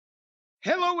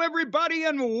Hello, everybody,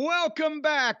 and welcome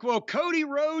back. Well, Cody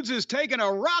Rhodes is taking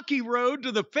a rocky road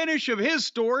to the finish of his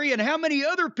story, and how many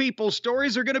other people's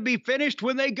stories are going to be finished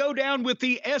when they go down with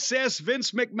the SS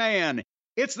Vince McMahon?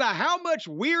 It's the How Much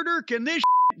Weirder Can This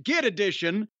Get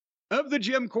edition of the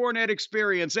Jim Cornette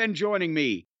Experience, and joining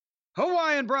me,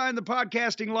 Hawaiian Brian, the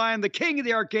podcasting lion, the king of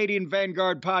the Arcadian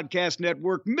Vanguard Podcast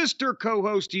Network, Mr.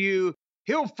 Co-host to you.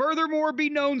 He'll furthermore be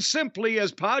known simply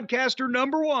as podcaster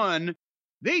number one,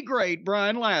 the great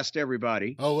Brian Last,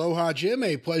 everybody. Aloha, Jim.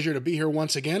 A pleasure to be here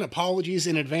once again. Apologies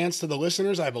in advance to the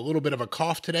listeners. I have a little bit of a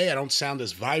cough today. I don't sound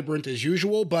as vibrant as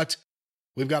usual, but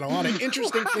we've got a lot of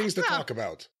interesting things to talk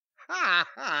about.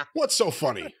 What's so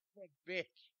funny?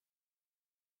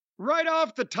 Right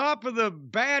off the top of the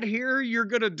bat here, you're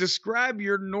going to describe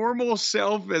your normal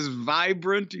self as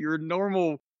vibrant, your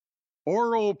normal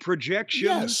oral projection.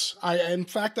 Yes, in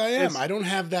fact, I am. I don't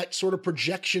have that sort of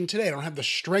projection today. I don't have the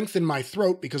strength in my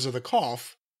throat because of the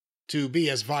cough to be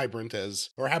as vibrant as,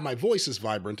 or have my voice as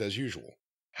vibrant as usual.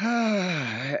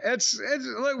 It's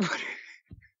like,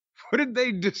 what did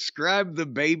they describe the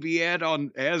baby as on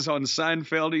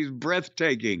Seinfeld? He's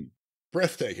breathtaking.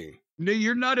 Breathtaking. No,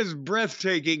 you're not as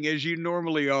breathtaking as you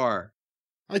normally are.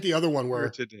 Like the other one where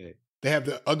today they have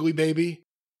the ugly baby.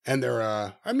 And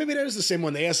they're, maybe that is the same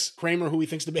one. They ask Kramer who he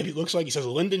thinks the baby looks like. He says,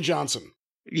 Lyndon Johnson.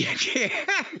 Yeah.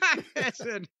 That's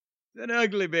an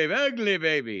ugly baby.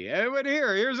 But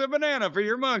here's a banana for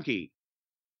your monkey.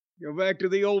 Go back to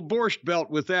the old Borscht Belt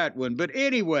with that one. But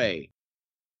anyway,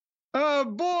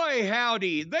 boy,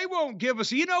 howdy. They won't give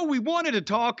us, we wanted to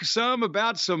talk some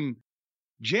about some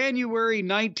January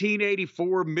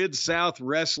 1984 Mid-South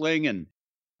wrestling and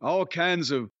all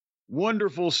kinds of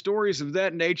wonderful stories of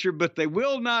that nature, but they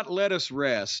will not let us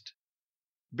rest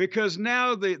because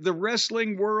now the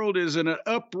wrestling world is in an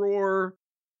uproar.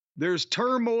 There's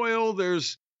turmoil.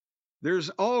 There's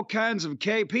all kinds of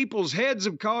people's heads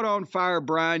have caught on fire,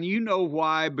 Brian. You know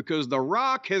why? Because The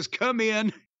Rock has come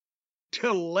in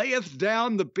to layeth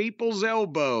down the people's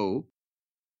elbow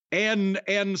and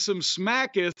some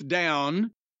smacketh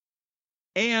down.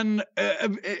 And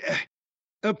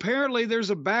apparently there's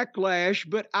a backlash,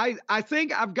 but I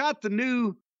think I've got the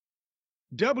new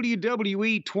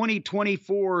WWE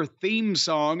 2024 theme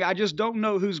song. I just don't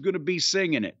know who's going to be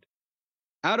singing it.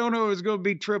 I don't know if it's going to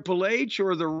be Triple H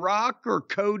or The Rock or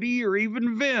Cody or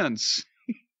even Vince.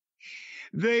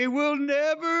 They will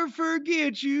never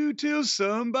forget you till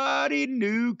somebody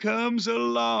new comes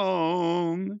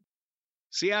along.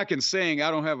 See, I can sing. I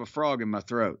don't have a frog in my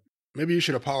throat. Maybe you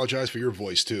should apologize for your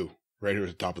voice, too. Right here at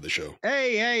the top of the show.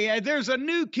 Hey, there's a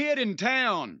new kid in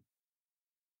town.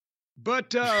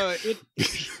 But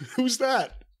who's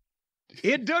that?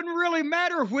 It doesn't really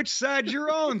matter which side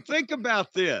you're on. Think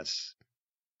about this.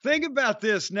 Think about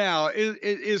this now.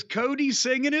 Is Cody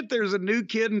singing it? There's a new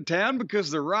kid in town because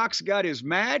The Rock's got his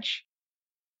match?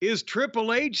 Is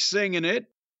Triple H singing it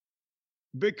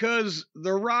because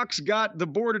The Rock's got the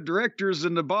board of directors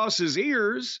in the boss's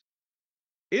ears?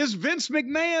 Is Vince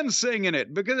McMahon singing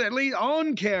it? Because at least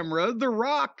on camera, The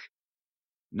Rock,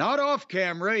 not off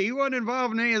camera, he wasn't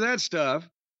involved in any of that stuff.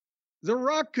 The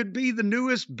Rock could be the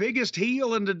newest, biggest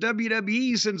heel in the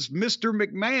WWE since Mr.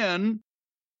 McMahon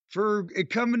for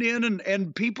coming in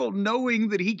and people knowing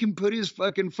that he can put his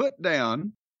fucking foot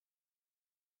down.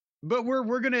 But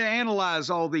we're going to analyze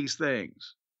all these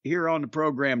things here on the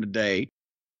program today.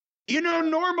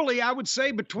 Normally I would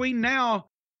say between now,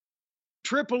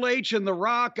 Triple H and The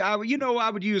Rock, I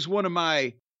would use one of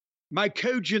my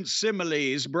cogent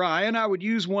similes, Brian. I would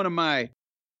use one of my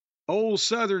old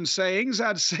Southern sayings.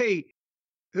 I'd say,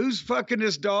 who's fucking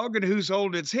this dog and who's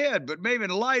holding its head? But maybe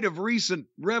in light of recent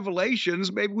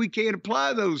revelations, maybe we can't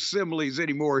apply those similes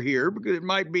anymore here because it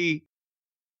might be,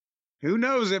 who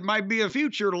knows, it might be a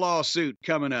future lawsuit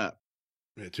coming up.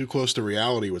 Yeah, too close to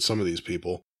reality with some of these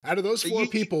people. Out of those four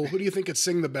people, who do you think could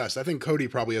sing the best? I think Cody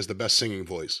probably has the best singing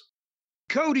voice.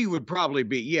 Cody would probably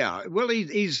be, yeah. Well,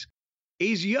 he's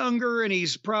younger and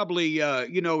he's probably,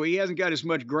 he hasn't got as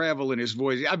much gravel in his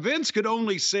voice. Vince could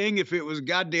only sing if it was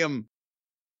goddamn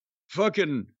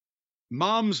fucking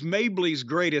Mom's Mabley's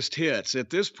greatest hits at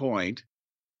this point.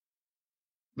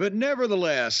 But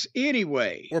nevertheless,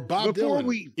 anyway. Or Bob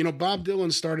Dylan. Bob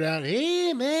Dylan started out,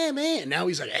 hey, man. Now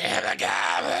he's like,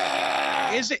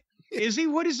 Is he?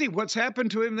 What is he? What's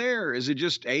happened to him there? Is it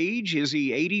just age? Is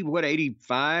he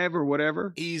 85 or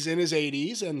whatever? He's in his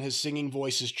 80s and his singing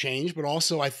voice has changed, but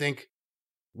also I think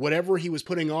whatever he was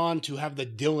putting on to have the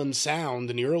Dylan sound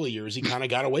in the early years, he kind of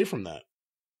got away from that.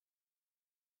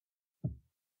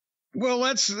 Well,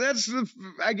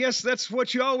 I guess that's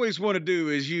what you always want to do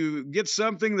is you get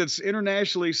something that's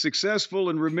internationally successful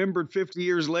and remembered 50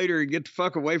 years later and get the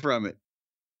fuck away from it.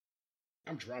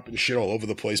 I'm dropping shit all over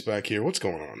the place back here. What's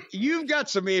going on? You've got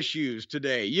some issues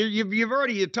today. You've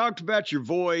already talked about your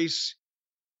voice.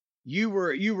 You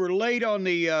were late on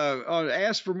the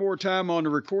asked for more time on the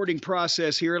recording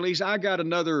process here. At least I got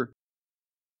another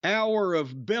hour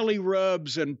of belly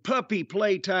rubs and puppy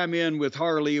playtime in with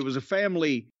Harley. It was a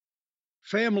family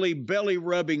belly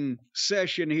rubbing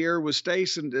session here with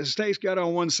Stace, and Stace got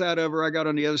on one side of her, I got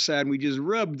on the other side, and we just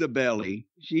rubbed the belly.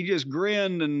 She just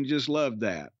grinned and just loved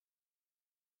that.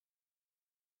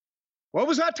 What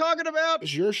was I talking about?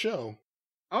 It's your show.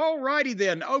 All righty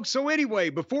then. Oh, so anyway,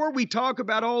 before we talk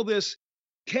about all this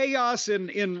chaos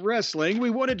in wrestling, we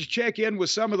wanted to check in with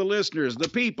some of the listeners, the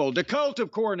people, the cult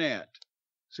of Cornette.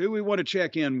 So who we want to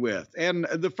check in with. And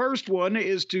the first one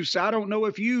is I don't know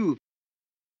if you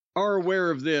are aware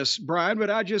of this, Brian, but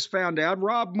I just found out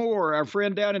Rob Moore, our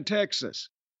friend down in Texas,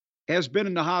 has been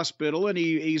in the hospital, and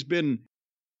he's been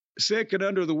sick and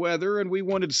under the weather, and we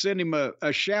wanted to send him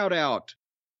a shout out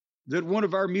that one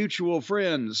of our mutual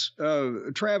friends,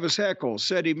 Travis Heckel,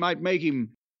 said he might make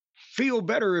him feel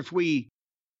better if we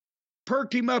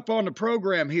perked him up on the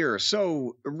program here.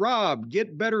 So, Rob,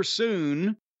 get better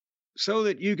soon so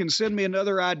that you can send me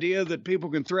another idea that people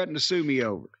can threaten to sue me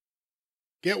over.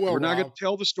 Get well, We're not going Rob. to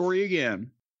tell the story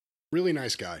again. Really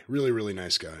nice guy. Really, really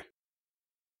nice guy.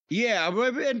 Yeah,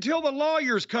 but until the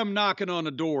lawyers come knocking on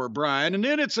the door, Brian, and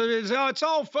then it's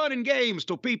all fun and games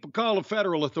till people call the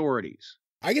federal authorities.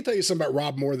 I can tell you something about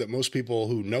Rob Moore that most people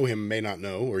who know him may not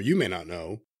know, or you may not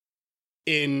know.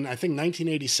 In, I think,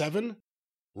 1987,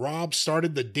 Rob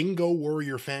started the Dingo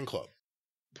Warrior fan club.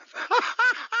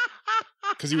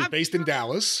 Because he was based in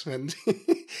Dallas, and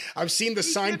I've seen the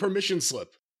signed permission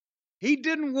slip. He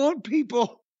didn't want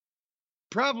people,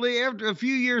 probably after a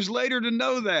few years later, to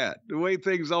know that, the way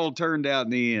things all turned out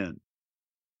in the end.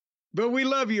 But we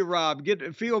love you, Rob.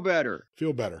 Feel better.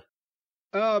 Feel better.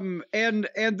 And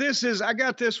this is, I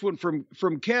got this one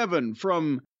from Kevin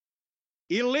from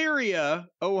Elyria,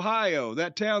 Ohio,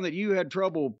 that town that you had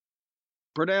trouble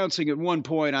pronouncing at one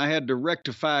point. I had to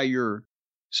rectify your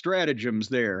stratagems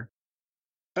there.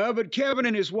 But Kevin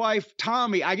and his wife,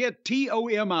 Tommy, I get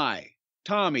Tomi,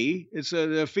 Tommy. It's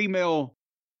a female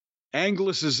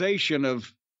anglicization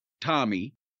of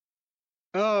Tommy.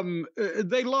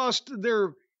 They lost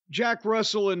their Jack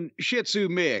Russell and Shih Tzu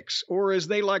mix, or as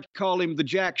they like to call him, the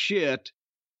Jack Shit.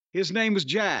 His name was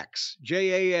Jax,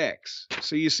 Jax.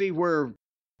 So you see where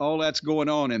all that's going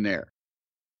on in there.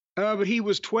 But he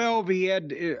was 12. He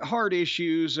had heart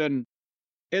issues and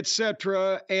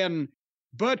etc.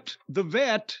 But the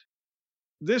vet,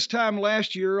 this time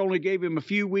last year, only gave him a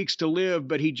few weeks to live,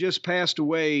 but he just passed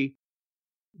away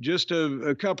just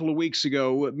a couple of weeks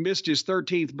ago, missed his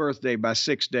 13th birthday by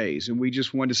 6 days. And we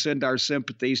just want to send our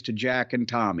sympathies to Jack and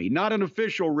Tommy. Not an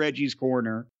official Reggie's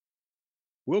Corner.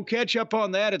 We'll catch up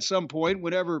on that at some point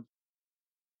whenever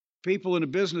people in the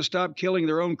business stop killing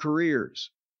their own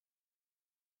careers.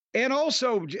 And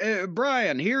also,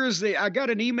 Brian, I got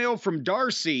an email from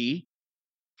Darcy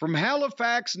from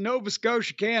Halifax, Nova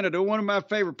Scotia, Canada, one of my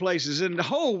favorite places in the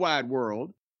whole wide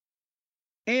world.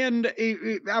 And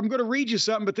I'm going to read you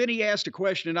something, but then he asked a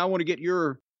question, and I want to get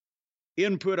your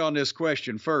input on this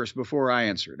question first before I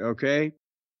answer it, okay?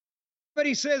 But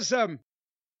he says,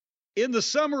 in the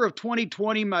summer of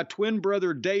 2020, my twin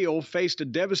brother Dale faced a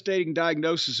devastating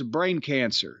diagnosis of brain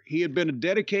cancer. He had been a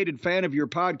dedicated fan of your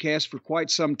podcast for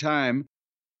quite some time,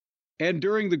 and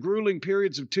during the grueling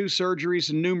periods of 2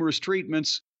 surgeries and numerous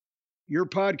treatments, your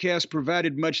podcast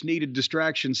provided much-needed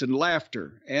distractions and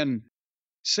laughter. And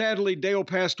sadly, Dale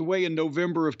passed away in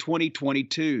November of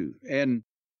 2022. And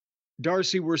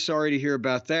Darcy, we're sorry to hear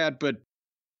about that. But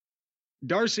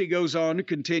Darcy goes on to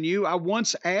continue. I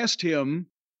once asked him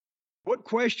what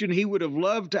question he would have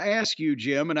loved to ask you,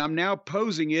 Jim, and I'm now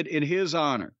posing it in his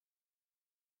honor.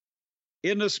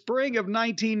 In the spring of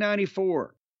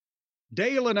 1994,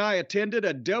 Dale and I attended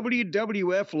a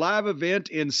WWF live event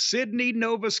in Sydney,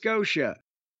 Nova Scotia.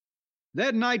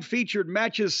 That night featured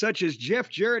matches such as Jeff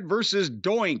Jarrett versus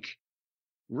Doink,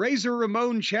 Razor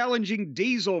Ramon challenging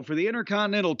Diesel for the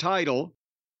Intercontinental title,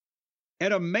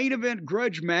 and a main event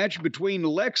grudge match between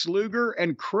Lex Luger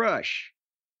and Crush.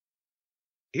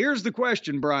 Here's the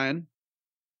question, Brian.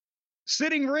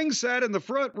 Sitting ringside in the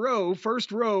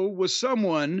first row, was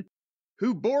someone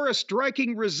who bore a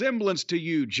striking resemblance to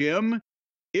you, Jim.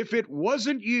 If it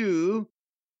wasn't you,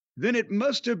 then it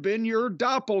must have been your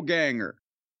doppelganger.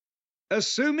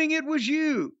 Assuming it was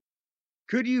you,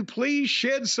 Could you please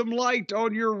shed some light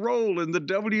on your role in the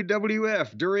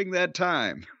WWF during that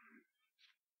time?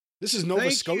 This is Nova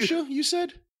Scotia, you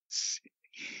said?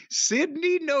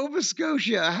 Sydney, Nova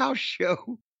Scotia, a house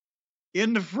show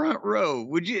in the front row.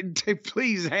 Would you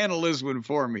please handle this one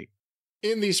for me?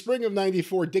 In the spring of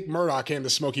 94, Dick Murdoch came to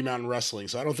Smoky Mountain Wrestling,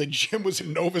 so I don't think Jim was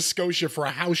in Nova Scotia for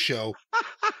a house show.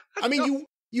 I mean,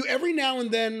 you every now and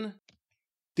then...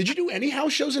 Did you do any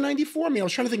house shows in 94? I mean, I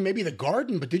was trying to think maybe the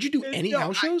Garden, but did you do any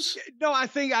house shows? I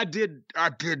think I did. I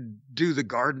did do the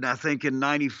Garden, I think, in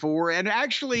 94. And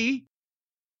actually,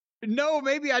 no,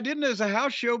 maybe I didn't as a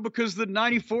house show because the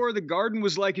 94, the Garden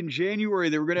was like in January.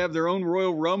 They were going to have their own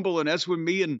Royal Rumble. And that's when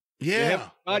me and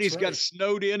everybody's got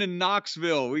snowed in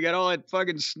Knoxville. We got all that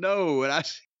fucking snow. And I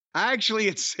actually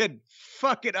had said,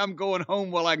 fuck it, I'm going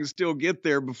home while I can still get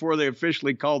there before they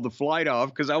officially called the flight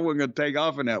off because I wasn't going to take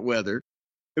off in that weather.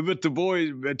 But the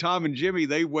boys, Tom and Jimmy,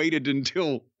 they waited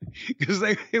until, because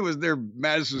it was their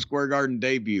Madison Square Garden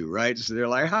debut, right? So they're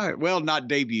like, hi. Well, not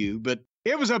debut, but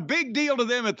it was a big deal to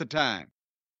them at the time.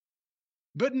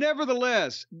 But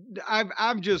nevertheless,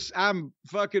 I'm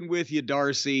fucking with you,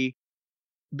 Darcy,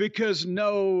 because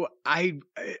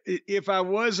if I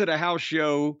was at a house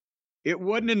show, it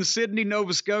wasn't in Sydney,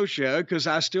 Nova Scotia, because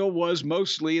I still was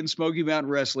mostly in Smoky Mountain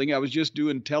Wrestling. I was just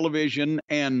doing television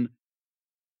and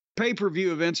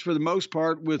pay-per-view events for the most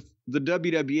part with the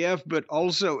WWF, but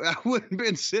also I wouldn't have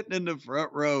been sitting in the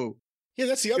front row. Yeah,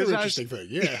 that's the other interesting thing.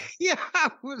 Yeah. Yeah,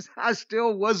 I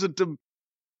still wasn't.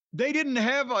 They didn't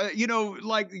have,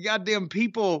 like the goddamn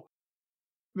people,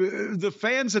 the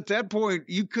fans at that point,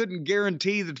 you couldn't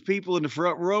guarantee that the people in the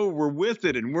front row were with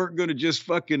it and weren't going to just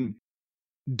fucking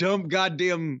dump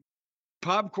goddamn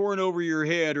popcorn over your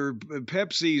head or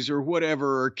Pepsis or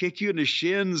whatever, or kick you in the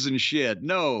shins and shit.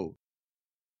 No.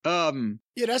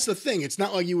 Yeah, that's the thing. It's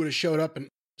not like you would have showed up and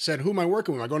said, who am I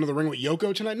working with? Am I going to the ring with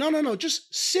Yoko tonight? No.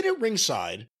 Just sit at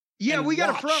ringside. Yeah, we got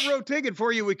a front row ticket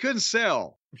for you. We couldn't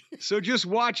sell. So just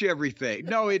watch everything.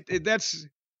 No, it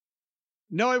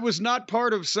was not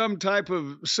part of some type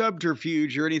of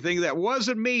subterfuge or anything. That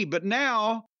wasn't me. But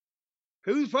now,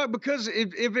 because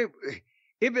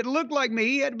if it looked like me,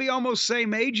 he had to be almost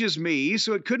same age as me.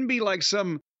 So it couldn't be like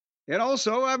and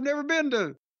also I've never been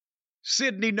to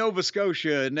Sydney, Nova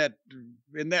Scotia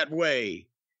in that way,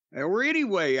 or any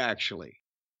way, actually,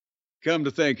 come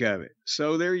to think of it.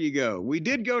 So there you go. We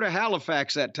did go to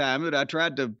Halifax that time that I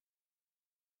tried to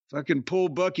fucking pull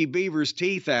Bucky Beaver's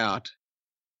teeth out,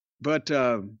 but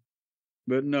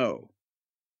no.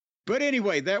 But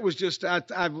anyway, that was just,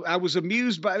 I was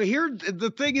amused by here. The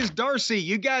thing is, Darcy,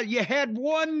 you had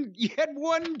one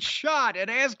shot at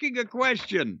asking a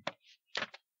question.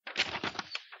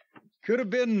 Could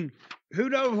have been, who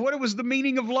knows what was the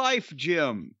meaning of life,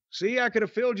 Jim? See, I could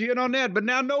have filled you in on that, but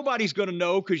now nobody's going to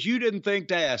know because you didn't think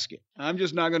to ask it. I'm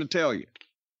just not going to tell you.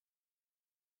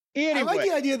 Anyway. I like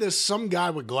the idea there's some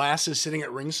guy with glasses sitting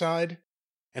at ringside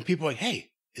and people are like, hey,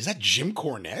 is that Jim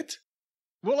Cornette?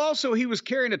 Well, also, he was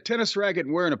carrying a tennis racket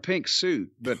and wearing a pink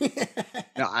suit, but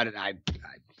no,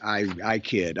 I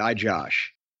kid. I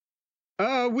josh.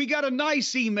 We got a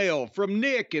nice email from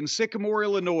Nick in Sycamore,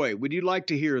 Illinois. Would you like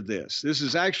to hear this? This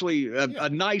is actually a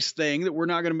nice thing that we're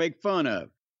not going to make fun of.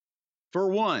 For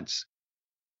once.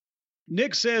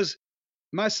 Nick says,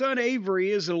 my son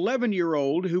Avery is an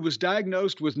 11-year-old who was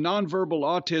diagnosed with nonverbal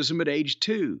autism at age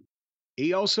 2.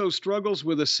 He also struggles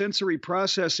with a sensory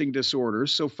processing disorder,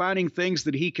 so finding things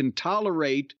that he can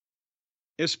tolerate,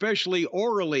 especially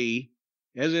orally,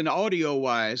 as in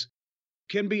audio-wise,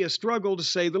 can be a struggle to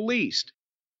say the least.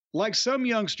 Like some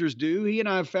youngsters do, he and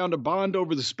I have found a bond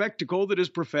over the spectacle that is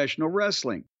professional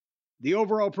wrestling. The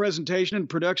overall presentation and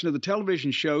production of the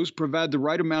television shows provide the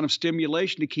right amount of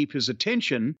stimulation to keep his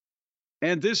attention,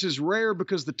 and this is rare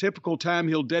because the typical time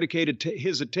he'll dedicate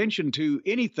his attention to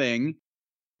anything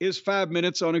is 5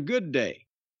 minutes on a good day.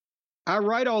 I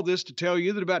write all this to tell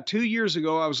you that about 2 years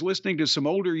ago, I was listening to some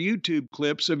older YouTube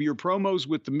clips of your promos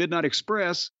with the Midnight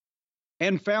Express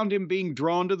and found him being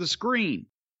drawn to the screen.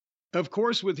 Of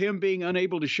course, with him being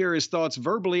unable to share his thoughts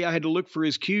verbally, I had to look for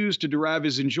his cues to derive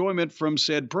his enjoyment from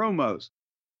said promos.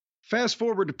 Fast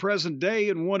forward to present day,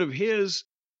 and one of his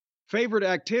favorite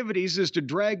activities is to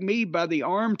drag me by the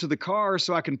arm to the car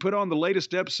so I can put on the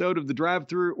latest episode of the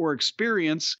Drive-Thru or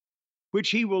Experience, which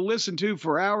he will listen to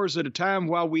for hours at a time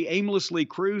while we aimlessly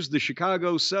cruise the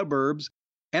Chicago suburbs,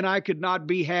 and I could not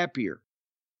be happier.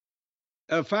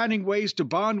 Finding ways to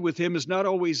bond with him is not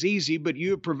always easy, but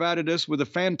you have provided us with a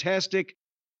fantastic,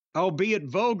 albeit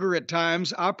vulgar at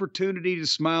times, opportunity to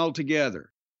smile together.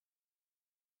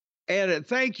 And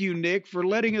thank you, Nick, for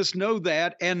letting us know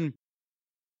that. And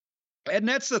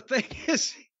that's the thing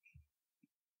is,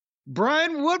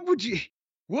 Brian, what would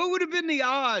have been the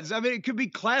odds? I mean, it could be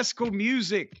classical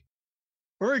music,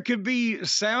 or it could be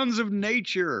sounds of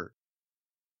nature.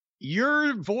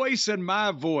 Your voice and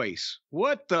my voice.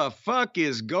 What the fuck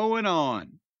is going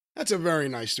on? That's a very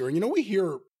nice story. We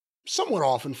hear somewhat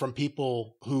often from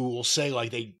people who will say,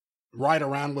 like, they ride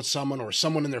around with someone or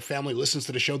someone in their family listens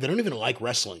to the show. They don't even like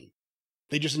wrestling.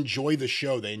 They just enjoy the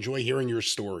show. They enjoy hearing your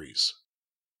stories.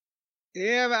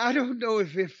 Yeah, I don't know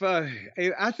if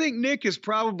I think Nick is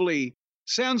probably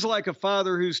sounds like a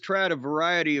father who's tried a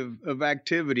variety of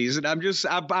activities, and I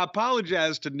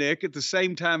apologize to Nick at the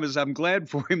same time as I'm glad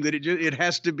for him that it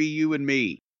has to be you and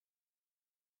me.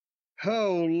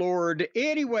 Oh Lord.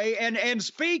 Anyway, and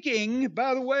speaking,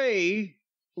 by the way,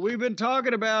 we've been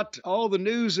talking about all the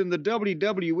news in the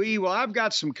WWE. Well, I've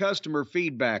got some customer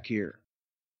feedback here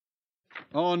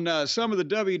on some of the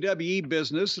WWE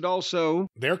business, and also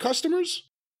their customers.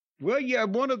 Well, yeah,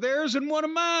 one of theirs and one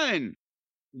of mine.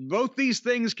 Both these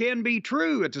things can be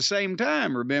true at the same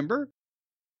time, remember?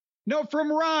 No,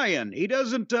 from Ryan. He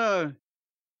doesn't,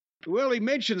 he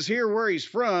mentions here where he's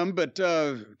from, but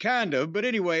kind of. But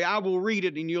anyway, I will read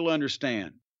it and you'll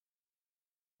understand.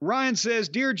 Ryan says,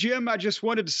 Dear Jim, I just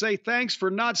wanted to say thanks for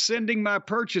not sending my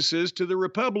purchases to the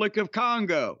Republic of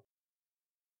Congo.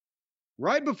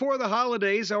 Right before the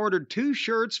holidays, I ordered 2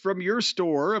 shirts from your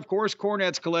store, of course,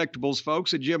 Cornette's Collectibles,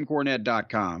 folks, at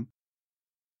jimcornette.com,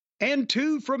 and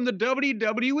 2 from the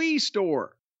WWE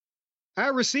store. I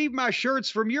received my shirts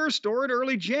from your store in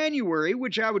early January,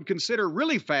 which I would consider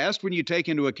really fast when you take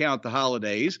into account the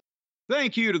holidays.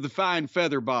 Thank you to the fine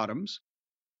feather bottoms.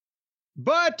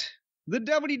 But the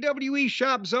WWE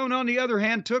Shop Zone, on the other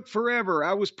hand, took forever.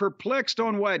 I was perplexed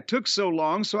on why it took so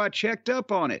long, so I checked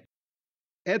up on it.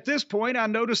 At this point, I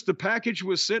noticed the package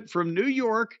was sent from New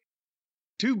York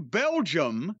to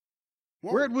Belgium,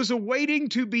 where it was awaiting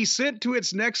to be sent to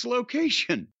its next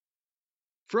location.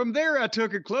 From there, I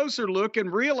took a closer look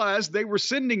and realized they were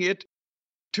sending it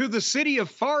to the city of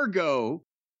Fargo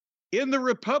in the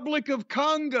Republic of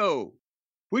Congo,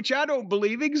 which I don't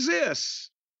believe exists.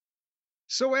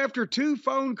 So after 2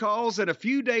 phone calls and a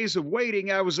few days of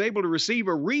waiting, I was able to receive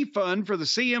a refund for the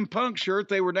CM Punk shirt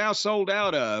they were now sold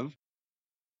out of,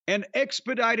 and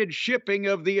expedited shipping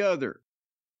of the other.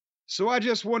 So I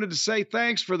just wanted to say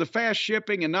thanks for the fast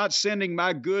shipping and not sending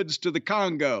my goods to the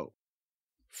Congo.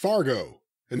 Fargo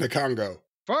in the Congo.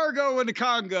 Fargo in the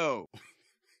Congo.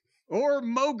 Or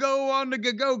Mogo on the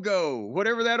Go-Go,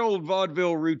 whatever that old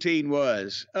vaudeville routine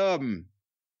was. Well,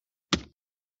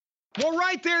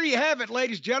 right there you have it,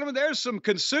 ladies and gentlemen. There's some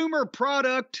consumer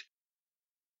product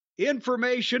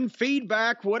information,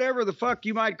 feedback, whatever the fuck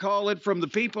you might call it, from the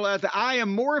people out there. I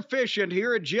am more efficient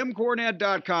here at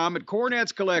jimcornette.com, at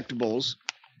Cornette's Collectibles,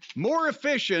 more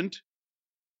efficient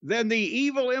than the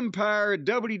evil empire at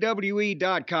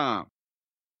WWE.com.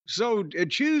 So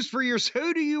choose for yourself.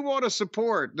 Who do you want to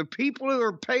support? The people who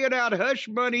are paying out hush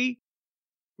money,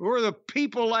 or the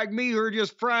people like me who are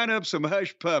just frying up some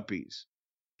hush puppies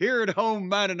here at home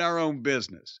minding our own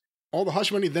business? All the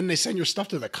hush money, then they send your stuff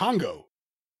to the Congo.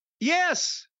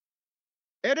 Yes.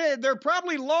 And they're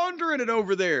probably laundering it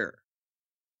over there.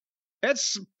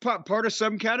 That's part of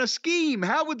some kind of scheme.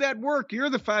 How would that work? You're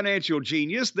the financial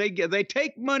genius. They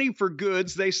take money for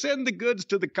goods. They send the goods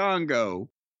to the Congo.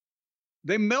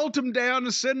 They melt them down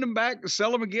and send them back and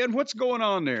sell them again. What's going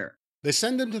on there? They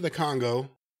send them to the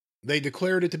Congo. They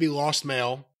declared it to be lost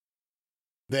mail.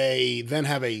 They then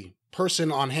have a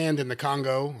person on hand in the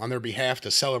Congo on their behalf to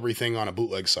sell everything on a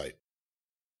bootleg site.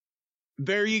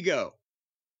 There you go.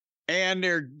 And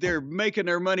they're making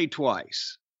their money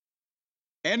twice.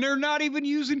 And they're not even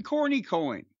using corny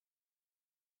coin.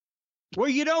 Well,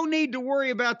 you don't need to worry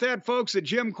about that, folks, at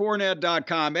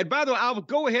jimcornette.com. And by the way, I'll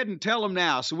go ahead and tell them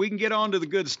now so we can get on to the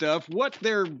good stuff. What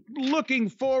they're looking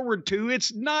forward to,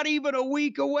 it's not even a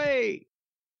week away.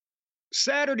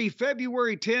 Saturday,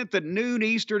 February 10th at noon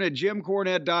Eastern at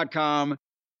jimcornette.com.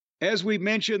 As we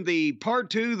mentioned, the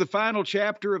part 2, the final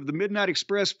chapter of the Midnight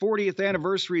Express 40th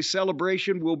anniversary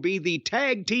celebration, will be the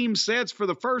tag team sets for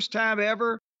the first time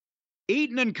ever.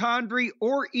 Eaton and Condrey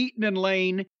or Eaton and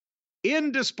Lane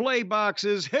in display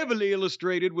boxes, heavily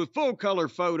illustrated with full color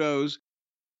photos.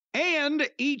 And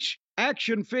each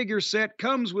action figure set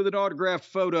comes with an autographed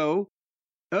photo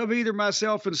of either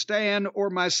myself and Stan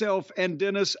or myself and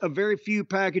Dennis. A very few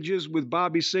packages with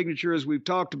Bobby's signature, as we've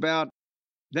talked about.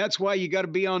 That's why you got to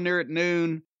be on there at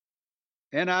noon.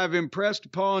 And I've impressed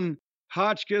upon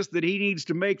Hotchkiss that he needs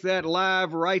to make that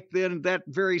live right then, that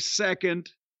very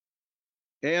second.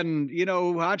 And, you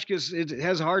know, Hotchkiss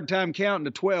has a hard time counting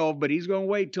to 12, but he's going to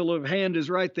wait till the hand is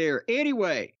right there.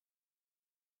 Anyway,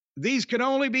 These can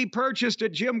only be purchased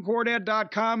at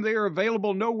JimCornette.com. They are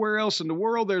available nowhere else in the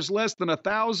world. There's less than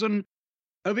 1,000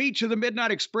 of each of the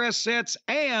Midnight Express sets,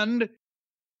 and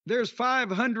there's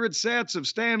 500 sets of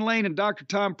Stan Lane and Dr.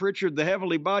 Tom Pritchard, the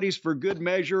Heavenly Bodies for good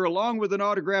measure, along with an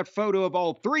autographed photo of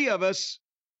all three of us,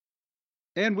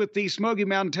 and with the Smoky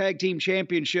Mountain Tag Team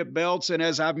Championship belts. And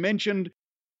as I've mentioned,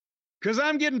 because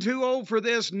I'm getting too old for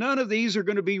this, none of these are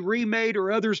going to be remade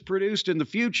or others produced in the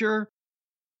future.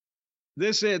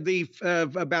 This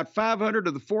about 500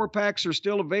 of the 4-packs are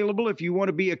still available if you want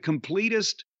to be a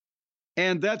completist,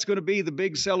 and that's going to be the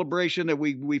big celebration that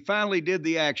we finally did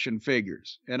the action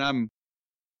figures. And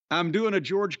I'm doing a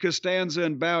George Costanza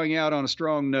and bowing out on a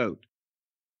strong note.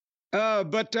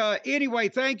 But anyway,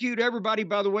 thank you to everybody,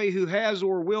 by the way, who has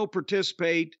or will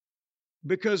participate,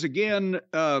 because again,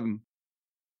 the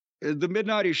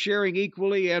Midnight is sharing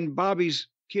equally, and Bobby's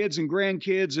kids and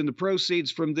grandkids and the proceeds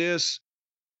from this.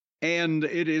 And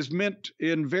it is meant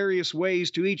in various ways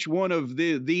to each one of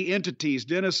the entities,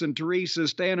 Dennis and Teresa,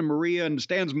 Stan and Maria, and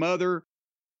Stan's mother,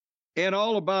 and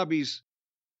all of Bobby's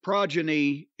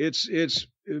progeny. It's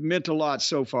meant a lot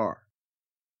so far.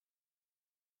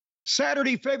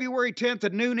 Saturday, February 10th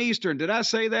at noon Eastern. Did I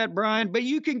say that, Brian? But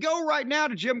you can go right now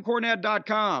to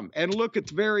JimCornette.com and look at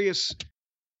the various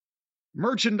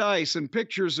merchandise and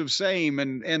pictures of same,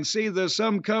 and see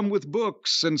some come with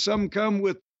books and some come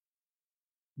with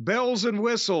bells and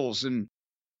whistles, and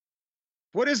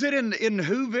what is it in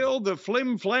Whoville? The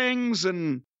flim flangs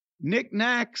and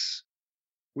knickknacks.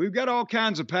 We've got all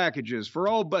kinds of packages for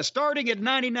all, but starting at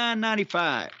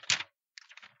 $99.95.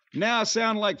 Now I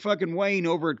sound like fucking Wayne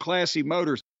over at Classy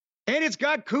Motors, and it's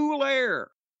got cool air.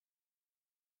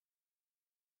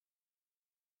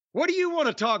 What do you want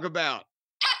to talk about?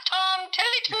 Tom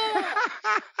Telly.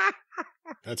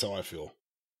 That's how I feel.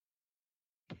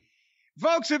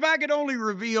 Folks, if I could only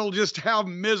reveal just how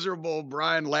miserable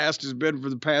Brian Last has been for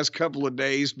the past couple of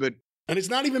days, but... And it's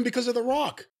not even because of The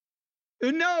Rock.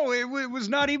 No, it was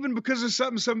not even because of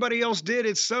something somebody else did.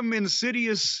 It's some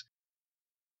insidious,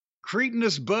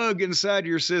 cretinous bug inside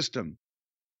your system.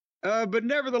 But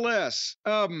nevertheless,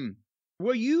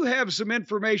 well, you have some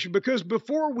information, because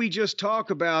before we just talk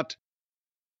about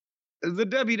the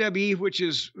WWE, which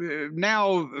is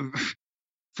now,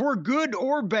 for good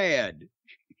or bad,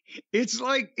 it's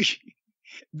like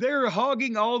they're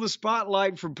hogging all the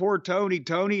spotlight from poor Tony.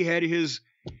 Tony had his,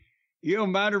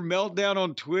 minor meltdown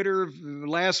on Twitter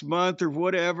last month or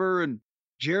whatever, and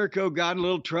Jericho got in a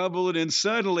little trouble, and then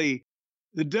suddenly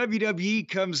the WWE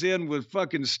comes in with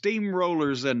fucking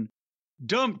steamrollers and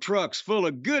dump trucks full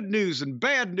of good news and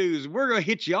bad news. We're going to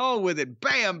hit you all with it.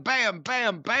 Bam, bam,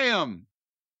 bam, bam.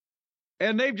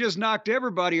 And they've just knocked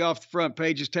everybody off the front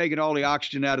pages, taking all the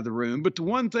oxygen out of the room. But the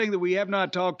one thing that we have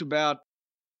not talked about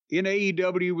in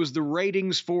AEW was the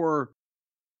ratings for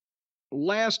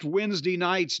last Wednesday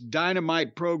night's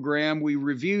Dynamite program. We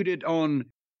reviewed it on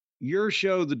your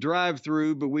show, The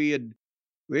Drive-Thru, but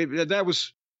that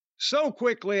was so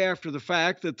quickly after the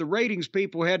fact that the ratings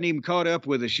people hadn't even caught up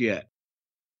with us yet.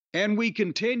 And we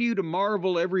continue to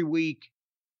marvel every week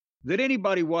that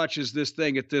anybody watches this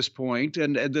thing at this point,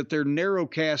 and that they're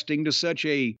narrowcasting to such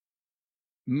a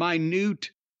minute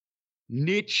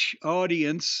niche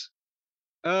audience.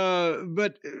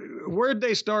 But where'd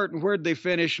they start and where'd they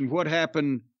finish, and what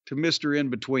happened to Mr. In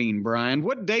Between, Brian?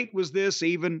 What date was this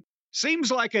even?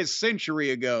 Seems like a century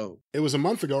ago. It was a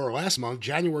month ago, or last month,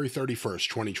 January 31st,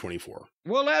 2024.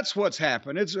 Well, that's what's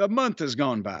happened. It's a month has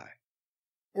gone by.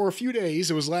 Or a few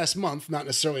days. It was last month, not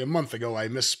necessarily a month ago. I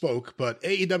misspoke, but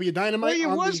AEW Dynamite.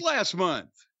 Well, it was last month.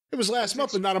 It was last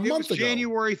month, but not a month ago.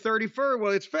 January 31st.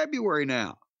 Well, it's February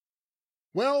now.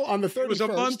 Well, on the 31st. It was a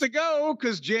month ago,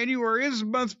 because January is a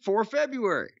month before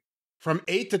February. From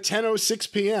 8 to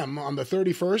 10:06 p.m. on the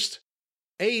 31st,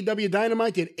 AEW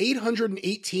Dynamite did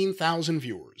 818,000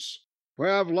 viewers.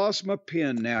 Well, I've lost my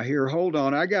pen now. Here, hold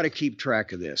on. I got to keep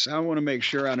track of this. I want to make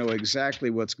sure I know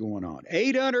exactly what's going on.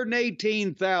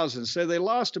 818,000. So they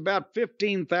lost about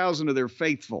 15,000 of their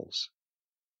faithfuls.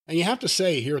 And you have to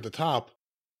say here at the top,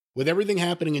 with everything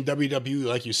happening in WWE,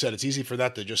 like you said, it's easy for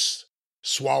that to just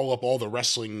swallow up all the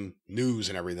wrestling news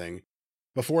and everything.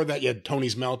 Before that, you had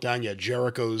Tony's meltdown, you had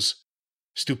Jericho's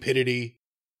stupidity.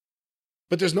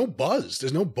 But there's no buzz.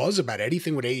 There's no buzz about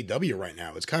anything with AEW right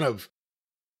now. It's kind of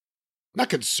not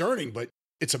concerning, but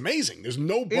it's amazing. There's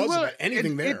no buzz about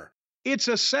anything there. It's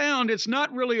a sound. It's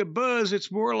not really a buzz.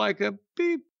 It's more like a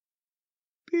beep,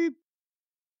 beep, beep.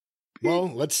 Well,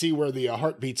 let's see where the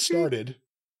heartbeat started.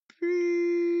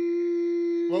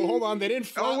 Beep. Well, hold on. They didn't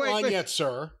flatline yet,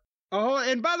 sir. Oh,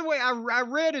 and by the way, I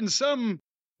read in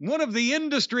one of the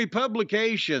industry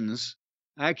publications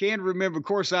I can't remember. Of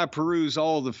course, I peruse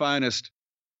all the finest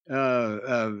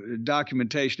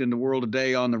documentation in the world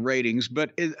today on the ratings,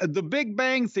 but the Big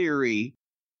Bang Theory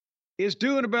is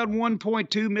doing about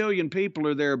 1.2 million people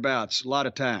or thereabouts a lot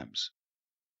of times.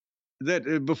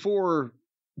 That before,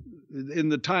 in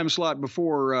the time slot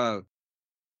before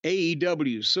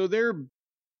AEW. So they're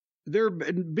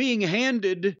being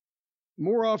handed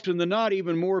more often than not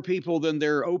even more people than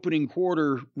their opening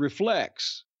quarter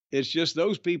reflects. It's just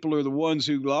those people are the ones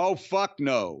who go, oh, fuck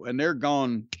no, and they're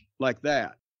gone like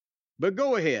that. But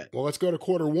go ahead. Well, let's go to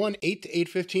quarter one, 8 to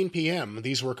 8:15 p.m.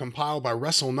 These were compiled by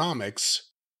WrestleNomics.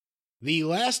 The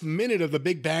last minute of the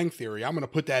Big Bang Theory, I'm going to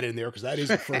put that in there because that is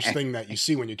the first thing that you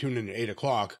see when you tune in at 8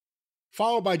 o'clock,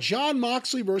 followed by Jon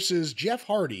Moxley versus Jeff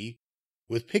Hardy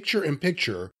with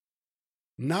picture-in-picture,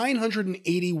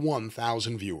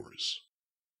 981,000 viewers.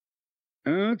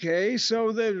 Okay,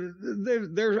 so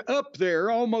they're up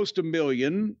there, almost a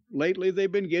million. Lately,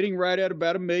 they've been getting right at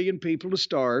about 1 million people to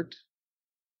start.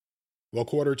 Well,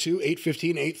 quarter two,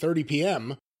 8:15, 8:30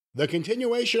 p.m., the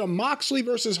continuation of Moxley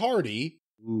versus Hardy,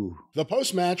 Ooh. the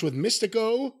post-match with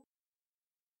Mystico,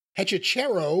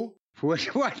 Hechicero.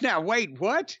 What now? Wait,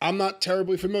 what? I'm not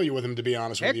terribly familiar with him, to be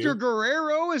honest with you. Hector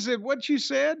Guerrero, is it what you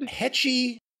said?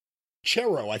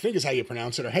 Hechicero, I think is how you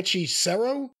pronounce it, or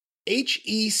Hechicero?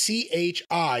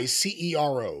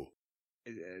 Hechicero.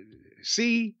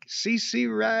 CC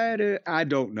right? I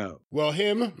don't know. Well,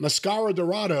 him, Mascara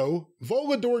Dorado,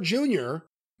 Volador Jr.,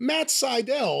 Matt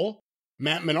Sydal,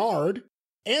 Matt Menard,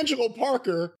 Angelo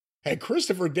Parker, and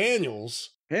Christopher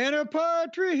Daniels. And a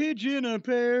partridge in a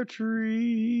pear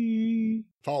tree.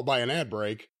 Followed by an ad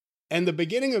break. And the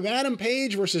beginning of Adam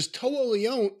Page versus Toa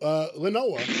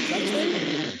Linoa. Is that his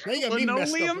name? Now you got me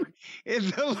messed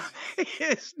up.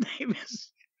 His name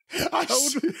is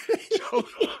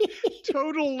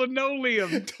Total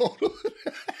Linoleum.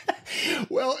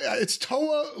 Well, it's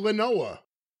Toa Linoa.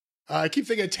 I keep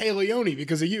thinking of Tay Leone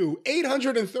because of you.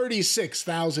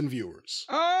 836,000 viewers.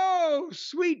 Oh,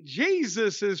 sweet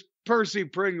Jesus, as Percy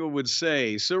Pringle would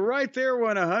say. So right there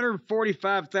went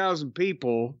 145,000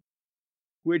 people,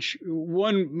 which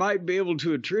one might be able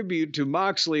to attribute to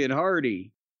Moxley and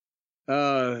Hardy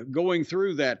going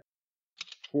through that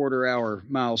quarter-hour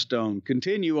milestone.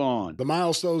 Continue on. The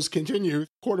milestones continue.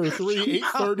 Quarter three,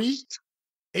 8:30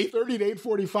 to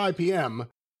 8:45 p.m.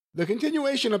 The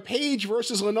continuation of Page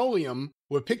versus Linoleum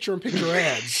with picture-in-picture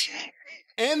ads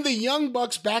and the Young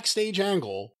Bucks backstage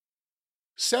angle,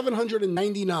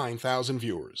 799,000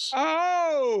 viewers.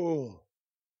 Oh!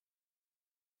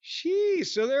 Gee,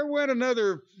 so there went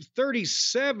another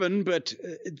 37, but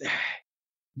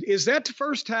is that the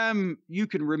first time you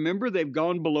can remember they've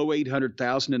gone below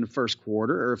 800,000 in the first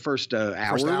quarter or first hour?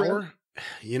 First hour?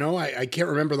 You know, I can't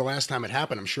remember the last time it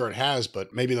happened. I'm sure it has,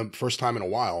 but maybe the first time in a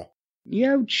while.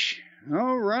 Youch.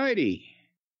 All righty.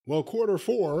 Well, quarter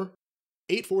four,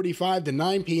 8:45 to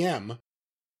 9 p.m.,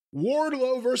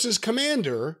 Wardlow versus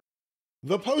Commander,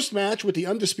 the post-match with the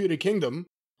Undisputed Kingdom,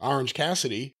 Orange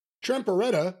Cassidy, Trent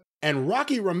Beretta, and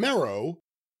Rocky Romero,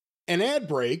 an ad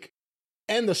break,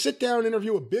 and the sit-down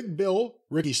interview with Big Bill,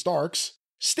 Ricky Starks,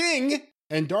 Sting,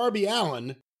 and Darby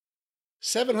Allin,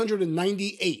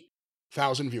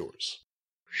 798,000 viewers.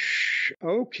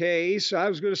 Okay, so I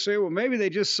was going to say, well, maybe they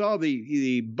just saw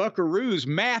the Buckaroos,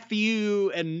 Matthew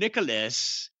and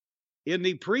Nicholas, in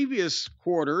the previous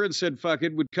quarter and said, fuck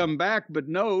it, would come back. But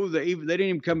no, they didn't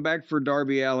even come back for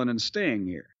Darby Allin and Sting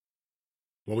here.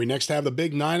 Well, we next have the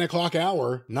big 9 o'clock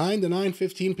hour, 9 to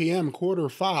 9:15 p.m., quarter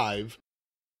five.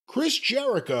 Chris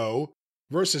Jericho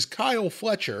versus Kyle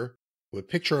Fletcher with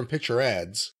picture-in-picture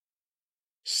ads,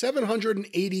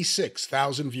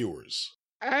 786,000 viewers.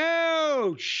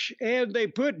 Ouch! And they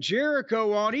put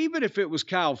Jericho on, even if it was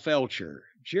Kyle Fletcher.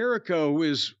 Jericho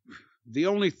is the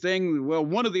only thing, well,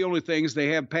 one of the only things they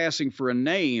have passing for a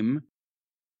name.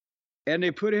 And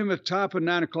they put him at the top of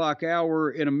 9 o'clock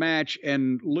hour in a match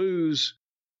and lose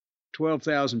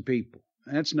 12,000 people.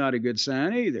 That's not a good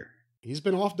sign either. He's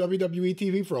been off WWE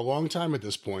TV for a long time at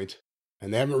this point,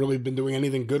 and they haven't really been doing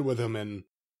anything good with him in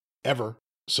ever.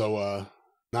 So,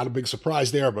 not a big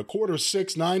surprise there, but quarter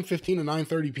six, 9:15 to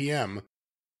 9:30 p.m.,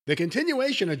 the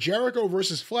continuation of Jericho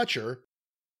versus Fletcher,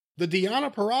 the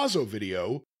Deonna Purrazzo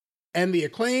video, and the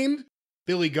acclaimed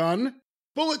Billy Gunn,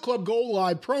 Bullet Club Gold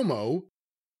Live promo,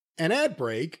 an ad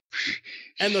break,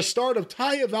 and the start of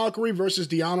Taya Valkyrie versus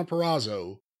Deonna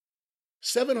Purrazzo,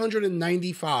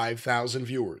 795,000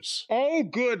 viewers. Oh,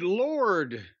 good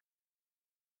Lord.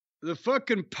 The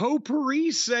fucking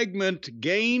potpourri segment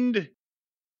gained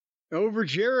over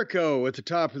Jericho at the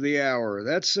top of the hour.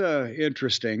 That's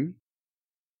interesting.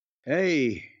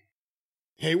 Hey.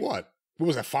 Hey, what? What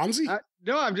was that, Fonzie?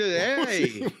 No, I'm just,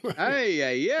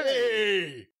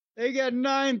 hey. They got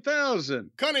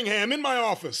 9,000. Cunningham in my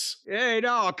office. Hey,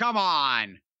 no, come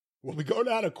on. Well, we go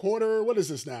down to what is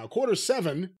this now? Quarter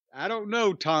 7. I don't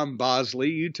know, Tom Bosley.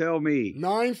 You tell me.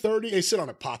 9:30. Hey, sit on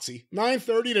it, Potsy.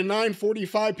 9:30 to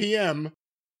 9:45 p.m.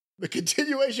 The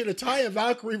continuation of Taya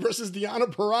Valkyrie versus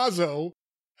Deonna Purrazzo.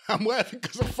 I'm laughing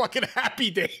because of fucking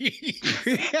Happy Days.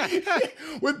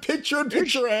 With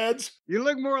picture-in-picture ads. You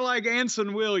look more like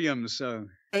Anson Williams. So.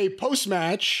 A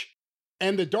post-match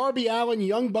and the Darby Allin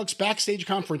Young Bucks backstage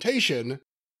confrontation.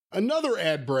 Another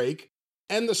ad break.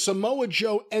 And the Samoa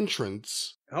Joe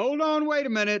entrance. Hold on, wait a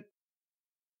minute.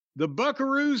 The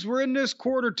Buckaroos were in this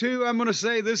quarter too. I'm going to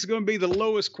say this is going to be the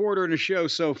lowest quarter in the show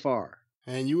so far.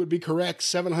 And you would be correct,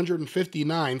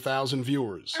 759,000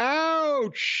 viewers.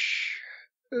 Ouch!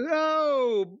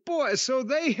 Oh, boy. So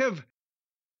they have,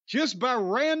 just by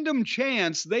random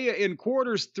chance, in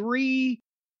quarters 3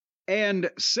 and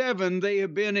 7, they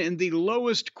have been in the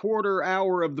lowest quarter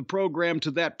hour of the program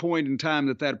to that point in time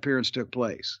that appearance took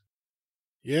place.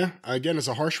 Yeah, again, it's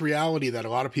a harsh reality that a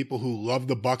lot of people who love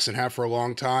the Bucks and have for a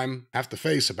long time have to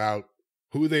face about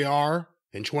who they are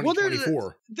in 2024.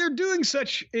 Well, they're doing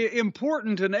such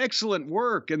important and excellent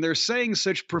work, and they're saying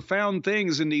such profound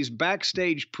things in these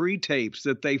backstage pre-tapes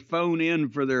that they phone in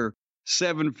for their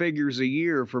 7 figures a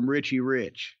year from Richie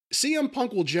Rich. CM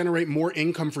Punk will generate more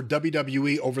income for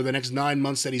WWE over the next 9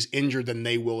 months that he's injured than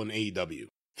they will in AEW.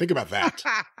 Think about that.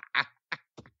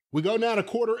 We go now to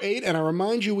quarter 8, and I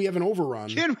remind you we have an overrun.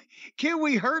 Can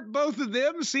we hurt both of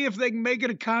them, see if they can make it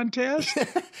a contest?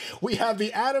 We have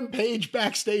the Adam Page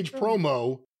backstage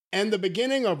promo and the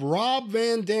beginning of Rob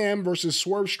Van Dam versus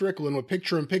Swerve Strickland with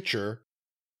picture-in-picture.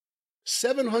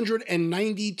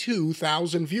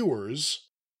 792,000 viewers.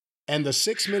 And the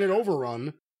 6-minute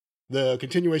overrun, the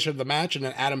continuation of the match, and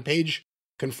then Adam Page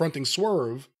confronting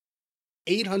Swerve,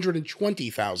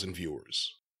 820,000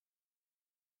 viewers.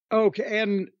 Okay,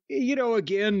 and,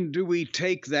 again, do we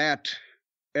take that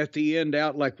at the end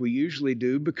out like we usually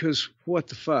do? Because what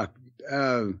the fuck?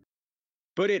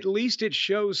 But at least it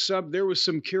shows there was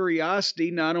some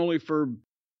curiosity, not only for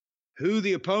who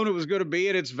the opponent was going to be,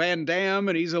 and it's Van Dam,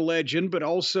 and he's a legend, but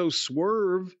also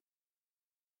Swerve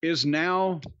is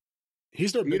now...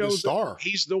 He's their biggest star.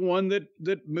 He's the one that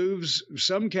moves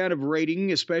some kind of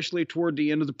rating, especially toward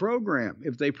the end of the program.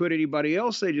 If they put anybody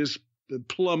else, they just...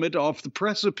 plummet off the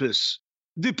precipice.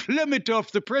 The plummet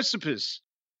off the precipice.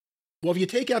 Well, if you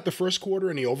take out the first quarter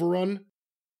and the overrun,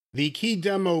 the key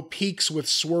demo peaks with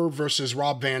Swerve versus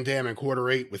Rob Van Dam in quarter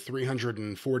 8 with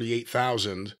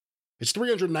 348,000. It's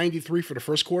 393 for the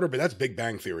first quarter, but that's Big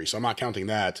Bang Theory, so I'm not counting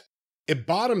that. It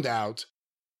bottomed out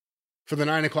for the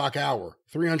 9 o'clock hour,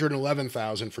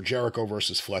 311,000 for Jericho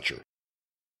versus Fletcher.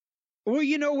 Well,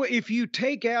 if you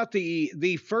take out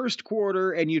the first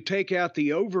quarter and you take out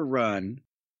the overrun,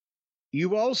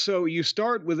 you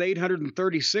start with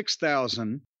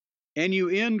 836,000 and you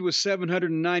end with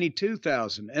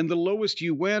 792,000. And the lowest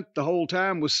you went the whole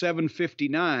time was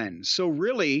 759. So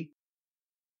really,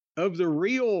 of the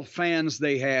real fans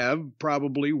they have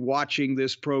probably watching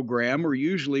this program, or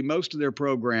usually most of their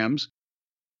programs,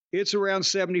 it's around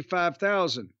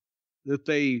 75,000 that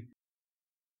they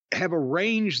have a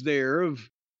range there of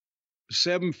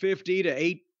 750 to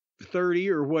 830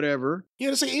 or whatever. Yeah,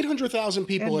 it's like 800,000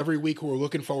 people every week who are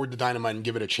looking forward to Dynamite and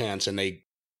give it a chance, and they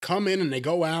come in and they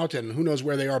go out, and who knows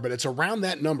where they are, but it's around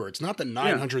that number. It's not the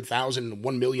 900,000,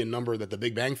 1 million number that the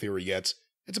Big Bang Theory gets.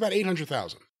 It's about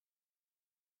 800,000.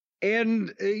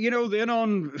 And, then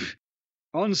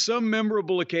on some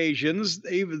memorable occasions,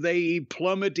 they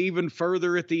plummet even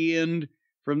further at the end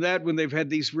from that when they've had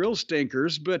these real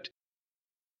stinkers, but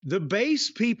the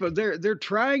base people, they're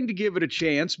trying to give it a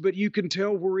chance, but you can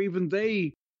tell where even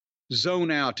they zone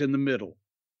out in the middle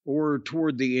or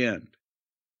toward the end.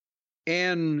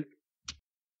 And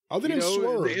other than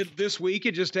Swerve, this week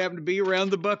it just happened to be around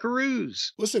the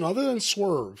Buckaroos. Listen, other than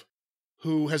Swerve,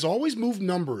 who has always moved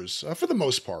numbers for the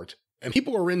most part, and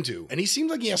people are into, and he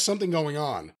seems like he has something going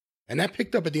on, and that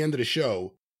picked up at the end of the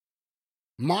show.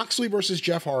 Moxley versus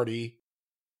Jeff Hardy,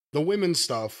 the women's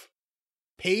stuff.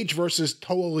 Page versus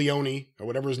Toa Leone, or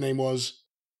whatever his name was.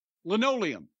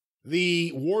 Linoleum.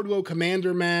 The Wardlow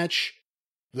Commander match.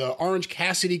 The Orange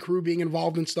Cassidy crew being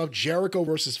involved in stuff. Jericho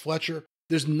versus Fletcher.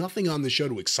 There's nothing on the show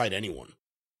to excite anyone.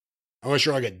 Unless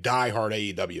you're like a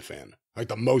diehard AEW fan. Like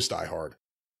the most diehard.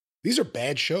 These are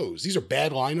bad shows. These are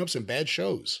bad lineups and bad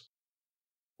shows.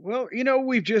 Well,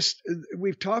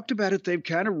 we've talked about it. They've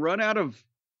kind of run out of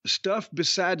stuff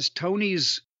besides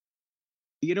Tony's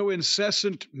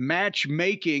incessant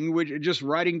matchmaking, which just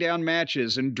writing down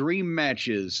matches and dream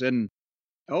matches and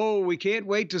Oh, we can't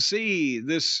wait to see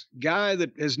this guy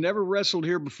that has never wrestled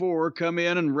here before come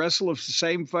in and wrestle the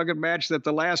same fucking match that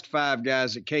the last 5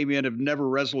 guys that came in have never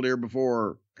wrestled here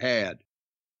before had.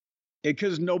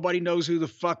 Because nobody knows who the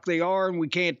fuck they are and we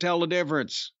can't tell the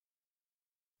difference.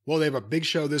 Well, they have a big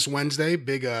show this Wednesday.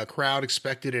 Big crowd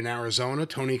expected in Arizona.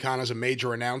 Tony Khan has a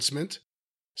major announcement.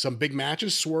 Some big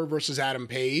matches, Swerve versus Adam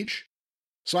Page.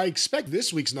 So I expect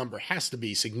this week's number has to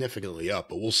be significantly up,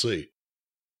 but we'll see.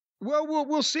 Well,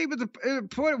 we'll see. But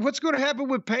what's going to happen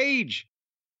with Page?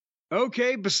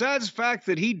 Okay, besides the fact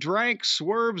that he drank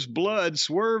Swerve's blood,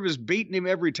 Swerve is beating him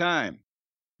every time.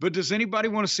 But does anybody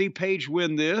want to see Page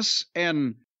win this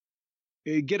and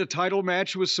get a title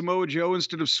match with Samoa Joe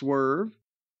instead of Swerve?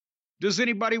 Does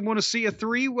anybody want to see a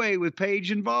 3-way with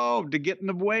Page involved to get in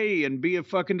the way and be a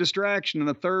fucking distraction and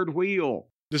a third wheel?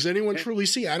 Does anyone truly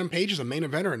see Adam Page as a main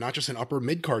eventer and not just an upper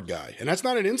mid-card guy? And that's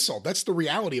not an insult. That's the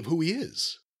reality of who he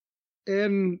is.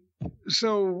 And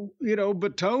so,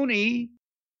 but Tony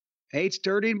hates to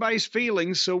hurt anybody's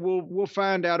feelings, so we'll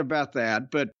find out about that.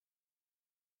 But,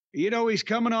 he's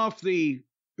coming off the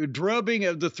drubbing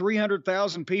of the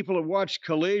 300,000 people that watched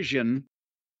Collision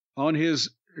on his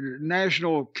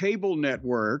national cable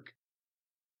network.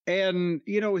 And,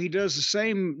 he does the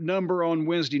same number on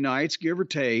Wednesday nights, give or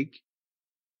take.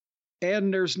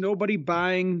 And there's nobody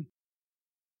buying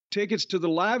tickets to the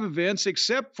live events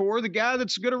except for the guy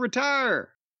that's going to retire.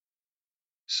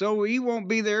 So he won't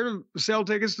be there to sell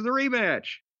tickets to the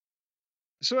rematch.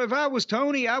 So if I was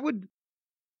Tony, I would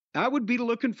be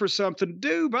looking for something to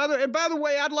do. By the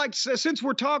way, I'd like to say, since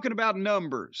we're talking about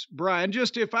numbers, Brian,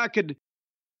 just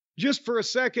for a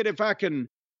second, if I can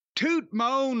toot my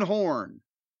own horn.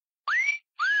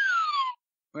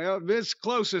 Well, it's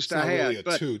closest I had. It's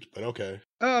not really a toot, but okay.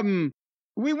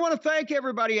 We want to thank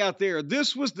everybody out there.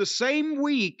 This was the same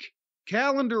week,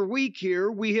 calendar week here.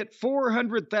 We hit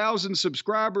 400,000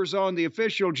 subscribers on the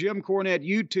official Jim Cornette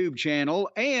YouTube channel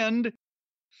and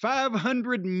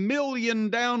 500 million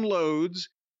downloads.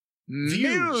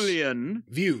 Views.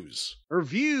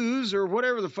 Or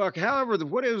whatever the fuck,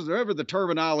 whatever the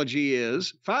terminology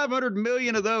is. 500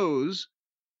 million of those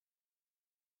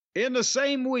in the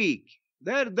same week.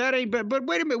 That ain't bad. But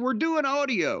wait a minute, we're doing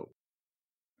audio.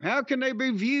 How can they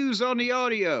be views on the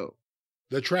audio?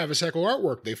 The Travis Heckel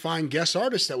artwork. They find guest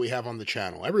artists that we have on the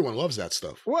channel. Everyone loves that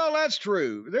stuff. Well, that's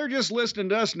true. They're just listening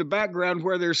to us in the background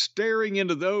where they're staring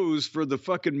into those for the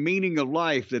fucking meaning of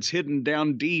life that's hidden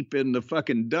down deep in the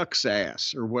fucking duck's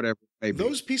ass or whatever it may be.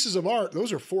 Those pieces of art,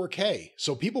 those are 4K.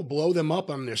 So people blow them up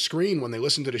on their screen when they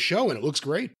listen to the show and it looks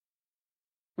great.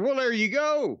 Well, there you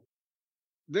go.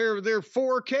 They're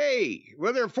 4K.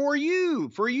 Well, they're for you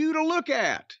to look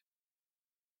at.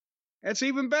 That's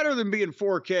even better than being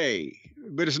 4K,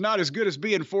 but it's not as good as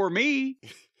being for me.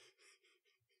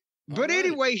 But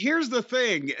anyway, here's the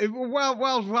thing.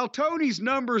 While Tony's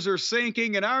numbers are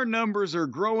sinking and our numbers are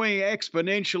growing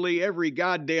exponentially every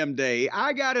goddamn day,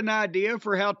 I got an idea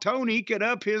for how Tony can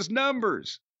up his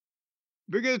numbers.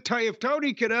 Because if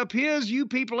Tony can up his, you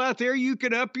people out there, you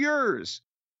can up yours.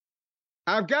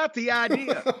 I've got the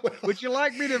idea. Would you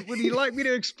like me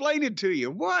to explain it to you?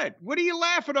 What? What are you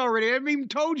laughing already? I haven't even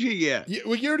told you yet. You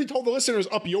already told the listeners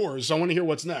up yours, so I want to hear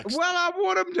what's next. Well, I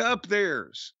want them to up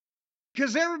theirs.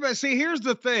 Because everybody, see, here's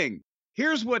the thing.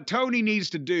 Here's what Tony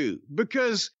needs to do.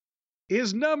 Because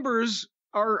his numbers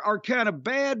are kind of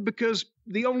bad because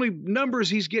the only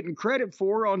numbers he's getting credit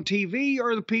for on TV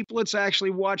are the people that's actually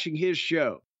watching his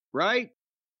show, right?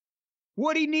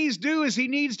 What he needs to do is he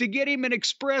needs to get him an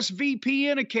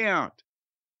ExpressVPN account,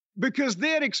 because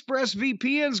then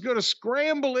ExpressVPN is going to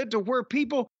scramble it to where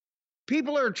people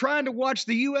are trying to watch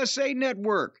the USA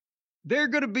Network. They're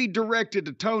going to be directed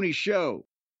to Tony's show.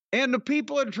 And the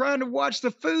people that are trying to watch the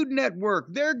Food Network,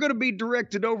 they're going to be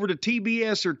directed over to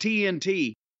TBS or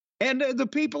TNT. And the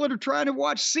people that are trying to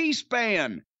watch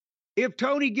C-SPAN, if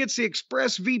Tony gets the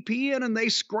ExpressVPN and they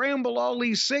scramble all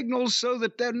these signals so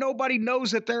that nobody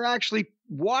knows that they're actually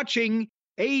watching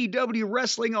AEW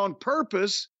wrestling on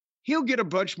purpose, he'll get a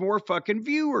bunch more fucking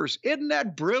viewers. Isn't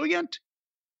that brilliant?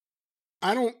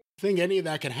 I don't think any of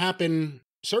that can happen.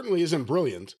 Certainly isn't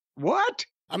brilliant. What?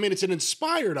 I mean, it's an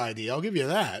inspired idea. I'll give you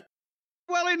that.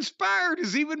 Well, inspired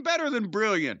is even better than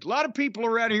brilliant. A lot of people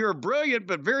around here are brilliant,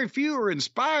 but very few are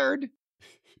inspired.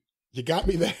 You got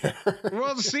me there.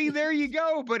 Well, see, there you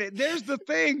go. But there's the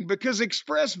thing, because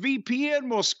ExpressVPN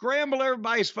will scramble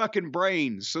everybody's fucking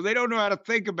brains so they don't know how to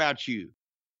think about you.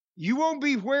 You won't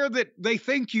be where that they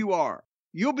think you are.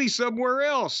 You'll be somewhere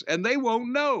else, and they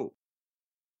won't know.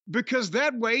 Because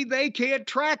that way they can't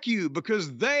track you,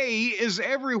 because they is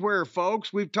everywhere,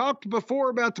 folks. We've talked before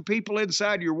about the people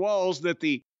inside your walls, that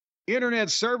the internet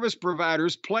service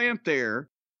providers plant there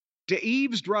to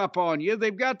eavesdrop on you.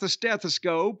 They've got the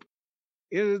stethoscope.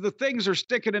 The things are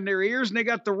sticking in their ears, and they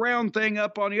got the round thing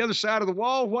up on the other side of the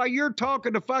wall while you're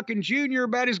talking to fucking Junior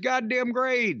about his goddamn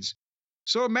grades.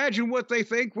 So imagine what they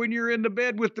think when you're in the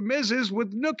bed with the missus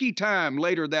with nookie time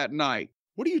later that night.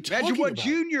 What are you talking about? Imagine what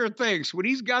Junior thinks when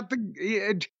he's got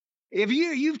the... If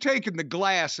you've taken the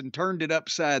glass and turned it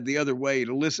upside the other way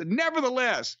to listen.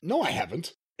 Nevertheless... No, I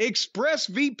haven't.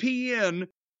 ExpressVPN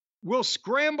will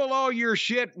scramble all your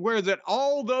shit where that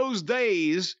all those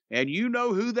days, and you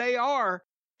know who they are,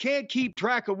 can't keep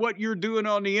track of what you're doing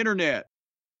on the internet.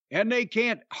 And they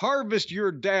can't harvest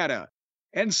your data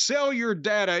and sell your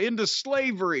data into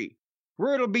slavery,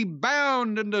 where it'll be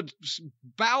bound in the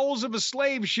bowels of a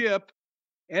slave ship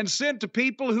and sent to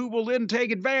people who will then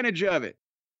take advantage of it.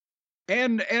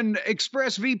 And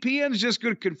ExpressVPN is just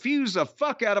going to confuse the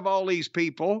fuck out of all these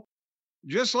people,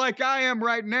 just like I am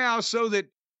right now, so that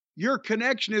your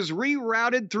connection is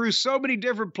rerouted through so many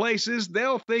different places,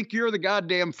 they'll think you're the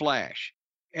goddamn Flash.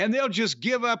 And they'll just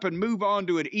give up and move on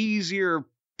to an easier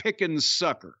picking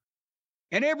sucker.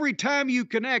 And every time you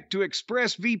connect to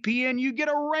ExpressVPN, you get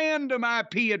a random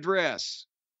IP address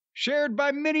shared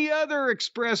by many other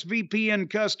ExpressVPN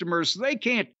customers. So they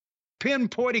can't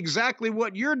pinpoint exactly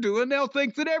what you're doing. They'll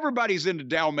think that everybody's into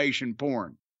Dalmatian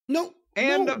porn. No.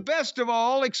 And no. Best of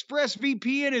all,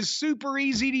 ExpressVPN is super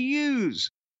easy to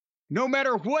use. No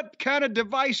matter what kind of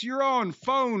device you're on,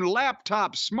 phone,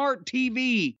 laptop, smart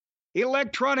TV,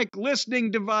 electronic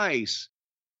listening device,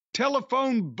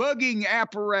 telephone bugging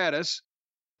apparatus,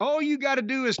 all you got to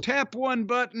do is tap one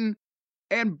button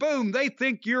and boom, they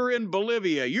think you're in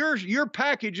Bolivia. Your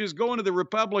package is going to the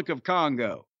Republic of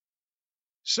Congo.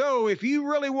 So if you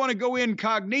really want to go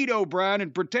incognito, Brian,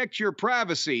 and protect your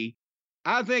privacy,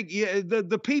 I think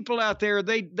the people out there,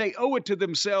 they owe it to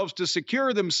themselves to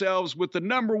secure themselves with the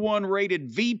 #1 rated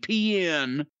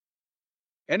VPN.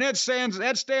 And that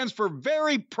stands for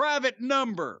very private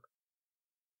number.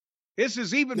 This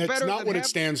is even better. That's not what it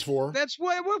stands for. That's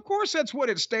what, well, of course, that's what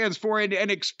it stands for.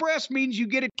 And Express means you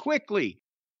get it quickly.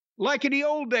 Like in the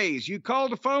old days, you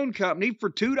called a phone company for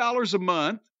 $2 a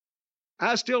month.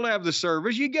 I still have the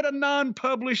service. You get a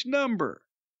non-published number.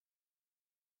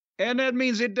 And that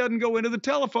means it doesn't go into the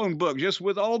telephone book, just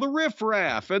with all the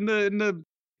riffraff and the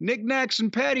knickknacks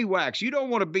and paddywhacks. You don't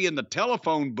want to be in the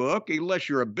telephone book unless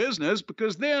you're a business,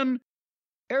 because then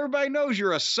everybody knows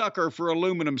you're a sucker for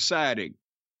aluminum siding.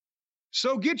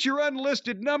 So get your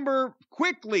unlisted number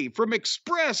quickly from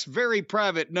Express Very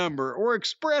Private Number, or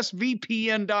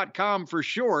expressvpn.com for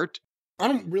short. I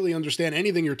don't really understand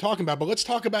anything you're talking about, but let's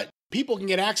talk about people can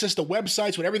get access to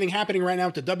websites with everything happening right now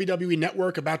with the WWE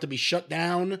Network about to be shut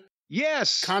down.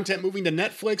 Yes. Content moving to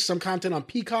Netflix, some content on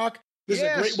Peacock. This is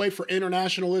a great way for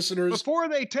international listeners. Before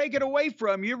they take it away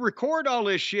from you, record all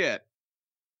this shit.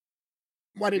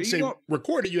 Well, I didn't say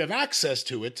record it. You have access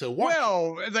to it to watch.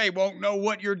 Well, they won't know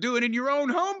what you're doing in your own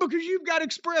home because you've got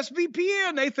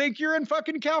ExpressVPN. They think you're in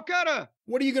fucking Calcutta.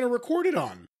 What are you going to record it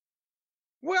on?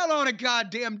 Well, on a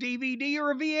goddamn DVD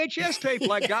or a VHS tape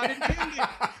like God intended.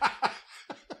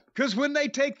 Because when they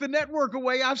take the network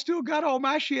away, I've still got all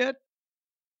my shit.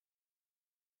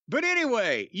 But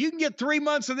anyway, you can get 3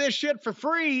 months of this shit for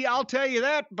free. I'll tell you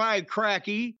that, by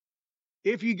cracky.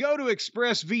 If you go to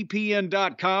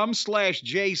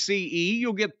expressvpn.com/JCE,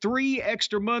 you'll get 3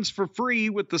 extra months for free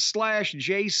with the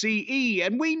 /JCE.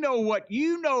 And we know what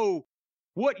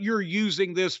you're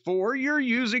using this for. You're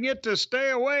using it to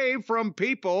stay away from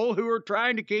people who are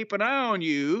trying to keep an eye on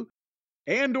you,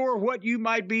 and or what you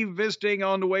might be visiting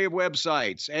on the way of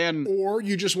websites. Or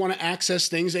you just want to access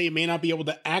things that you may not be able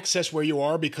to access where you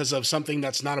are because of something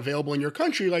that's not available in your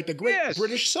country, like the Great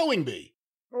British Sewing Bee.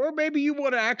 Or maybe you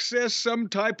want to access some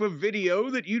type of video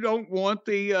that you don't want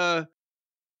the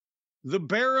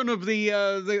baron of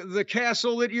the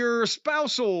castle that your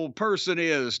spousal person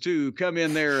is to come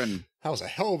in there and... That was a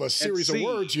hell of a series of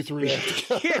words you threw there.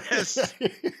 Yes.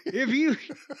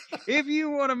 If you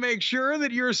want to make sure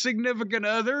that your significant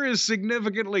other is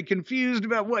significantly confused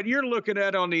about what you're looking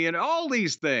at on the internet, all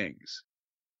these things.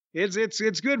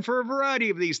 It's good for a variety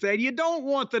of these things. You don't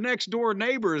want the next door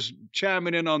neighbors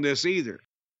chiming in on this either.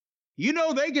 You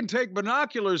know they can take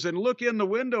binoculars and look in the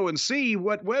window and see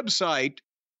what website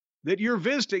that you're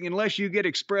visiting unless you get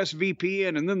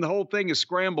ExpressVPN, and then the whole thing is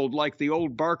scrambled like the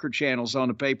old Barker channels on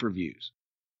the pay-per-views.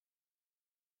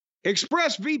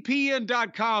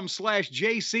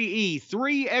 ExpressVPN.com/JCE.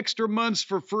 3 extra months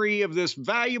for free of this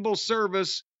valuable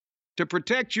service to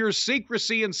protect your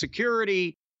secrecy and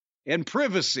security and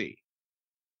privacy.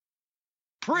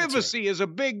 Privacy is a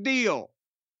big deal.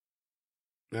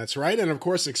 That's right. And of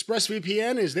course,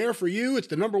 ExpressVPN is there for you. It's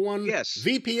the #1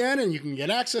 VPN, and you can get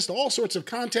access to all sorts of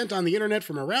content on the internet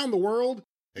from around the world.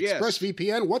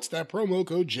 ExpressVPN, what's that promo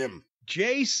code, Jim?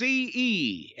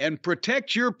 JCE, and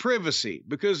protect your privacy,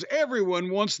 because everyone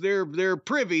wants their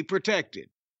privy protected.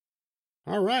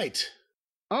 All right.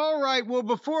 All right. Well,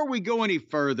 before we go any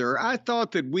further, I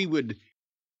thought that we would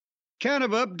kind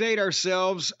of update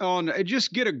ourselves on,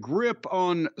 just get a grip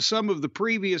on some of the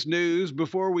previous news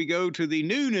before we go to the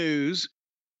new news.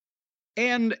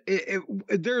 And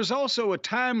there's also a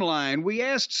timeline. We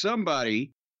asked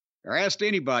somebody, or asked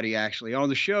anybody actually on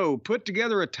the show, put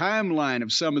together a timeline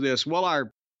of some of this. Well,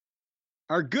 our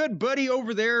good buddy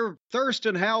over there,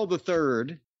 Thurston Howell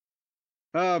III,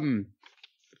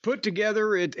 put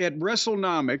together at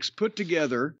WrestleNomics, put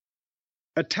together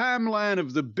a timeline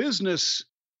of the business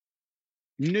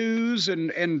news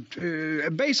and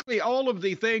basically all of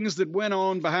the things that went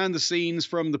on behind the scenes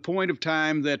from the point of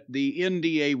time that the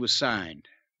NDA was signed.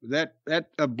 That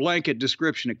a blanket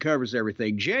description, it covers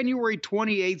everything. January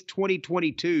 28th,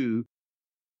 2022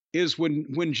 is when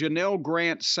Janelle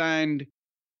Grant signed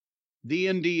the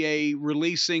NDA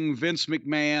releasing Vince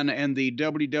McMahon and the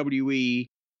WWE,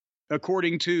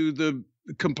 according to the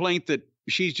complaint that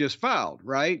she's just filed,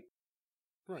 right?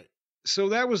 Right. So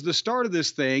that was the start of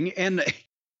this thing, and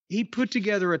he put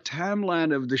together a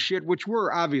timeline of the shit, which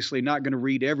we're obviously not going to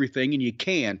read everything, and you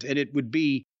can't, and it would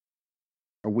be,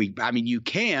 you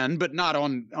can, but not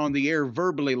on the air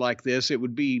verbally like this. It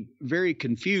would be very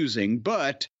confusing,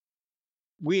 but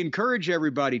we encourage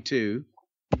everybody to.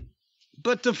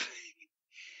 But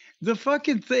the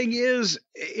fucking thing is,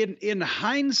 in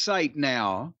hindsight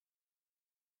now,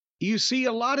 you see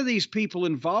a lot of these people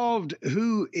involved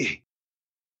who,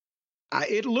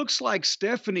 it looks like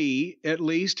Stephanie, at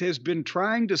least, has been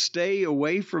trying to stay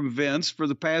away from Vince for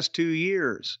the past 2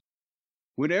 years.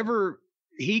 Whenever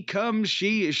he comes,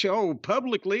 she show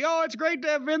publicly, oh, it's great to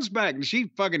have Vince back, and she's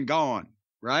fucking gone,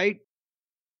 right?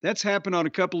 That's happened on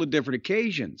a couple of different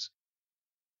occasions.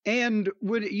 And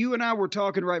when you and I were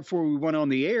talking right before we went on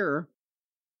the air,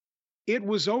 it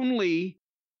was only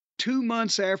 2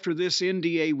 months after this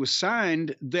NDA was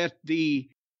signed that the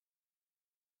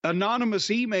anonymous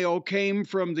email came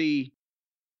from the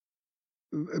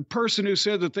person who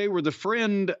said that they were the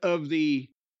friend of the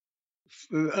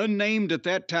unnamed at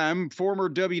that time former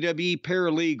WWE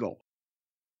paralegal.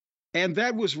 And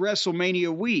that was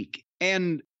WrestleMania week.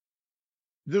 And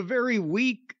the very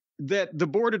week that the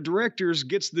board of directors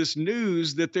gets this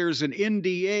news that there's an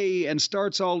NDA and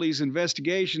starts all these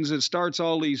investigations and starts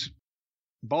all these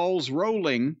balls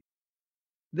rolling,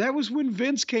 that was when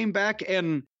Vince came back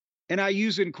and I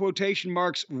use in quotation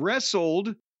marks,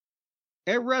 wrestled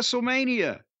at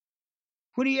WrestleMania.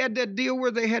 When he had that deal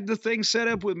where they had the thing set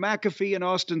up with McAfee and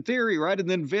Austin Theory, right? And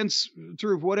then Vince,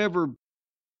 through whatever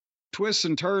twists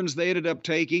and turns they ended up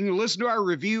taking, listen to our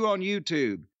review on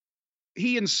YouTube.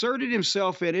 He inserted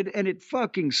himself in it, and it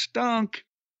fucking stunk.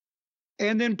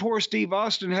 And then poor Steve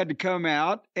Austin had to come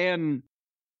out and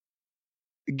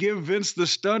give Vince the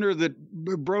stunner that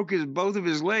broke both of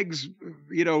his legs,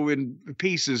 in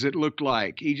pieces, it looked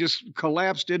like. He just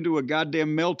collapsed into a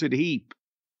goddamn melted heap.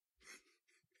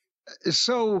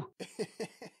 So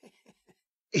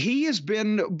he has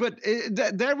been, but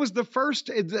that was the first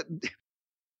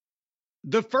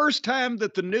time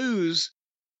that the news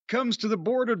comes to the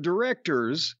board of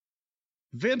directors.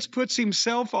 Vince puts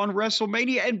himself on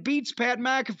WrestleMania and beats Pat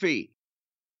McAfee.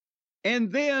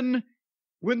 And then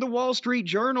when the Wall Street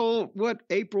Journal,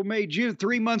 April, May, June,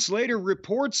 3 months later,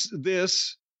 reports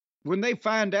this, when they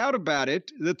find out about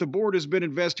it, that the board has been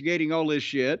investigating all this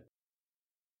shit,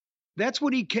 that's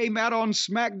when he came out on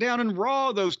SmackDown and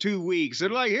Raw those 2 weeks.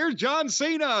 And like, here's John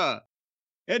Cena,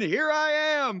 and here I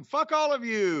am. Fuck all of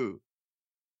you.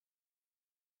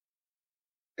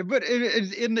 But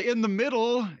in the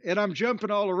middle, and I'm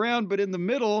jumping all around, but in the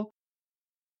middle,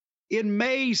 in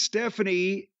May,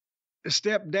 Stephanie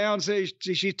stepped down, says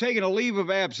she's taking a leave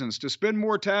of absence to spend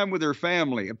more time with her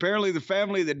family. Apparently the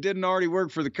family that didn't already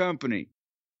work for the company.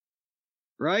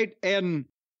 Right? And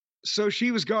so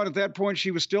she was gone at that point.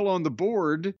 She was still on the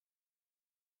board.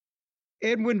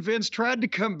 And when Vince tried to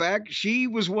come back, she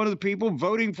was one of the people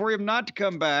voting for him not to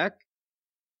come back.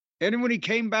 And when he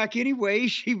came back anyway,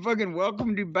 she fucking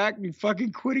welcomed him back and he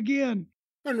fucking quit again.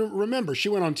 And remember, she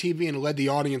went on TV and led the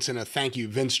audience in a thank you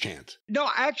Vince chant. No,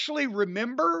 actually,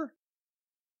 remember,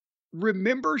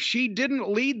 she didn't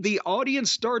lead. The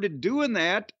audience started doing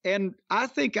that. And I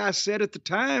think I said at the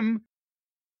time,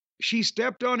 she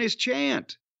stepped on his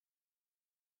chant.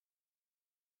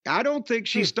 I don't think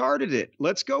she started it.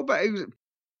 Let's go back.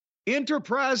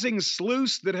 enterprising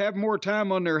sleuths that have more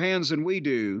time on their hands than we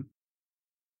do.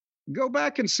 Go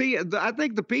back and see it. I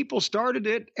think the people started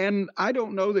it, and I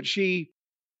don't know that she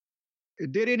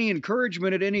did any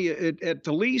encouragement at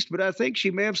the least, but I think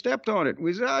she may have stepped on it.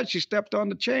 She stepped on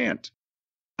the chant.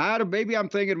 Maybe I'm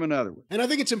thinking of another one. And I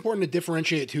think it's important to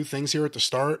differentiate two things here at the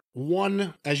start.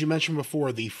 One, as you mentioned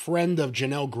before, the friend of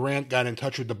Janelle Grant got in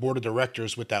touch with the board of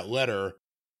directors with that letter.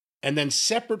 And then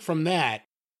separate from that,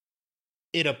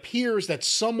 it appears that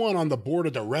someone on the board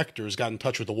of directors got in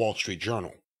touch with the Wall Street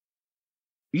Journal.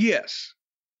 Yes.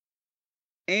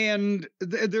 And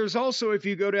there's also, if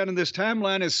you go down in this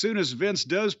timeline, as soon as Vince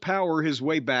does power his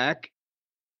way back,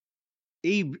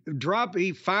 he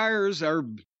fires, or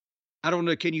I don't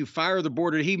know, can you fire the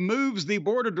board? He moves the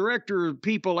board of director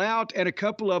people out, and a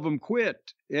couple of them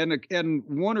quit. And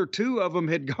one or two of them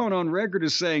had gone on record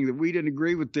as saying that we didn't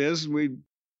agree with this, and we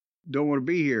don't want to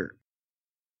be here.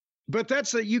 But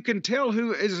you can tell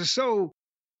who is. So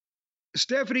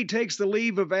Stephanie takes the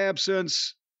leave of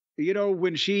absence,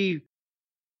 when she,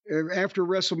 after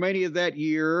WrestleMania that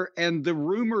year, and the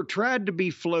rumor tried to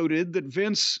be floated that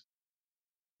Vince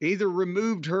either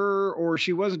removed her or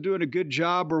she wasn't doing a good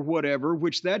job or whatever,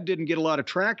 which that didn't get a lot of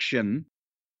traction.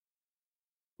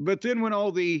 But then when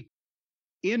all the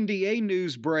NDA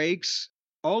news breaks,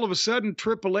 all of a sudden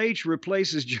Triple H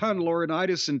replaces John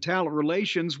Laurinaitis in talent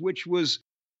relations, which was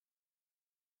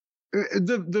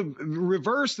the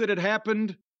reverse that had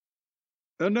happened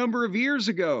a number of years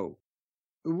ago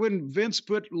when Vince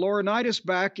put Laurinaitis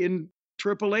back in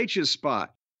Triple H's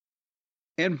spot.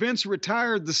 And Vince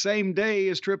retired the same day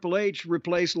as Triple H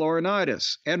replaced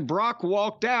Laurinaitis. And Brock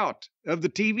walked out of the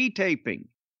TV taping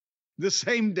the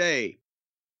same day.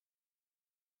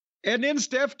 And then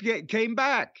Steph came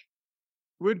back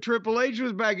when Triple H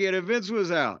was back in and Vince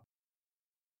was out.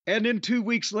 And then 2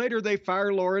 weeks later, they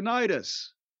fire Laurinaitis.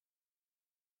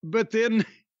 But then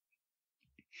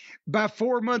by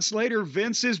 4 months later,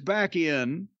 Vince is back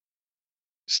in.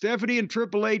 Stephanie and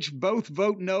Triple H both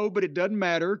vote no, but it doesn't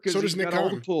matter because he's got all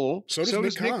the pull. So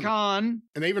does Nick Khan.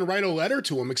 And they even write a letter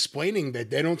to him explaining that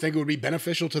they don't think it would be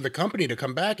beneficial to the company to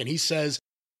come back. And he says,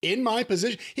 in my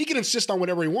position, he can insist on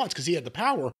whatever he wants because he had the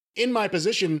power. In my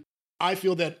position, I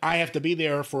feel that I have to be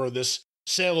there for this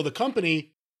sale of the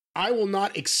company. I will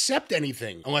not accept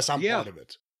anything unless I'm part of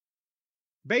it.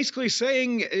 Basically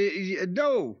saying,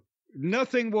 no,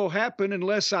 nothing will happen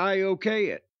unless I okay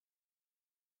it.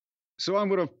 So I'm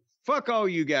going to fuck all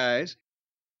you guys.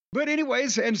 But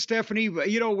anyways, and Stephanie,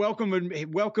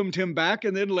 welcomed him back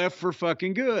and then left for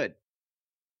fucking good.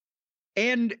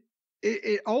 And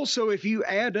it also, if you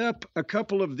add up a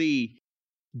couple of the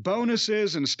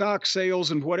bonuses and stock sales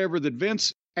and whatever that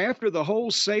Vince, after the whole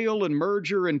sale and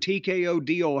merger and TKO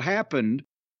deal happened,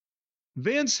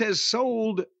 Vince has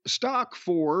sold stock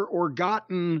for or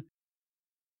gotten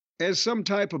as some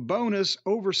type of bonus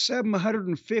over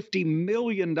 $750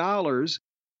 million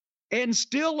and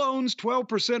still owns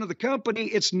 12% of the company.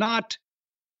 It's not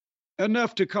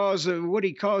enough to cause what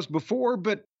he caused before,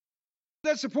 but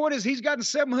that's the point, is he's gotten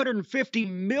 $750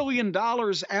 million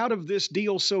out of this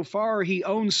deal so far. He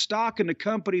owns stock in a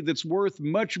company that's worth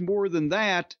much more than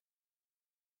that.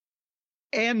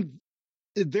 And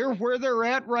they're where they're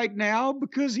at right now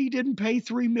because he didn't pay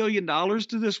 $3 million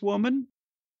to this woman.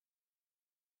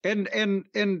 And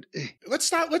let's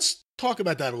talk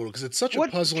about that a little because it's such a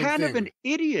puzzling thing. What kind of an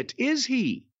idiot is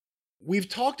he? We've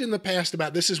talked in the past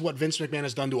about this is what Vince McMahon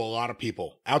has done to a lot of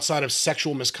people outside of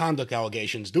sexual misconduct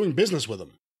allegations, doing business with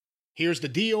them. Here's the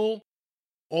deal.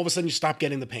 All of a sudden you stop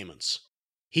getting the payments.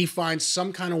 He finds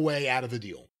some kind of way out of the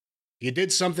deal. You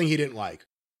did something he didn't like.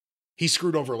 He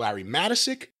screwed over Larry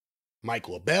Madisick, Mike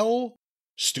LaBelle,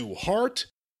 Stu Hart.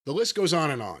 The list goes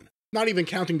on and on. Not even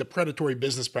counting the predatory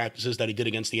business practices that he did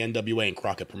against the NWA and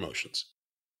Crockett Promotions.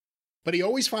 But he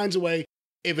always finds a way,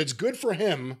 if it's good for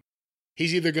him,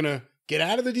 he's either going to get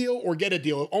out of the deal or get a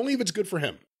deal, only if it's good for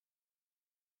him.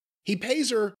 He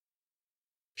pays her.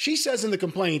 She says in the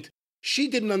complaint, she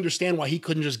didn't understand why he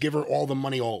couldn't just give her all the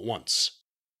money all at once.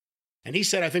 And he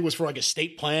said, I think it was for like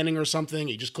estate planning or something.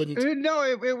 He just couldn't. No,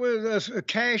 it was a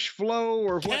cash flow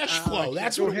or what? Cash flow,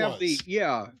 that's what it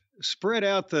was. Spread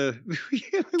out the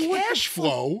cash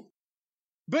flow.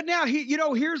 But now,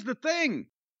 here's the thing.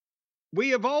 We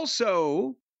have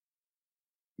also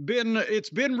it's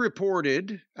been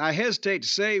reported, I hesitate to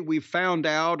say we found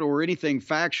out or anything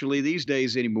factually these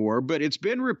days anymore, but it's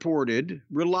been reported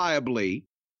reliably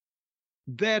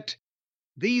that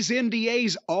these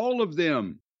NDAs, all of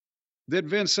them that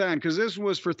Vince signed, because this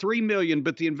was for $3 million,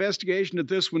 but the investigation that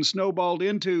this one snowballed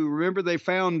into, remember they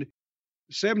found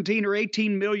 17 or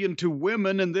 18 million to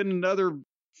women and then another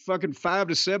fucking $5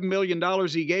 to $7 million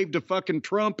he gave to fucking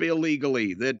Trump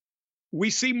illegally, that we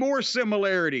see more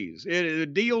similarities.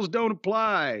 Deals don't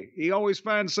apply. He always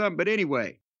finds something. But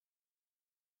anyway,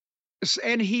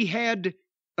 and he had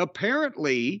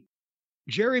apparently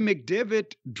Jerry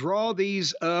McDevitt draw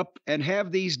these up and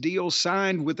have these deals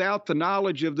signed without the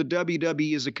knowledge of the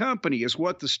WWE as a company, is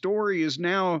what the story is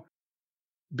now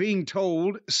being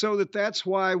told. So that's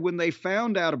why when they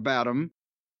found out about him,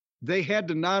 they had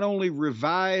to not only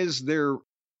revise their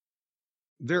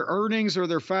earnings or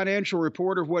their financial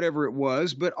report or whatever it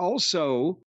was, but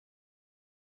also,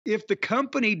 if the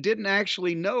company didn't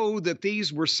actually know that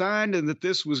these were signed and that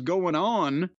this was going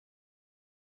on,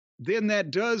 then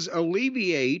that does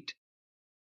alleviate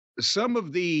some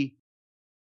of the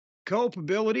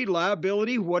culpability,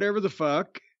 liability, whatever the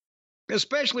fuck,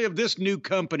 especially of this new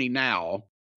company now.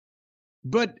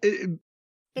 But the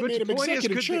point is,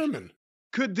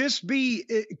 could this be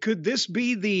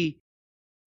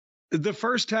the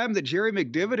first time that Jerry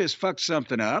McDevitt has fucked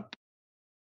something up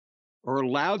or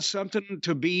allowed something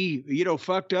to be,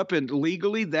 fucked up and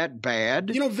legally that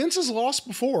bad? Vince has lost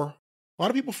before. A lot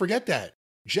of people forget that.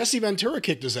 Jesse Ventura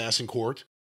kicked his ass in court.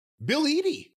 Bill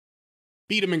Eadie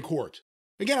beat him in court.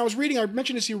 Again, I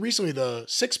mentioned this to you recently, the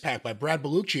Six Pack by Brad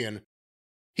Baluchian.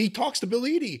 He talks to Bill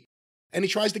Eadie and he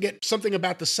tries to get something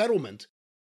about the settlement.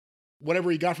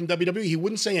 Whatever he got from WWE, he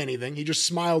wouldn't say anything. He just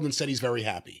smiled and said he's very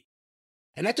happy.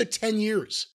 And that took 10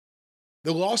 years.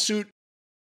 The lawsuit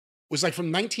was like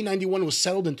from 1991, was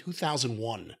settled in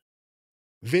 2001.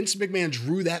 Vince McMahon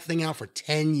drew that thing out for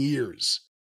 10 years.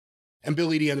 And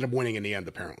Bill Eadie ended up winning in the end,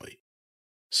 apparently.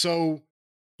 So,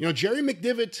 Jerry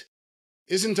McDevitt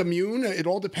isn't immune. It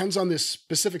all depends on this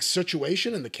specific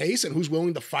situation and the case and who's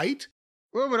willing to fight.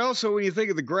 Well, but also when you think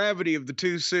of the gravity of the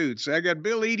two suits, I got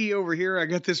Bill Eadie over here. I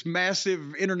got this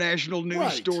massive international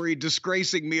news story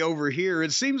disgracing me over here.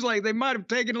 It seems like they might have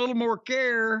taken a little more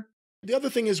care. The other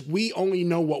thing is we only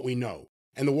know what we know.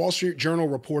 And the Wall Street Journal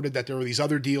reported that there were these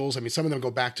other deals. I mean, some of them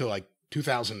go back to like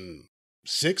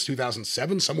 2006,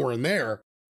 2007, somewhere in there.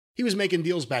 He was making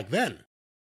deals back then.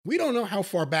 We don't know how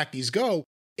far back these go.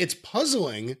 It's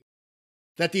puzzling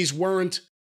that these weren't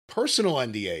personal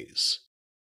NDAs.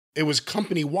 It was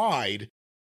company-wide,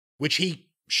 which he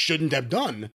shouldn't have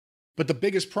done. But the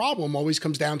biggest problem always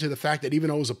comes down to the fact that even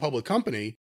though it was a public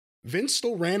company, Vince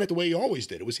still ran it the way he always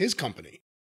did. It was his company.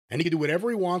 And he could do whatever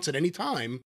he wants at any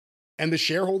time, and the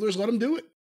shareholders let him do it.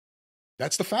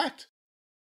 That's the fact.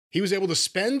 He was able to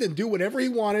spend and do whatever he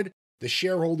wanted. The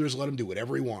shareholders let him do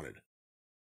whatever he wanted.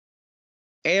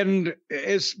 And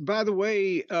by the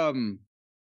way,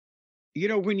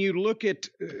 when you look at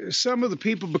some of the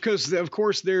people, because of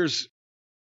course there's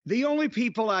the only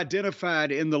people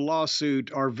identified in the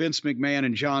lawsuit are Vince McMahon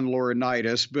and John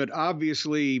Laurinaitis, but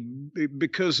obviously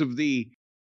because of the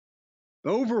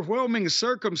overwhelming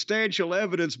circumstantial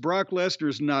evidence, Brock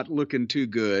Lesnar's not looking too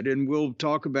good, and we'll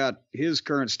talk about his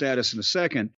current status in a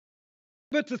second.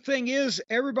 But the thing is,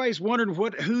 everybody's wondering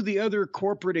who the other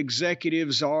corporate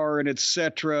executives are and et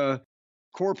cetera.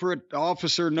 Corporate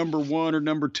officer number 1 or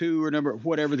number 2 or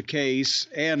whatever the case.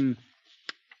 And,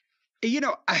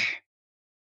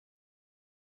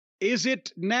 is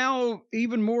it now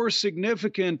even more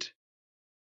significant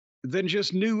than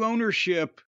just new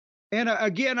ownership? And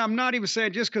again, I'm not even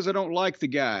saying just because I don't like the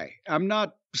guy. I'm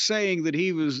not saying that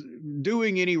he was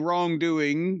doing any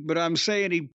wrongdoing, but I'm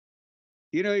saying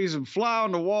he's a fly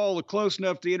on the wall close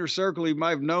enough to the inner circle. He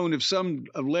might have known if some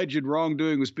alleged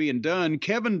wrongdoing was being done.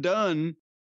 Kevin Dunn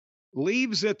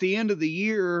leaves at the end of the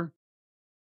year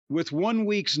with 1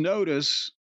 week's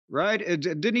notice, right?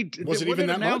 Didn't he? Was it even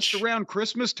that announced much? Around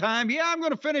Christmas time? Yeah, I'm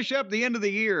going to finish up the end of the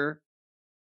year.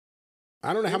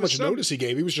 I don't know how much notice he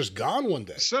gave. He was just gone one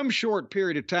day. Some short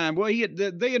period of time. Well,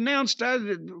 they announced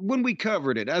when we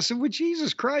covered it. I said, well,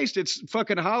 Jesus Christ, it's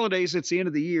fucking holidays. It's the end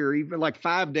of the year, even like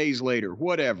 5 days later,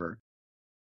 whatever.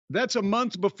 That's a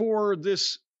month before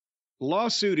this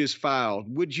lawsuit is filed.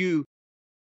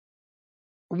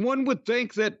 One would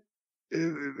think that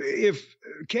if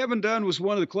Kevin Dunn was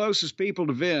one of the closest people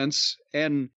to Vince,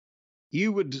 and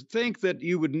you would think that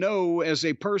you would know as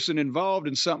a person involved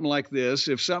in something like this,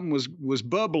 if something was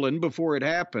bubbling before it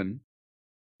happened.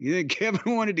 You think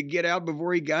Kevin wanted to get out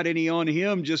before he got any on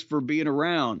him just for being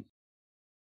around?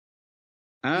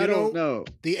 I don't know.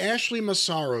 The Ashley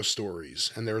Massaro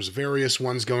stories, and there's various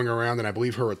ones going around, and I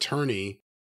believe her attorney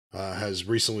has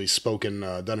recently spoken,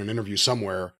 done an interview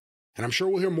somewhere, and I'm sure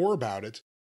we'll hear more about it.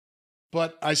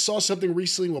 But I saw something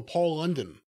recently with Paul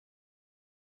London,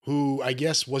 who I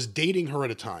guess was dating her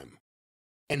at a time.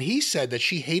 And he said that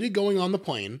she hated going on the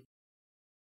plane,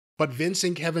 but Vince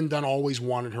and Kevin Dunn always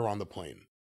wanted her on the plane.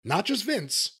 Not just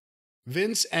Vince.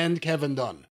 Vince and Kevin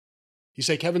Dunn. You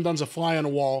say Kevin Dunn's a fly on the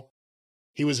wall.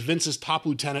 He was Vince's top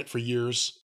lieutenant for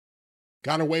years.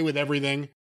 Got away with everything.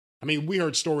 I mean, we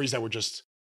heard stories that were just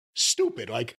stupid.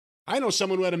 Like, I know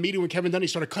someone who had a meeting with Kevin Dunn, he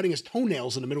started cutting his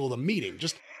toenails in the middle of the meeting.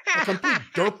 Just a complete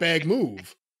dirtbag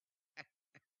move.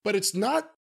 But it's not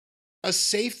a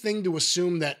safe thing to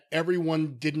assume that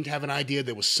everyone didn't have an idea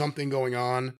there was something going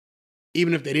on,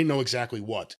 even if they didn't know exactly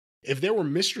what. If there were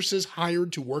mistresses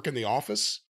hired to work in the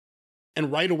office,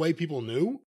 and right away people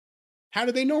knew, how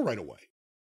did they know right away?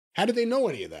 How did they know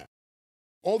any of that?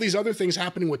 All these other things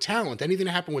happening with talent, anything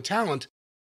that happened with talent,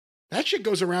 that shit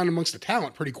goes around amongst the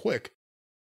talent pretty quick.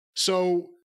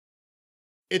 So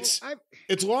it's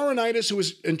Laurinaitis who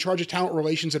was in charge of talent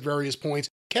relations at various points.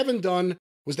 Kevin Dunn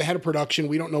was the head of production.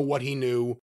 We don't know what he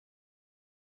knew.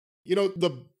 You know,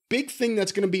 the big thing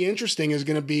that's going to be interesting is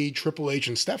going to be Triple H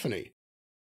and Stephanie.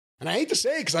 And I hate to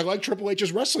say it because I like Triple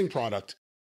H's wrestling product.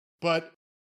 But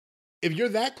if you're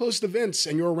that close to Vince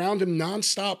and you're around him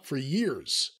nonstop for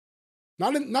years,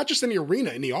 not just in the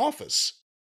arena, in the office,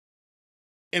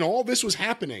 and all this was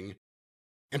happening,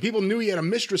 and people knew he had a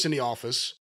mistress in the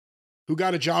office who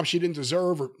got a job she didn't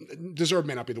deserve, or deserve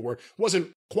may not be the word,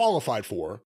 wasn't qualified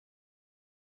for.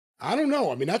 I don't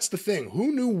know. I mean, that's the thing.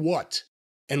 Who knew what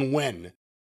and when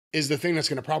is the thing that's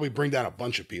going to probably bring down a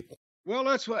bunch of people. Well,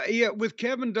 that's why, yeah, with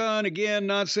Kevin Dunn, again,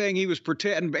 not saying he was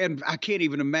pretending, and I can't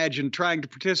even imagine trying to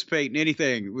participate in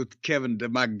anything with Kevin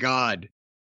Dunn. My God.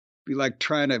 Be like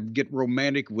trying to get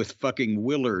romantic with fucking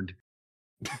Willard.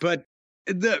 But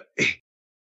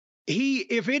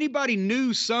if anybody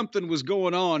knew something was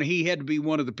going on, he had to be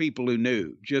one of the people who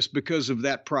knew, just because of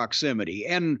that proximity.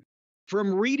 And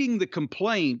from reading the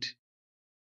complaint,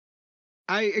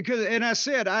 I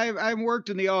said I worked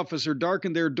in the office or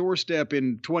darkened their doorstep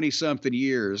in 20-something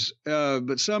years,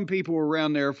 but some people were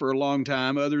around there for a long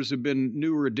time. Others have been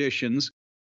newer additions.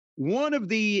 One of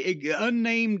the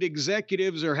unnamed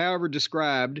executives, or however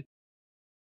described,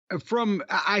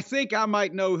 I think I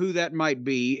might know who that might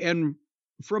be. And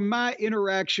from my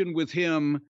interaction with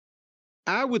him,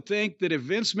 I would think that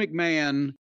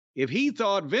if he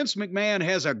thought Vince McMahon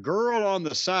has a girl on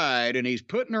the side and he's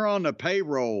putting her on the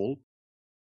payroll,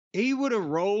 he would have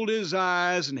rolled his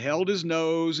eyes and held his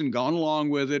nose and gone along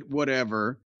with it,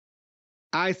 whatever.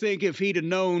 I think if he'd have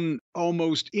known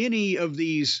almost any of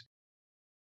these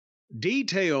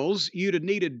details, you'd have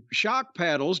needed shock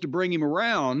paddles to bring him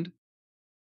around,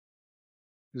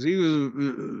 because he was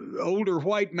an older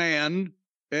white man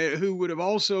who would have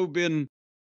also been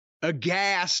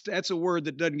aghast. That's a word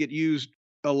that doesn't get used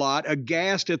a lot.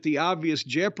 Aghast at the obvious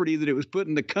jeopardy that it was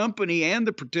putting the company and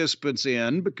the participants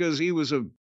in, because he was a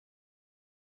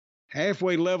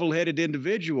halfway level-headed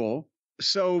individual.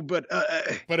 So, but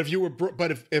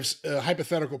if a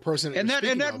hypothetical person,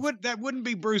 that wouldn't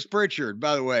be Bruce Pritchard,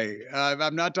 by the way.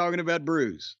 I'm not talking about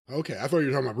Bruce. Okay, I thought you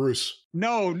were talking about Bruce.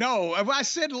 No, I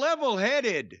said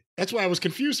level-headed. That's why I was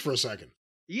confused for a second.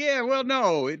 Yeah, well,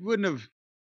 no, it wouldn't have.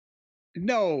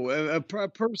 No, a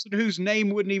person whose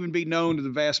name wouldn't even be known to the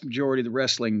vast majority of the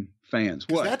wrestling fans.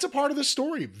 What? That's a part of the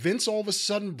story. Vince all of a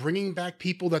sudden bringing back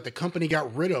people that the company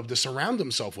got rid of to surround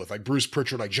himself with, like Bruce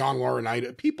Pritchard, like John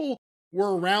Laurinaitis. People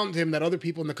were around him that other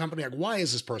people in the company like, why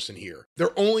is this person here?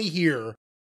 They're only here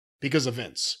because of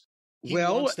Vince. He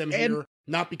wants them here,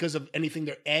 not because of anything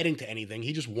they're adding to anything.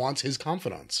 He just wants his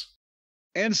confidence.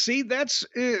 And see, that's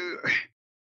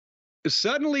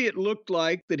suddenly it looked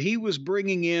like that he was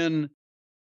bringing in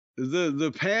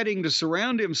the padding to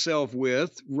surround himself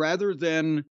with, rather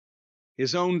than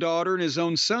his own daughter and his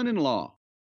own son-in-law.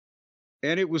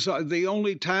 And it was the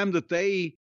only time that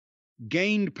they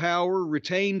gained power,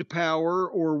 retained power,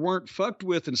 or weren't fucked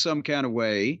with in some kind of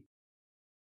way,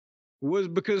 was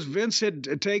because Vince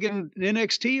had taken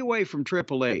NXT away from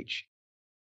Triple H.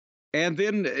 And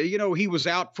then, he was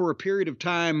out for a period of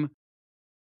time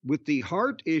with the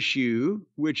heart issue,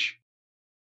 which,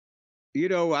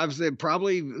 I've said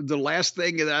probably the last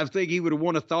thing that I think he would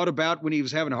have thought about when he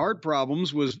was having heart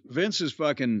problems was Vince's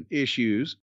fucking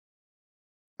issues.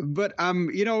 But,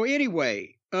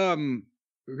 anyway,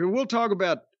 we'll talk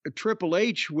about Triple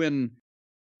H when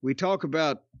we talk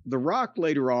about The Rock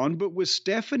later on, but with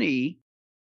Stephanie,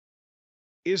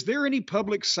 is there any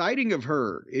public sighting of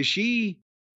her? Is she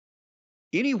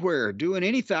anywhere doing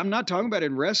anything? I'm not talking about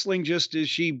in wrestling, just is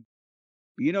she,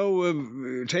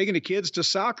 taking the kids to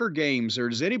soccer games, or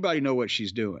does anybody know what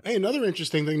she's doing? Hey, another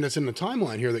interesting thing that's in the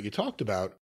timeline here that you talked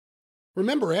about.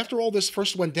 Remember, after all this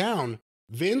first went down,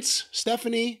 Vince,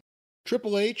 Stephanie,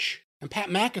 Triple H, and Pat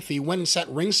McAfee went and sat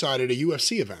ringside at a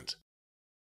UFC event.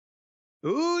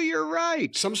 Ooh, you're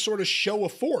right. Some sort of show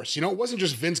of force. You know, it wasn't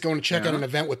just Vince going to check out an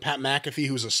event with Pat McAfee,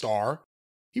 who's a star.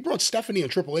 He brought Stephanie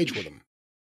and Triple H with him.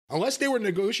 Unless they were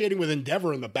negotiating with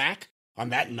Endeavor in the back on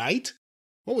that night.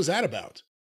 What was that about?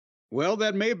 Well,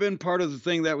 that may have been part of the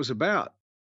thing that was about.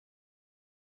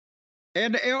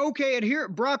 And okay, and here,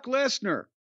 Brock Lesnar.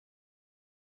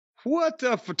 What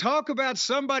the talk about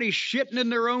somebody shitting in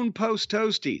their own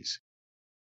post-toasties.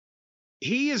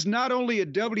 He is not only a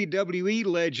WWE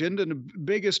legend and the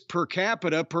biggest per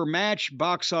capita, per match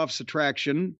box office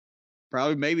attraction,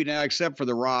 probably maybe now except for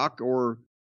The Rock or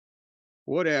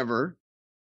whatever.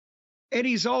 And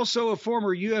he's also a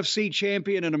former UFC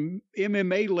champion and an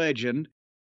MMA legend.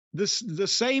 The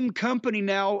same company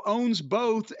now owns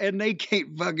both, and they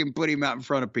can't fucking put him out in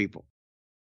front of people.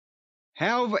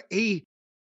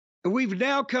 We've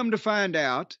now come to find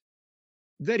out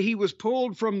that he was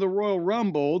pulled from the Royal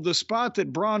Rumble. The spot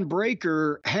that Braun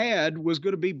Breaker had was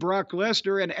going to be Brock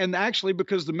Lesnar. And actually,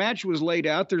 because the match was laid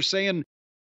out, they're saying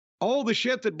all the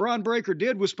shit that Braun Breaker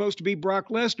did was supposed to be Brock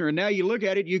Lesnar. And now you look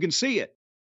at it, you can see it.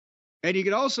 And you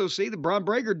can also see that Braun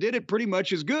Breaker did it pretty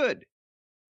much as good.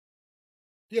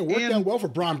 Yeah, it worked out well for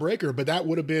Braun Breaker, but that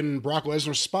would have been Brock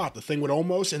Lesnar's spot. The thing with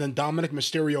Omos and then Dominic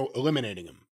Mysterio eliminating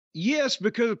him. Yes,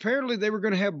 because apparently they were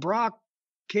going to have Brock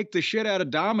kick the shit out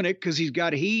of Dominic because he's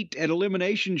got heat at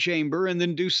Elimination Chamber and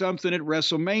then do something at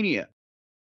WrestleMania.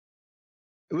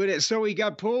 So he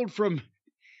got pulled from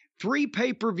 3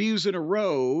 pay-per-views in a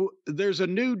row. There's a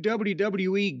new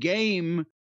WWE game.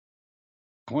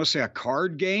 I want to say a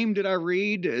card game, did I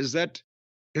read? Is that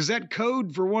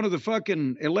code for one of the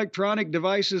fucking electronic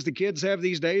devices the kids have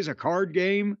these days, a card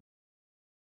game?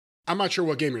 I'm not sure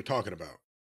what game you're talking about.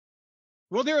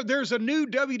 Well, there's a new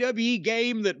WWE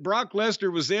game that Brock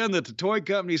Lesnar was in that the toy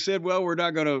company said, well, we're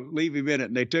not going to leave him in it,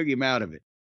 and they took him out of it.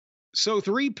 So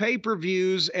 3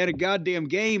 pay-per-views and a goddamn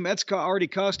game, that's already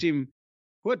cost him,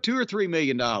 what, $2 or $3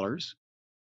 million?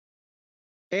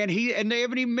 And they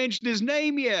haven't even mentioned his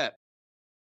name yet.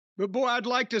 But boy, I'd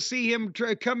like to see him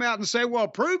come out and say, well,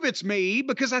 prove it's me,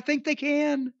 because I think they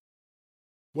can.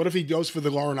 What if he goes for the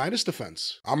Laurinaitis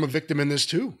defense? I'm a victim in this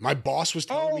too. My boss was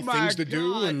telling me things to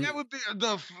do. And that would be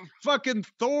the fucking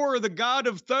Thor, the god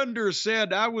of thunder,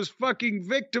 said I was fucking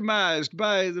victimized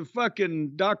by the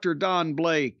fucking Dr. Don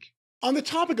Blake. On the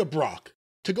topic of Brock,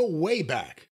 to go way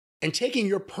back and taking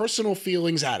your personal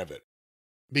feelings out of it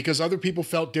because other people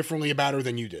felt differently about her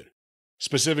than you did,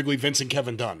 specifically Vince and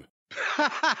Kevin Dunn.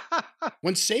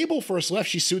 When Sable first left,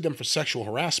 she sued them for sexual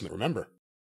harassment, remember?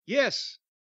 Yes.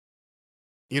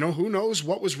 You know, who knows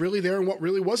what was really there and what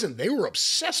really wasn't. They were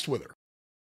obsessed with her.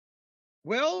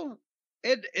 Well,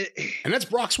 and that's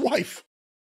Brock's wife.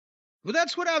 Well,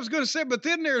 that's what I was going to say. But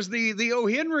then there's the O.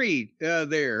 Henry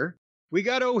there. We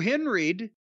got O. Henry'd,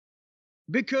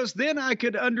 because then I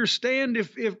could understand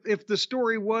if the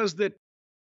story was that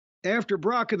after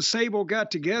Brock and Sable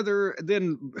got together,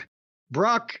 then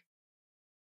Brock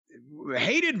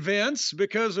hated Vince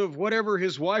because of whatever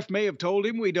his wife may have told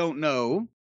him. We don't know.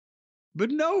 But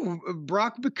no,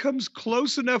 Brock becomes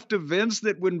close enough to Vince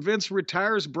that when Vince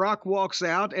retires, Brock walks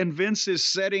out and Vince is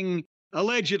setting,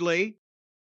 allegedly,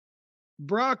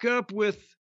 Brock up with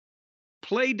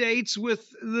play dates with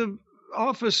the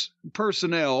office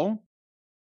personnel.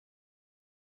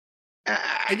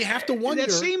 And you have to wonder.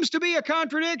 That seems to be a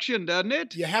contradiction, doesn't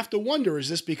it? You have to wonder, is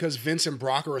this because Vince and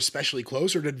Brock are especially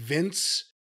close, or did Vince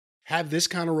have this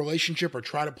kind of relationship or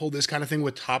try to pull this kind of thing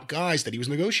with top guys that he was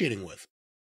negotiating with?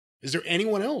 Is there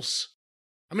anyone else?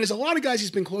 I mean, there's a lot of guys he's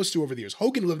been close to over the years.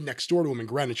 Hogan lived next door to him in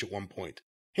Greenwich at one point.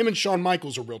 Him and Shawn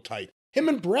Michaels are real tight. Him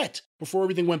and Brett, before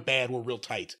everything went bad, were real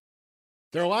tight.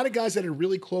 There are a lot of guys that had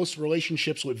really close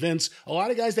relationships with Vince. A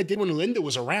lot of guys that did when Linda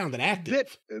was around and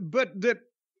active. But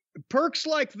perks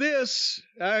like this,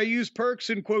 I use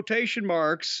perks in quotation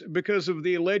marks because of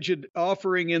the alleged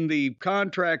offering in the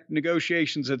contract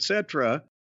negotiations, etc.,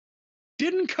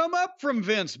 didn't come up from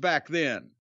Vince back then.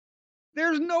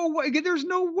 There's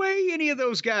no way any of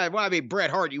those guys. Well, I mean, Bret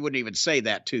Hart, you wouldn't even say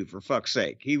that to, for fuck's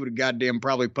sake. He would have goddamn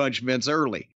probably punched Vince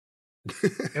early.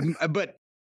 But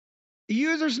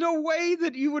there's no way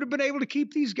that you would have been able to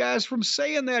keep these guys from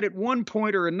saying that at one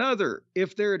point or another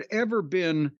if there had ever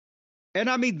been. And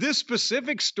I mean, this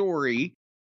specific story,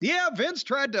 yeah, Vince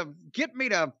tried to get me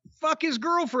to fuck his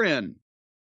girlfriend.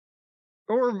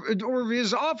 Or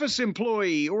his office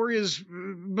employee, or his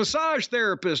massage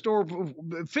therapist, or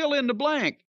fill in the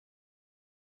blank.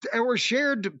 Or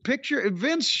shared picture.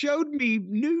 Vince showed me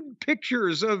nude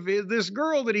pictures of this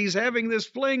girl that he's having this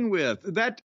fling with.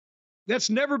 That's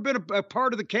never been a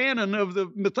part of the canon of the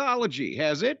mythology,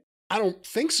 has it? I don't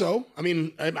think so. I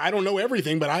mean, I don't know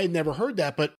everything, but I had never heard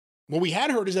that. But What we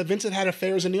had heard is that Vince had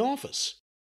affairs in the office.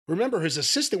 Remember, his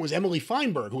assistant was Emily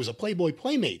Feinberg, who was a Playboy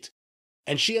playmate.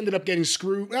 And she ended up getting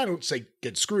screwed. I don't say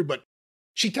get screwed, but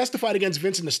she testified against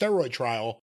Vince in the steroid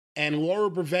trial. And Laura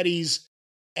Bravetti's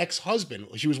ex-husband,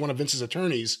 she was one of Vince's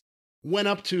attorneys, went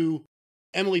up to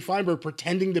Emily Feinberg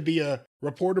pretending to be a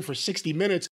reporter for 60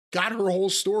 minutes, got her whole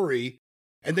story,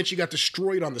 and then she got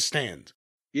destroyed on the stand.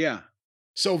 Yeah.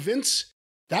 So Vince,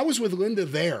 that was with Linda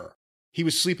there. He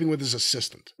was sleeping with his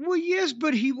assistant. Well, yes,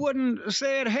 but he wouldn't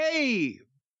say, hey,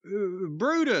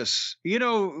 Brutus,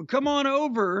 come on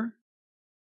over.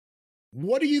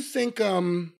 What do you think,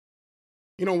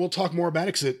 we'll talk more about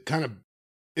it because it kind of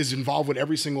is involved with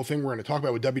every single thing we're going to talk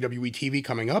about with WWE TV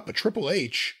coming up, but Triple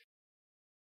H,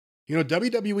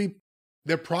 WWE,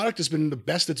 their product has been the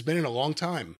best it's been in a long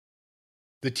time.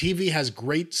 The TV has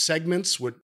great segments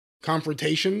with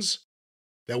confrontations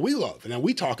that we love and that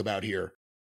we talk about here.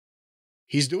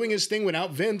 He's doing his thing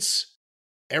without Vince.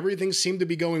 Everything seemed to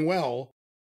be going well.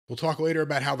 We'll talk later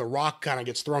about how The Rock kind of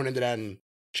gets thrown into that and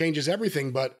changes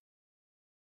everything, but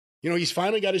he's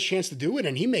finally got his chance to do it,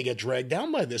 and he may get dragged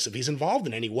down by this if he's involved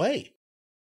in any way.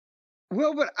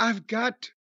 Well, but I've got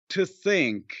to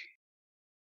think,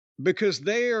 because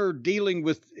they are dealing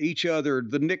with each other,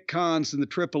 the Nick Khans and the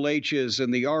Triple H's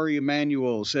and the Ari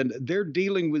Emanuels, and they're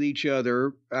dealing with each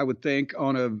other, I would think,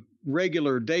 on a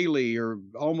regular, daily, or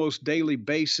almost daily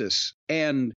basis.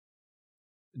 And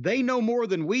they know more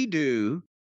than we do,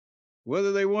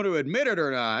 whether they want to admit it or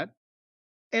not.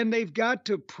 And they've got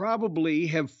to probably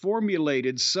have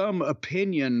formulated some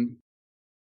opinion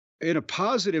in a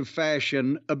positive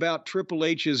fashion about Triple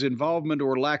H's involvement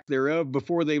or lack thereof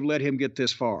before they've let him get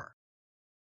this far.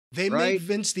 They made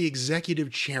Vince the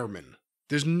executive chairman.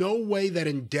 There's no way that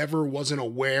Endeavor wasn't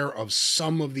aware of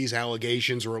some of these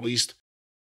allegations, or at least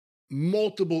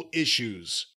multiple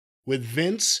issues with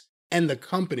Vince and the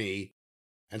company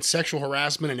and sexual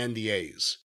harassment and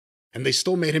NDAs. And they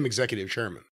still made him executive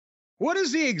chairman. What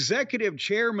does the executive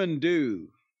chairman do?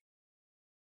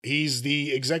 He's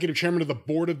the executive chairman of the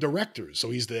board of directors,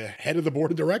 so he's the head of the board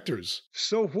of directors.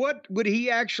 So what would he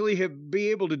actually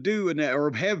be able to do in that,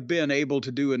 or have been able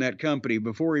to do in that company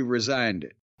before he resigned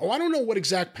it? Oh, I don't know what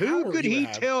exact power Who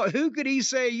could he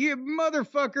say, you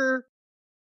motherfucker,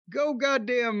 go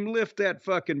goddamn lift that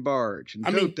fucking barge and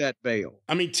tote that bale?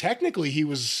 I mean, technically he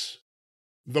was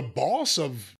the boss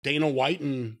of Dana White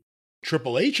and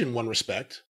Triple H in one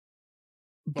respect.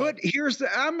 But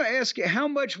I'm asking, how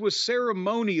much was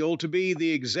ceremonial to be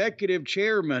the executive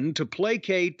chairman to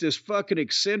placate this fucking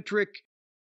eccentric,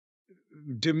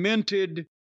 demented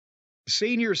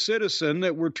senior citizen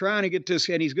that we're trying to get this,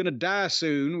 and he's going to die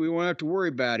soon. We won't have to worry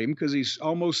about him because he's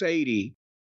almost 80.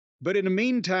 But in the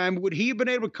meantime, would he have been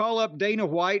able to call up Dana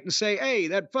White and say, hey,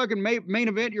 that fucking main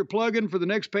event you're plugging for the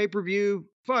next pay-per-view,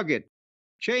 fuck it.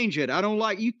 Change it. I don't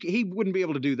like you. He wouldn't be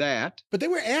able to do that. But they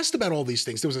were asked about all these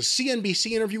things. There was a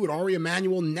CNBC interview with Ari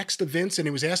Emanuel next to Vince, and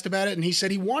he was asked about it, and he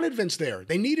said he wanted Vince there.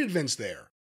 They needed Vince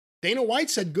there. Dana White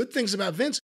said good things about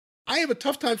Vince. I have a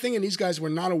tough time thinking these guys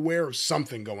were not aware of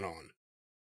something going on.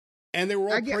 And they were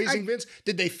all praising Vince.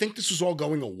 Did they think this was all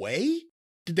going away?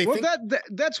 Did they think...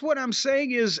 that's what I'm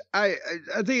saying is I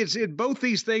think both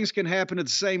these things can happen at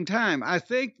the same time. I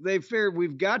think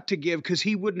we've got to give, because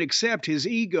he wouldn't accept, his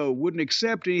ego wouldn't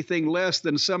accept anything less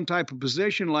than some type of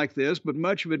position like this, but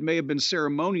much of it may have been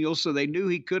ceremonial, so they knew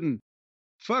he couldn't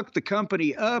fuck the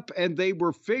company up, and they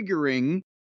were figuring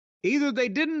either they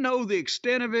didn't know the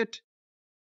extent of it,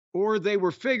 or they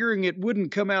were figuring it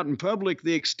wouldn't come out in public,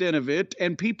 the extent of it,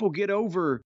 and people get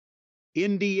over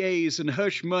NDAs and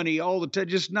hush money all the time,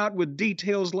 just not with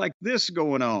details like this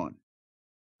going on.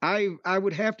 I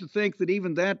would have to think that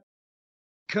even that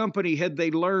company, had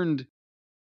they learned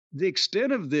the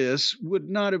extent of this, would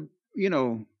not have,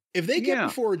 If they get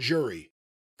before a jury,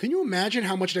 can you imagine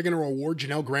how much they're going to reward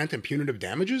Janelle Grant in punitive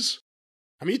damages?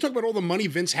 I mean, you talk about all the money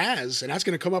Vince has, and that's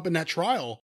going to come up in that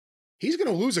trial. He's going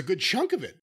to lose a good chunk of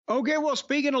it. Okay, well,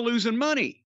 speaking of losing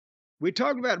money, we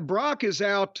talked about Brock is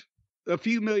out a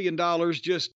few $1 million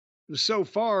just so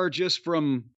far, just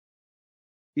from,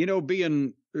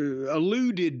 being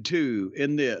alluded to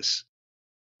in this.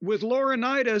 With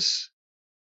Laurinaitis,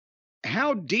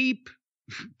 how deep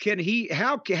can he,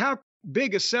 how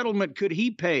big a settlement could he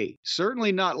pay?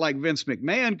 Certainly not like Vince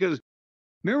McMahon, because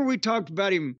remember we talked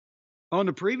about him on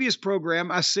the previous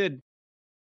program. I said,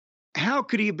 how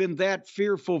could he have been that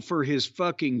fearful for his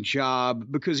fucking job?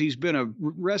 Because he's been a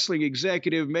wrestling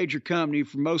executive, major company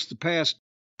for most of the past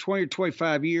 20 or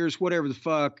 25 years, whatever the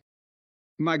fuck.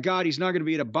 My God, he's not going to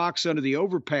be in a box under the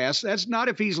overpass. That's not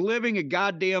if he's living a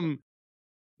goddamn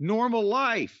normal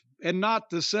life. and not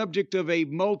the subject of a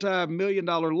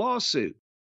multi-million-dollar lawsuit.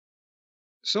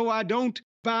 So I don't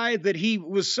buy that he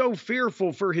was so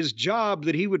fearful for his job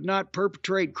that he would not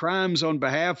perpetrate crimes on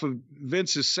behalf of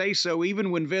Vince's say-so, even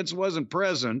when Vince wasn't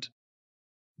present.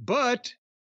 But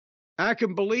I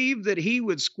can believe that he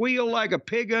would squeal like a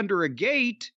pig under a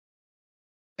gate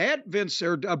at Vince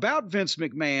or about Vince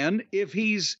McMahon if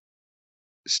he's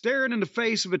staring in the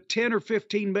face of a $10 or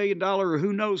 $15 million or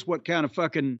who knows what kind of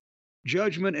fucking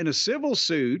judgment in a civil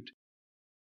suit,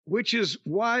 which is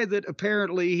why that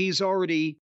apparently he's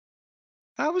already,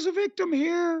 I was a victim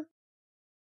here.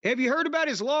 Have you heard about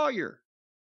his lawyer?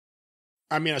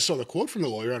 I mean, I saw the quote from the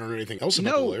lawyer. I don't know anything else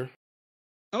about the lawyer.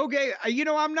 Okay,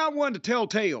 I'm not one to tell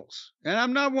tales, and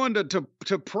I'm not one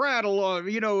to prattle on,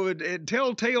 and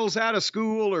tell tales out of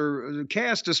school or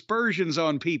cast aspersions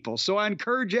on people. So I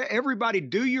encourage everybody,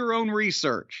 do your own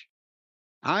research.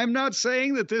 I'm not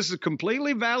saying that this is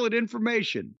completely valid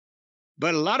information,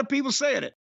 but a lot of people saying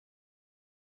it.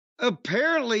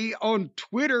 Apparently on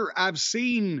Twitter, I've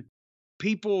seen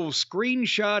people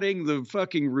screenshotting the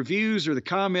fucking reviews or the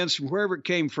comments from wherever it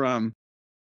came from.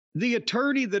 The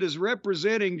attorney that is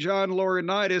representing John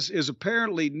Laurinaitis is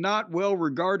apparently not well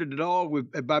regarded at all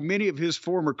by many of his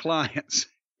former clients.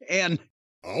 And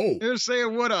they're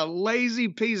saying, what a lazy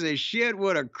piece of shit,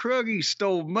 what a crook, he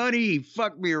stole money, he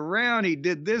fucked me around, he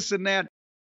did this and that.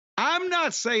 I'm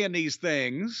not saying these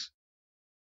things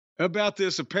about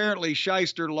this apparently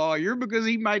shyster lawyer because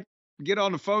he might get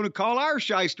on the phone and call our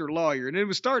shyster lawyer and it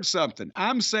would start something.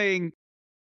 I'm saying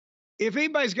if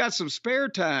anybody's got some spare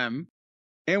time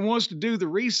and wants to do the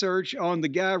research on the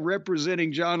guy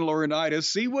representing John Laurinaitis,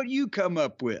 see what you come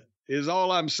up with, is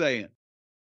all I'm saying.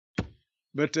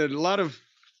 But a lot of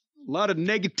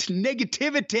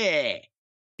negativity.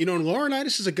 And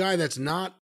Laurinaitis is a guy that's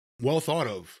not well thought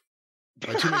of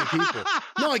by too many people.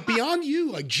 No, like beyond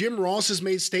you, like Jim Ross has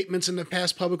made statements in the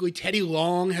past publicly. Teddy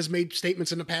Long has made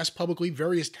statements in the past publicly.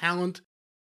 Various talent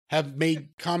have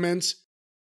made comments.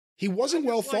 He wasn't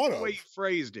well thought of. The way you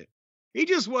phrased it. He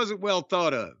just wasn't well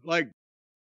thought of. Like,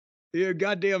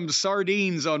 goddamn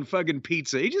sardines on fucking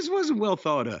pizza. He just wasn't well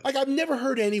thought of. Like, I've never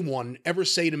heard anyone ever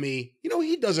say to me,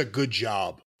 he does a good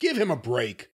job. Give him a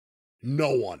break.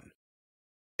 No one.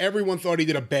 Everyone thought he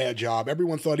did a bad job.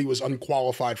 Everyone thought he was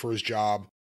unqualified for his job.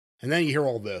 And then you hear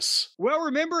all this. Well,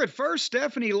 remember at first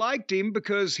Stephanie liked him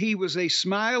because he was a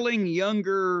smiling,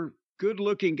 younger,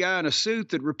 good-looking guy in a suit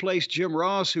that replaced Jim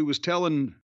Ross, who was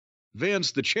telling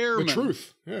Vince, the chairman,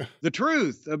 the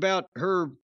truth about her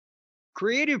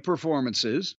creative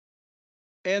performances.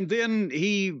 And then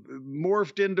he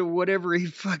morphed into whatever he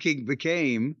fucking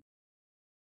became.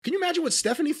 Can you imagine what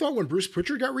Stephanie thought when Bruce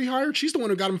Pritchard got rehired? She's the one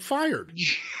who got him fired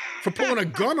for pulling a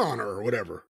gun on her or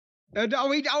whatever. Now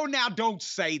don't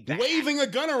say that. Waving a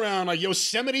gun around like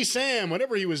Yosemite Sam,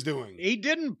 whatever he was doing. He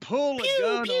didn't pull a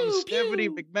gun on Stephanie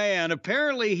McMahon.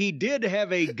 Apparently, he did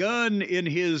have a gun in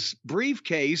his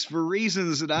briefcase for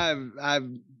reasons that I've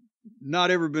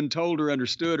not ever been told or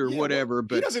understood or whatever. Well,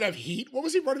 but he doesn't have heat. What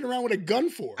was he running around with a gun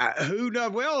for? Who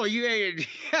knows? Well, he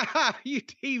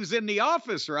was in the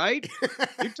office, right?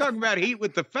 You're talking about heat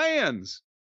with the fans.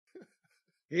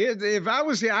 If I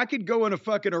was here, I could go in a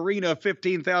fucking arena of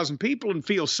 15,000 people and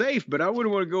feel safe, but I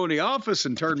wouldn't want to go in the office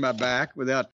and turn my back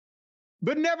without.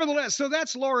 But nevertheless, so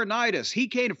that's Laurinaitis. He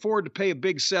can't afford to pay a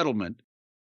big settlement.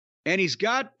 And he's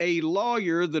got a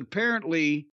lawyer that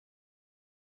apparently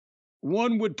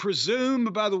one would presume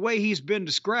by the way he's been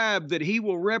described that he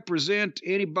will represent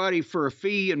anybody for a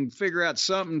fee and figure out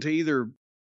something to either,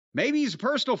 maybe he's a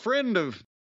personal friend of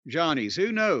Johnny's,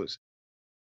 who knows?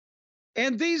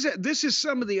 And this is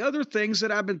some of the other things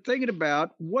that I've been thinking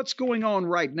about. What's going on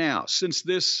right now since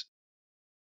this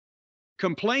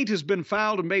complaint has been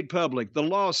filed and made public, the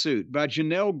lawsuit by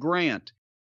Janelle Grant?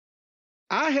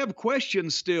 I have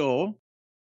questions still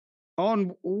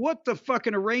on what the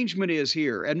fucking arrangement is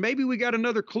here. And maybe we got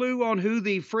another clue on who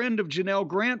the friend of Janelle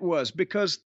Grant was,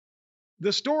 because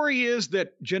the story is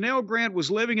that Janelle Grant was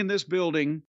living in this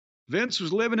building. Vince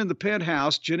was living in the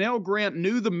penthouse. Janelle Grant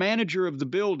knew the manager of the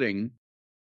building.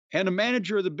 And the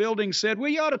manager of the building said, well,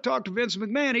 you ought to talk to Vince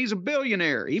McMahon. He's a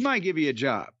billionaire. He might give you a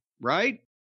job, right?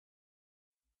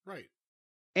 Right.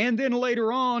 And then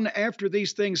later on, after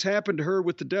these things happened to her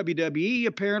with the WWE,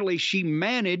 apparently she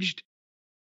managed,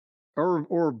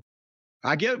 or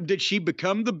I guess, did she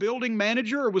become the building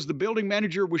manager, or was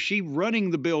she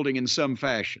running the building in some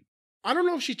fashion? I don't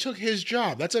know if she took his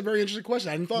job. That's a very interesting question.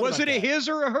 I hadn't thought about that. Was it a his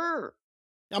or a her?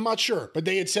 I'm not sure, but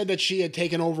they had said that she had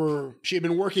taken over, she had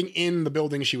been working in the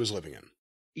building she was living in.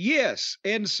 Yes.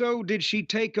 And so did she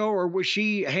take over, or was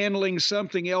she handling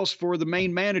something else for the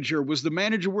main manager? Was the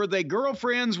manager, were they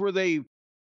girlfriends? Were they,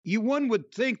 one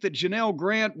would think that Janelle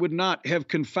Grant would not have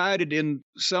confided in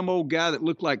some old guy that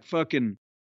looked like fucking,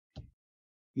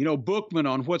 Bookman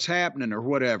on what's happening or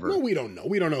whatever. Well, we don't know.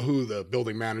 We don't know who the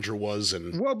building manager was.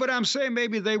 Well, but I'm saying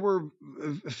maybe they were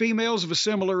females of a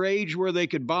similar age where they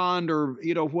could bond or,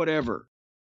 whatever.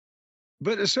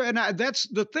 But so, and that's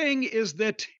the thing, is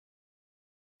that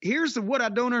here's what I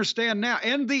don't understand now.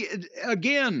 And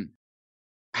again,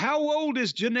 how old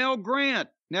is Janelle Grant?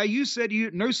 Now, you said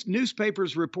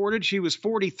newspapers reported she was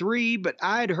 43, but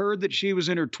I'd heard that she was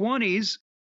in her 20s.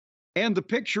 And the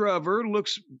picture of her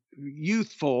looks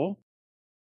youthful.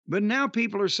 But now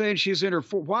people are saying she's in her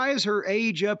why is her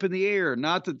age up in the air?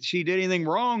 Not that she did anything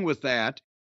wrong with that.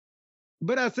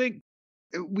 But I think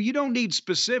you don't need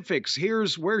specifics.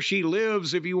 Here's where she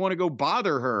lives if you want to go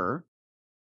bother her.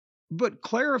 But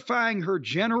clarifying her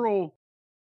general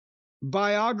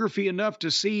biography enough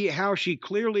to see how she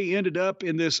clearly ended up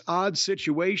in this odd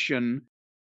situation,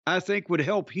 I think would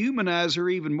help humanize her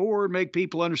even more and make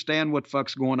people understand what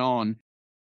fuck's going on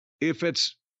if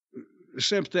it's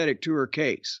sympathetic to her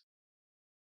case.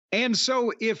 And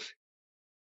so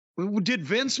did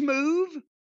Vince move?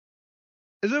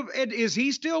 Is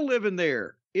he still living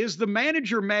there? Is the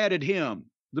manager mad at him?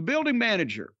 The building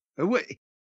manager?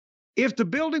 If the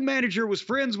building manager was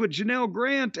friends with Janelle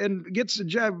Grant and gets a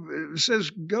job,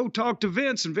 says, go talk to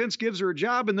Vince, and Vince gives her a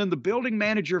job, and then the building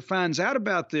manager finds out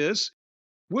about this,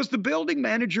 was the building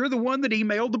manager the one that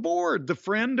emailed the board, the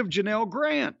friend of Janelle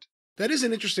Grant? That is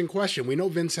an interesting question. We know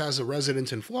Vince has a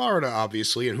residence in Florida,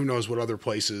 obviously, and who knows what other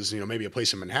places, maybe a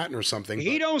place in Manhattan or something.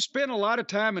 He don't spend a lot of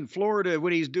time in Florida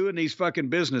when he's doing these fucking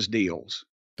business deals.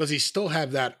 Does he still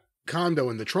have that condo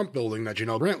in the Trump building that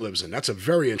Janelle Grant lives in? That's a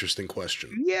very interesting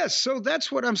question. Yes, so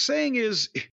that's what I'm saying is,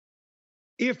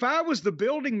 if I was the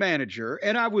building manager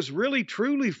and I was really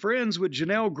truly friends with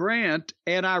Janelle Grant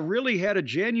and I really had a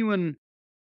genuine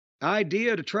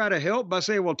idea to try to help by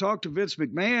saying, well, talk to Vince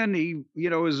McMahon, he,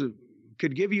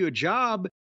 could give you a job.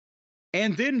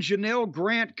 And then Janelle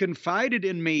Grant confided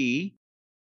in me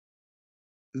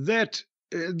that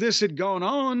this had gone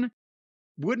on.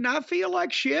 Wouldn't I feel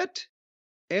like shit?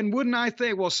 And wouldn't I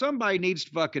think, well, somebody needs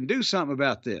to fucking do something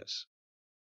about this?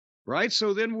 Right?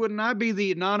 So then wouldn't I be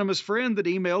the anonymous friend that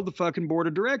emailed the fucking board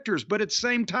of directors? But at the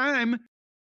same time,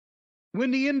 when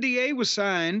the NDA was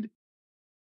signed,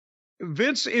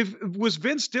 Vince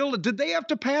still, did they have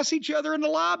to pass each other in the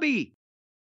lobby?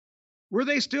 Were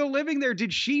they still living there?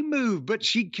 Did she move? But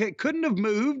she couldn't have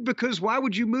moved, because why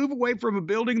would you move away from a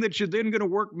building that you're then going to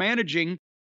work managing?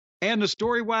 And the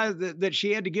story why that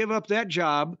she had to give up that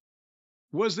job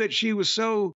was that she was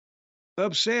so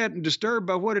upset and disturbed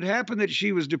by what had happened that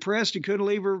she was depressed and couldn't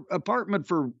leave her apartment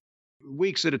for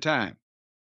weeks at a time.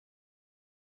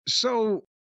 So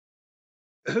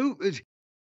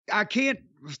I can't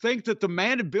think that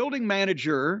the building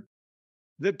manager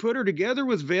that put her together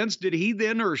with Vince, did he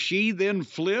then or she then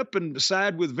flip and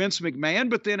side with Vince McMahon?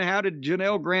 But then how did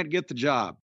Janelle Grant get the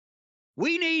job?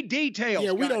 We need details.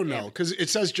 Yeah, we don't know, because it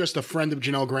says just a friend of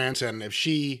Janelle Grant's, and if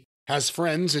she has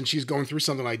friends and she's going through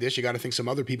something like this, you got to think some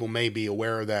other people may be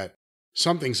aware that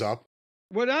something's up.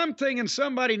 What I'm thinking,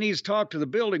 somebody needs to talk to the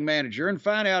building manager and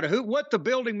find out what the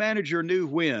building manager knew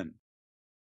when.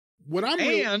 What I'm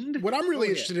really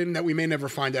interested in that we may never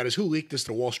find out is who leaked this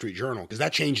to the Wall Street Journal, because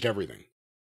that changed everything.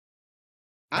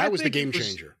 That was the game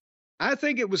changer. I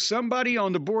think it was somebody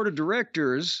on the board of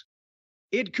directors.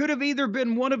 It could have either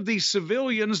been one of these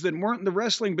civilians that weren't in the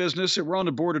wrestling business that were on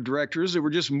the board of directors that were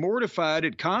just mortified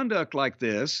at conduct like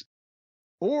this,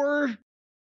 or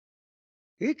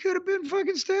it could have been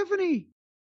fucking Stephanie.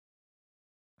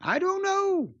 I don't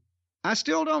know. I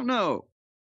still don't know.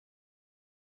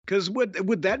 Because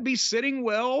would that be sitting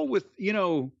well with,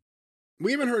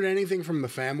 We haven't heard anything from the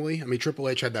family. I mean, Triple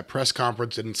H had that press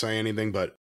conference, didn't say anything,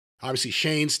 but obviously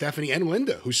Shane, Stephanie, and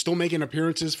Linda, who's still making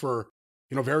appearances for,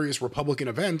 various Republican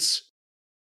events,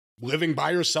 living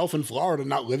by herself in Florida,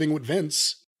 not living with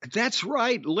Vince. That's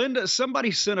right. Linda,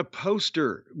 somebody sent a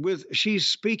poster she's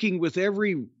speaking with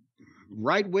every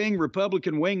right-wing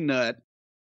Republican wingnut.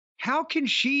 How can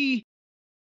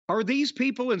are these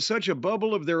people in such a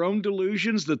bubble of their own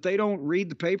delusions that they don't read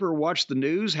the paper or watch the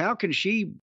news? How can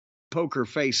she poke her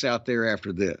face out there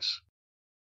after this?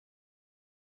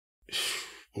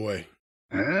 Boy.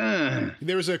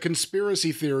 There's a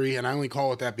conspiracy theory, and I only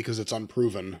call it that because it's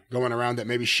unproven, going around that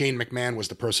maybe Shane McMahon was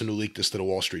the person who leaked this to the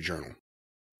Wall Street Journal.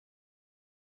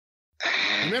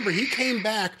 Remember, he came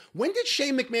back. When did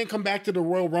Shane McMahon come back to the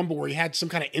Royal Rumble where he had some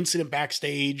kind of incident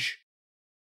backstage?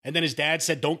 And then his dad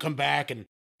said, don't come back. And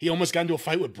He almost got into a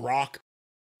fight with Brock.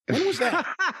 When was that?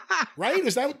 Right?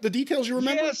 Is that the details you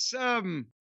remember? Yes.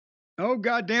 Oh,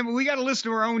 God damn it. We got to listen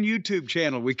to our own YouTube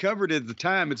channel. We covered it at the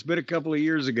time. It's been a couple of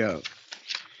years ago.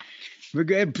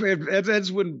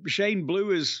 That's when Shane blew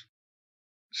his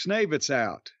snavets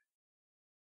out.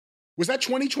 Was that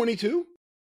 2022?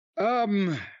 Yeah,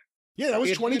 that was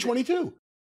 2022.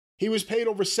 He was paid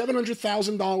over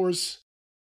 $700,000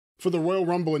 for the Royal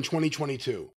Rumble in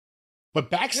 2022. But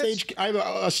backstage, I have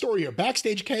a story here.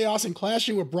 Backstage chaos and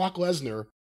clashing with Brock Lesnar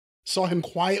saw him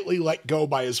quietly let go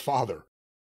by his father.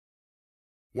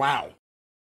 Wow.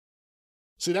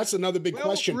 See, that's another big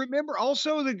question. Remember,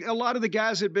 also, a lot of the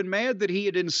guys had been mad that he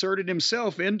had inserted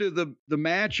himself into the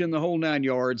match and the whole 9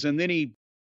 yards, and then he,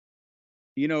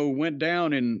 went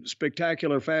down in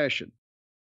spectacular fashion.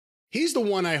 He's the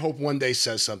one I hope one day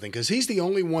says something, because he's the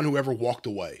only one who ever walked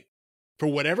away. For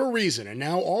whatever reason, and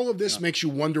now all of this makes you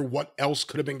wonder what else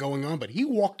could have been going on, but he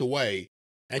walked away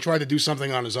and tried to do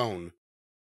something on his own.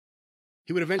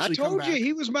 He would eventually come back. I told you,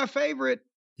 he was my favorite.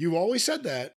 You always said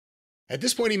that. At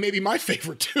this point, he may be my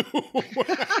favorite, too.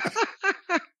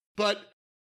 But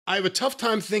I have a tough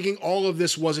time thinking all of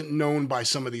this wasn't known by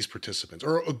some of these participants,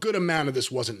 or a good amount of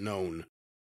this wasn't known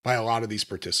by a lot of these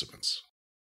participants.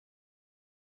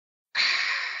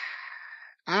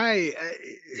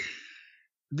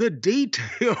 The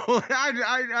detail,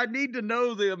 I need to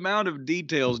know the amount of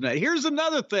details now. Here's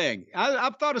another thing.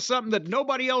 I've thought of something that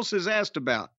nobody else has asked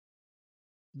about.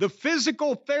 The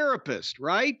physical therapist,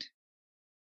 right?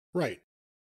 Right.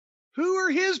 Who are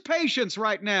his patients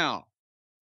right now?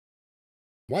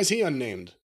 Why is he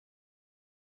unnamed?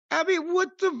 I mean,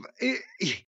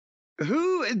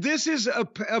 this is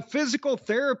a physical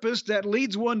therapist that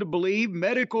leads one to believe,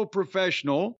 medical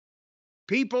professional,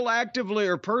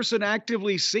 person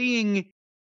actively seeing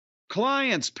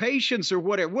clients, patients, or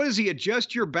whatever. What does he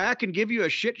adjust your back and give you a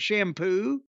shit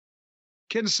shampoo?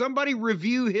 Can somebody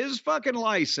review his fucking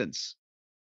license?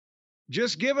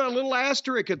 Just give it a little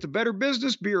asterisk at the Better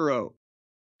Business Bureau.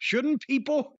 Shouldn't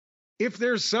people, if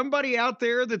there's somebody out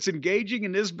there that's engaging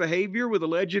in this behavior with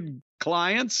alleged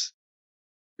clients,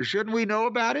 shouldn't we know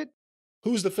about it?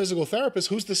 Who's the physical therapist?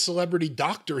 Who's the celebrity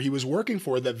doctor he was working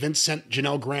for that Vince sent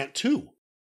Janelle Grant to?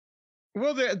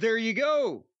 Well, there you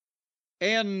go.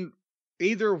 And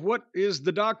either what is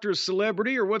the doctor's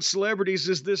celebrity or what celebrities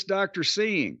is this doctor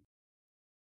seeing?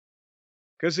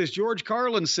 Because as George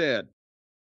Carlin said,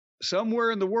 somewhere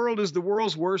in the world is the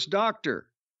world's worst doctor,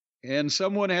 and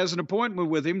someone has an appointment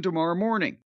with him tomorrow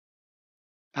morning.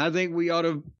 I think we ought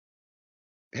to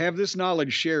have this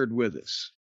knowledge shared with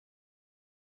us.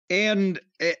 And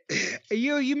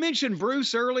you mentioned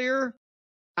Bruce earlier.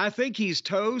 I think he's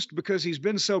toast because he's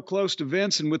been so close to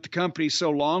Vince and with the company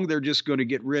so long, they're just going to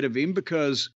get rid of him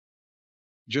because.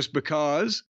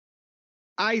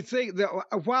 I think that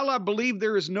while I believe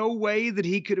there is no way that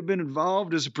he could have been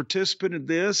involved as a participant in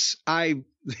this, I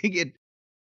think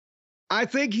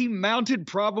he mounted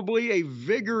probably a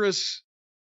vigorous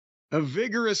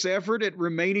effort at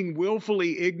remaining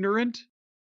willfully ignorant.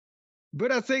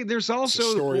 But I think there's also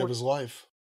the story of his life.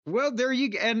 Well, there you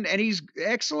go, and he's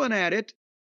excellent at it.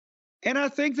 And I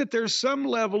think that there's some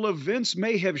level of Vince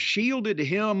may have shielded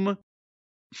him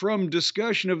from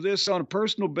discussion of this on a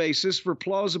personal basis for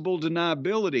plausible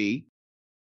deniability.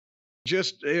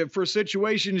 Just for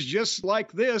situations just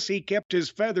like this, he kept his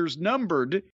feathers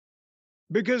numbered.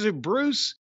 Because if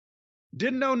Bruce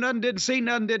didn't know nothing, didn't see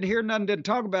nothing, didn't hear nothing, didn't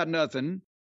talk about nothing,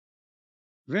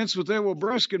 Vince would say, well,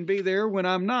 Bruce can be there when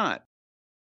I'm not.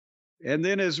 And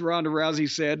then, as Ronda Rousey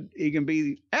said, he can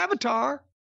be Avatar.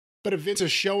 But if Vince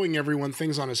is showing everyone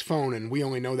things on his phone, and we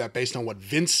only know that based on what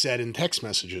Vince said in text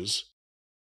messages,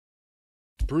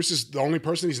 Bruce is the only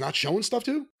person he's not showing stuff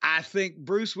to? I think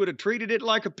Bruce would have treated it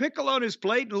like a pickle on his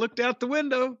plate and looked out the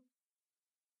window.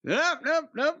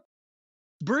 Nope.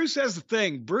 Bruce has the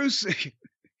thing. Bruce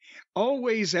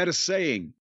always had a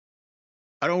saying,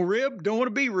 I don't rib, don't want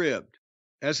to be ribbed.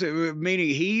 That's it, meaning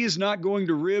he is not going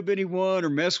to rib anyone or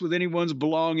mess with anyone's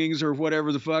belongings or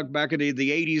whatever the fuck back in the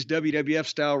 80s WWF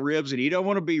style ribs, and he don't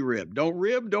want to be ribbed. Don't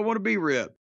rib, don't want to be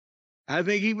ribbed. I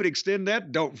think he would extend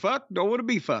that. Don't fuck, don't want to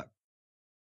be fucked.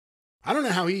 I don't know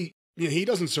how he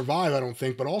doesn't survive, I don't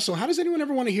think, but also, how does anyone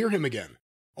ever want to hear him again?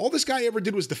 All this guy ever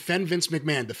did was defend Vince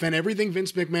McMahon, defend everything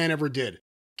Vince McMahon ever did,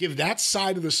 give that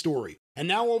side of the story. And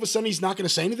now all of a sudden he's not going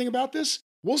to say anything about this?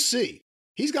 We'll see.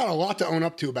 He's got a lot to own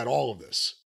up to about all of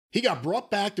this. He got brought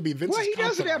back to be Vince's Well, he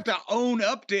doesn't have to own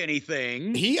up to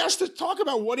anything. He has to talk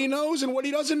about what he knows and what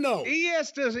he doesn't know. He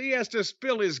has to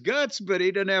spill his guts, but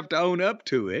he doesn't have to own up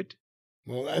to it.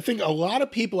 Well, I think a lot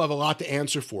of people have a lot to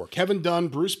answer for. Kevin Dunn,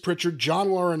 Bruce Pritchard, John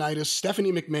Laurinaitis,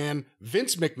 Stephanie McMahon,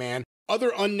 Vince McMahon,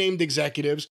 other unnamed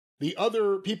executives, the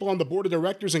other people on the board of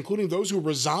directors, including those who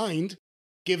resigned,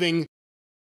 giving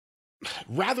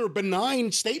rather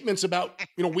benign statements about,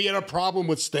 we had a problem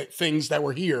with things that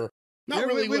were here. Not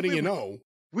really letting you know.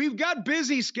 We've got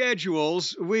busy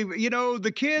schedules.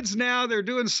 The kids now, they're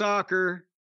doing soccer.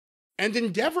 And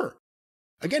Endeavor.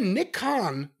 Again, Nick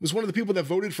Khan was one of the people that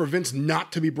voted for Vince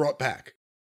not to be brought back.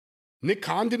 Nick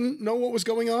Khan didn't know what was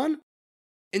going on.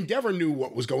 Endeavor knew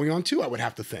what was going on too, I would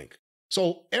have to think.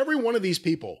 So every one of these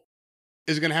people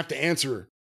is going to have to answer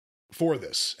for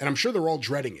this. And I'm sure they're all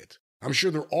dreading it.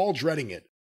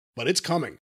 But it's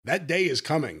coming. That day is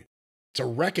coming. It's a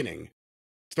reckoning.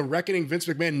 It's the reckoning Vince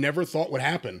McMahon never thought would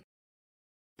happen.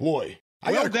 Boy.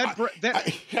 I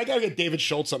gotta get David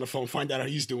Schultz on the phone, find out how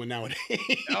he's doing nowadays.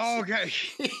 Oh, okay.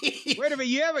 Wait a minute,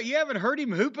 you haven't heard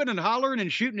him hooping and hollering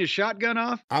and shooting his shotgun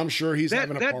off? I'm sure he's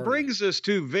having a party. That brings us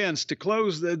to Vince to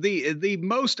close the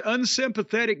most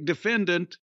unsympathetic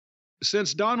defendant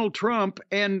since Donald Trump,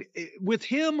 and with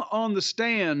him on the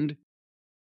stand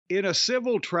in a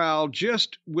civil trial,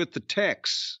 just with the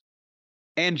texts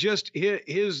and just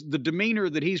the demeanor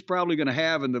that he's probably going to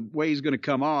have and the way he's going to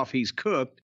come off, he's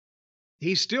cooked.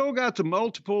 He's still got the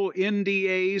multiple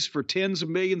NDAs for tens of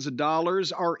millions of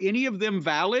dollars. Are any of them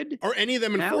valid? Are any of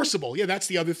them enforceable? Yeah, that's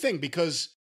the other thing,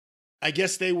 because I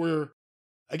guess they were,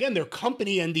 again, they're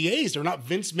company NDAs. They're not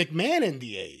Vince McMahon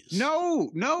NDAs.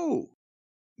 No.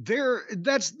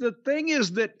 That's the thing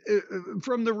is that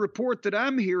from the report that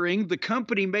I'm hearing, the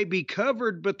company may be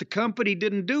covered, but the company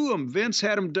didn't do them. Vince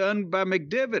had them done by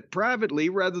McDevitt privately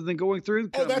rather than going through the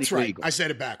company. Oh, that's right. legal. I said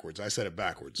it backwards.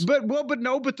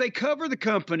 But they cover the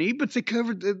company, but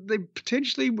they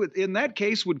potentially, in that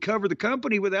case, would cover the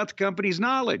company without the company's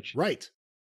knowledge. Right.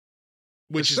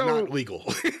 Which is not legal.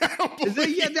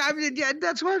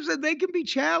 That's why I said they can be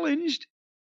challenged.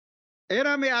 And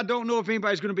I don't know if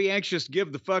anybody's going to be anxious to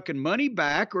give the fucking money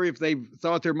back or if they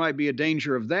thought there might be a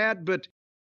danger of that. But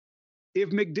if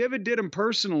McDevitt did them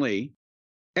personally,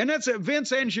 and that's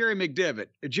Vince and Jerry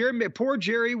McDevitt. Poor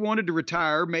Jerry wanted to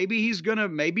retire.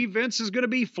 Maybe Vince is going to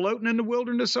be floating in the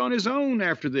wilderness on his own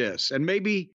after this. And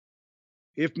maybe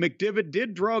if McDevitt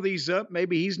did draw these up,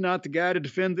 maybe he's not the guy to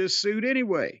defend this suit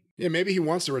anyway. Yeah, maybe he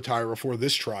wants to retire before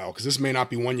this trial, because this may not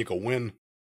be one you can win.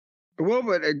 Well,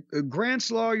 but Grant's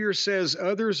lawyer says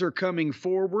others are coming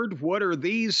forward. What are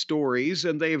these stories?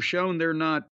 And they have shown they're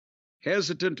not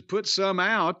hesitant to put some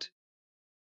out.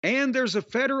 And there's a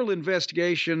federal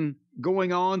investigation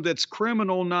going on that's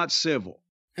criminal, not civil.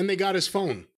 And they got his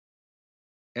phone.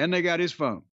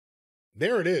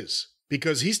 There it is.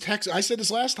 Because he's texting, I said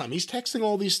this last time, he's texting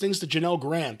all these things to Janelle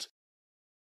Grant.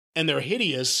 And they're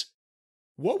hideous.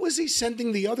 What was he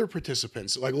sending the other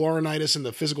participants, like Laurinaitis and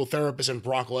the physical therapist and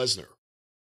Brock Lesnar?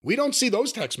 We don't see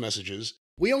those text messages.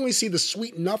 We only see the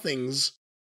sweet nothings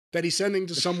that he's sending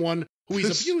to someone who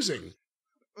he's abusing.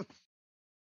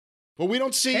 But we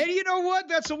don't see... And you know what?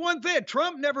 That's the one thing.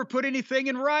 Trump never put anything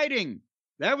in writing.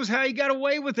 That was how he got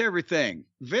away with everything.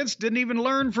 Vince didn't even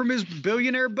learn from his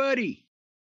billionaire buddy.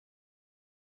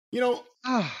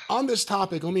 On this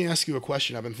topic, let me ask you a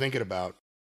question I've been thinking about.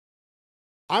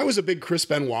 I was a big Chris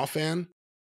Benoit fan.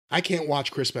 I can't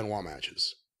watch Chris Benoit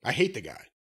matches. I hate the guy.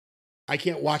 I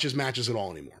can't watch his matches at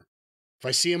all anymore. If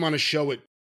I see him on a show,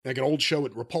 like an old show,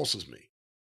 it repulses me.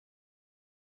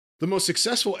 The most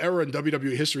successful era in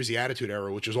WWE history is the Attitude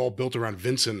Era, which is all built around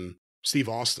Vince and Steve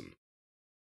Austin.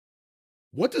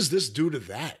 What does this do to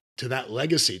that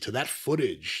legacy, to that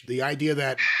footage? The idea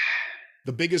that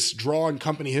the biggest draw in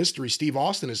company history, Steve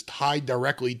Austin, is tied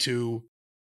directly to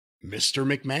Mr.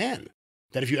 McMahon.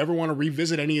 That if you ever want to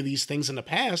revisit any of these things in the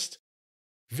past,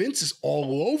 Vince is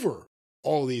all over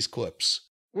all of these clips.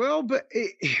 Well, but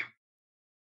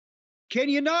can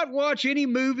you not watch any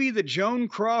movie that Joan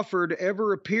Crawford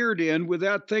ever appeared in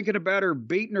without thinking about her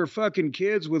beating her fucking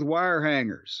kids with wire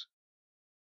hangers?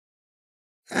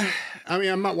 I mean,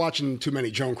 I'm not watching too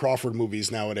many Joan Crawford movies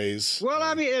nowadays. Well,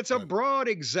 I mean, it's a broad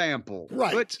example.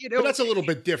 Right. But that's a little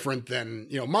bit different than,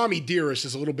 Mommy Dearest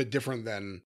is a little bit different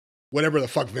than whatever the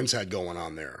fuck Vince had going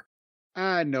on there.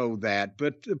 I know that,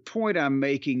 but the point I'm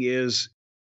making is,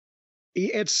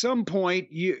 at some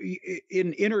point, you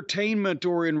in entertainment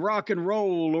or in rock and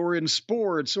roll or in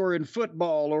sports or in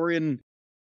football or in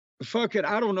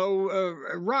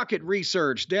rocket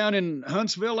research down in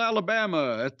Huntsville,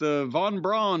 Alabama at the Von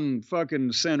Braun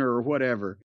fucking center or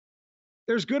whatever,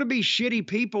 there's going to be shitty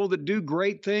people that do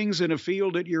great things in a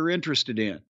field that you're interested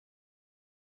in.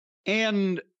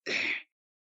 And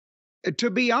to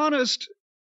be honest,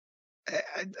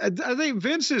 I think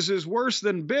Vince's is worse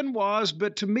than Benoit's,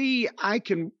 but to me, I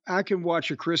can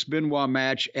watch a Chris Benoit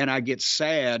match and I get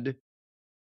sad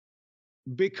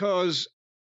because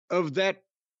of that,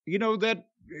 that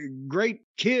great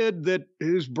kid that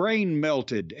his brain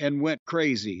melted and went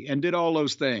crazy and did all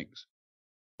those things.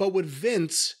 But with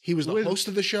Vince, he was the host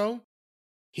of the show.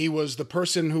 He was the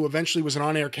person who eventually was an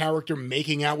on-air character,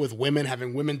 making out with women,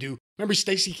 having women do. Remember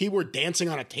Stacey Keyword dancing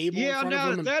on a table? Yeah,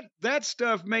 now that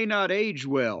stuff may not age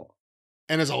well.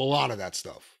 And there's a lot of that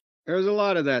stuff. There's a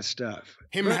lot of that stuff.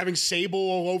 Him having Sable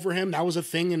all over him, that was a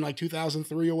thing in like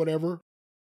 2003 or whatever.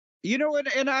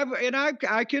 And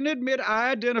I can admit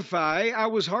I identify. I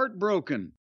was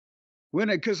heartbroken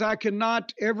because I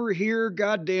cannot ever hear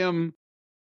goddamn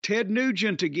Ted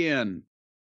Nugent again.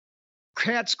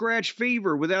 Cat scratch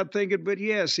fever without thinking, but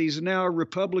yes, he's now a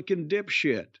Republican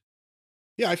dipshit.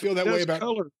 Yeah, I feel that way about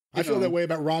that way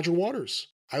about Roger Waters.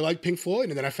 I like Pink Floyd,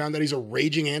 and then I found that he's a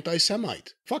raging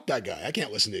anti-Semite. Fuck that guy. I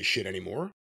can't listen to his shit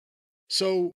anymore.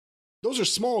 So those are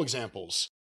small examples.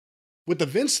 With the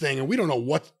Vince thing, and we don't know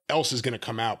what else is going to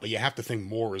come out, but you have to think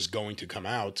more is going to come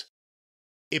out,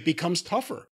 it becomes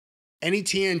tougher. Any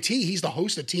TNT, he's the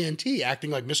host of TNT,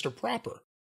 acting like Mr. Proper.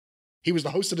 He was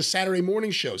the host of the Saturday morning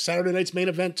show, Saturday Night's Main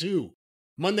Event 2,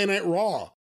 Monday Night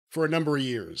Raw for a number of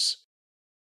years.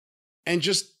 And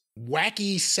just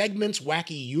wacky segments,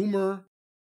 wacky humor,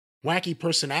 wacky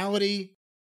personality.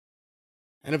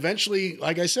 And eventually,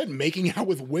 like I said, making out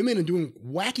with women and doing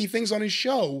wacky things on his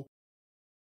show.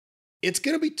 It's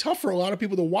going to be tough for a lot of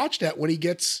people to watch that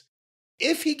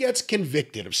if he gets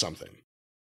convicted of something.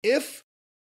 If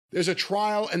there's a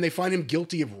trial and they find him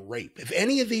guilty of rape. If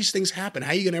any of these things happen,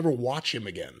 how are you going to ever watch him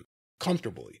again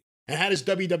comfortably? And how does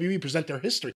WWE present their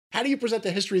history? How do you present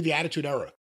the history of the Attitude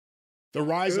Era? The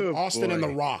rise of Austin and The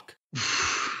Rock.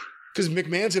 Because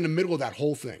McMahon's in the middle of that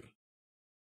whole thing.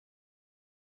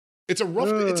 It's a rough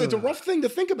thing to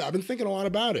think about. I've been thinking a lot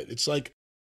about it. It's like,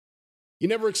 you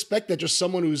never expect that just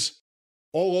someone who's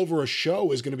all over a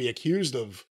show is going to be accused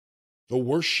of the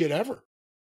worst shit ever.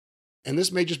 And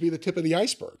this may just be the tip of the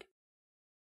iceberg.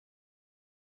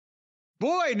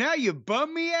 Boy, now you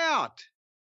bum me out.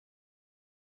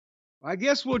 I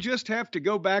guess we'll just have to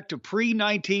go back to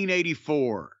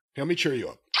pre-1984. Let me cheer you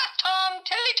up. Tom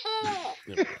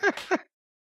Tell-It-All.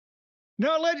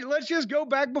 No, let's just go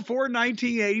back before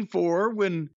 1984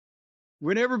 when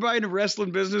everybody in the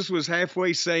wrestling business was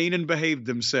halfway sane and behaved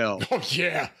themselves. Oh,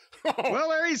 yeah. Well,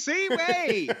 Larry, see,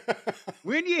 hey,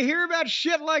 when you hear about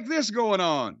shit like this going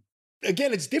on.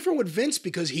 Again, it's different with Vince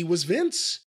because he was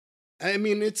Vince. I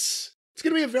mean, it's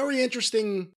going to be a very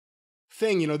interesting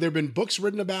thing. There have been books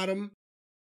written about him,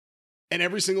 and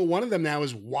every single one of them now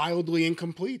is wildly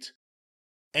incomplete.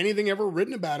 Anything ever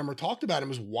written about him or talked about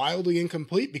him is wildly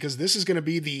incomplete because this is going to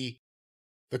be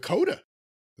the coda.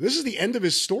 This is the end of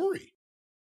his story.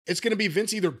 It's going to be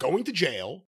Vince either going to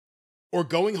jail or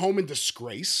going home in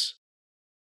disgrace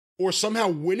or somehow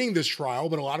winning this trial,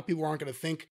 but a lot of people aren't going to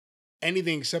think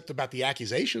anything except about the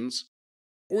accusations,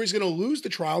 or he's going to lose the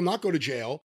trial, not go to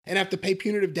jail, and have to pay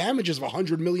punitive damages of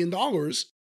 $100 million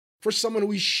for someone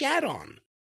who he shat on.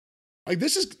 Like,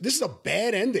 this is a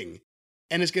bad ending,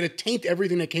 and it's going to taint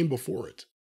everything that came before it.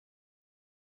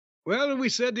 Well, we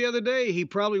said the other day, he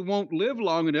probably won't live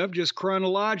long enough just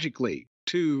chronologically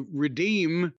to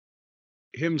redeem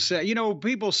himself.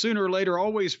 People sooner or later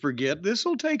always forget. This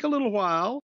will take a little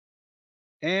while,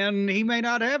 and he may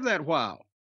not have that while.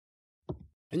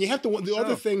 And you have the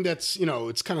other thing that's,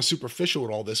 it's kind of superficial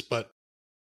with all this, but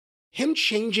him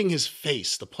changing his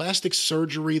face, the plastic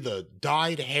surgery, the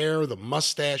dyed hair, the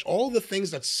mustache, all the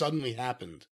things that suddenly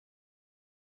happened.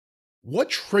 What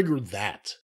triggered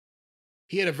that?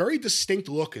 He had a very distinct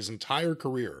look his entire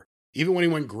career, even when he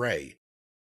went gray.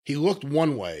 He looked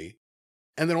one way,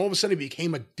 and then all of a sudden he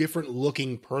became a different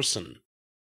looking person.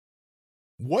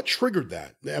 What triggered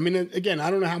that? I mean, again,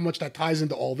 I don't know how much that ties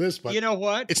into all this, but you know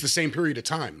what? It's the same period of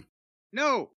time.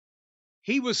 No,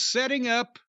 he was setting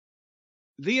up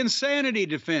the insanity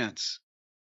defense.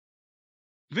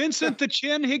 Vincent the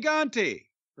Chin Gigante,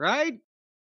 right?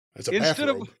 That's a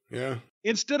bathrobe. Yeah.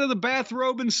 Instead of the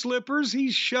bathrobe and slippers,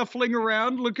 he's shuffling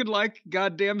around looking like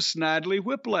goddamn Snidely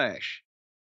Whiplash.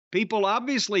 People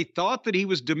obviously thought that he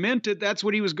was demented. That's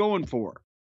what he was going for.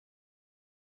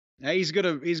 Now he's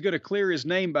gonna clear his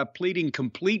name by pleading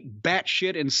complete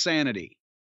batshit insanity.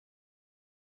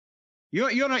 You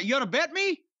wanna bet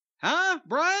me? Huh,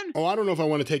 Brian? Oh, I don't know if I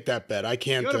want to take that bet. I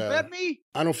can't. You wanna bet me?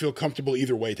 I don't feel comfortable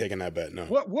either way taking that bet, no.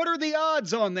 What are the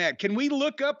odds on that? Can we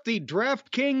look up the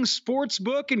DraftKings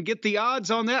Sportsbook and get the odds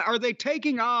on that? Are they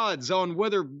taking odds on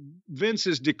whether Vince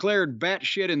is declared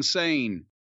batshit insane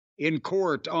in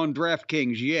court on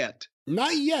DraftKings yet.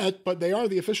 Not yet, but they are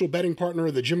the official betting partner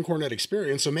of the Jim Cornette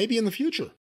Experience, so maybe in the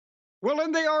future. Well,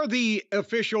 and they are the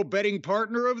official betting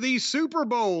partner of the Super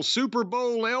Bowl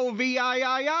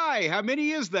LVIII. How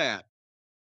many is that?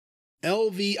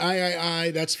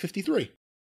 LVIII, that's 53.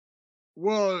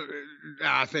 Well,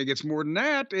 I think it's more than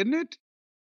that, isn't it?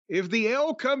 If the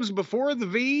L comes before the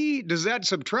V, does that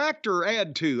subtract or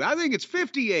add to? I think it's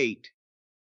 58.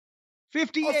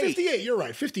 58. Oh, 58, you're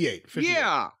right, 58.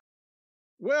 Yeah.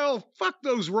 Well, fuck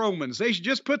those Romans. They should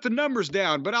just put the numbers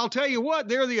down. But I'll tell you what,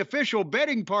 they're the official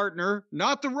betting partner,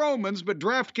 not the Romans, but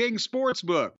DraftKings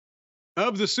Sportsbook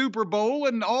of the Super Bowl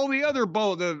and all the other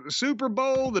bowl, the Super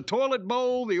Bowl, the Toilet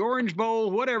Bowl, the Orange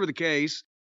Bowl, whatever the case.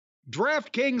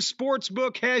 DraftKings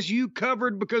Sportsbook has you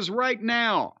covered because right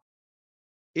now,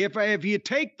 if you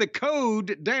take the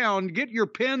code down, get your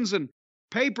pens and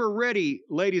paper ready,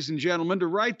 ladies and gentlemen, to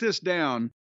write this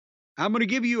down. I'm going to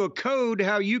give you a code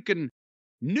how you can,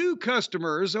 new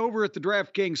customers over at the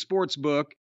DraftKings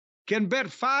Sportsbook can bet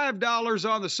 $5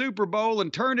 on the Super Bowl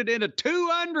and turn it into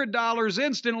 $200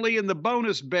 instantly in the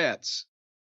bonus bets.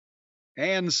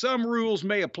 And some rules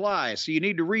may apply, so you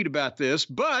need to read about this.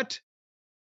 But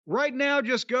right now,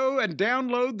 just go and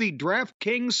download the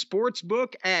DraftKings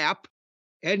Sportsbook app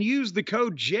and use the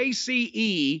code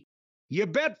JCE. You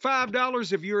bet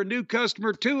 $5 if you're a new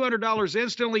customer, $200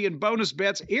 instantly in bonus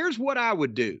bets. Here's what I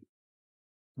would do.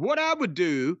 What I would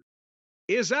do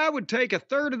is I would take a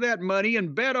third of that money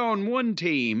and bet on one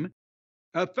team,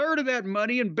 a third of that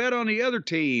money and bet on the other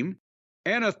team,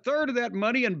 and a third of that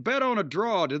money and bet on a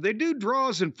draw. Do they do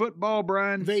draws in football,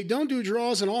 Brian? They don't do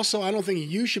draws, and also I don't think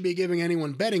you should be giving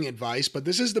anyone betting advice, but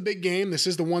this is the big game. This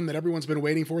is the one that everyone's been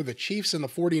waiting for, the Chiefs and the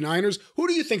 49ers. Who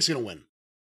do you think's going to win?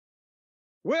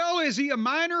 Well, is he a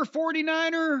minor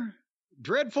 49er?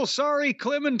 Dreadful sorry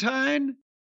Clementine?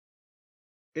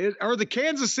 Are the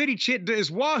Kansas City Chiefs, is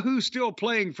Wahoo still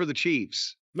playing for the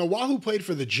Chiefs? No, Wahoo played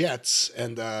for the Jets,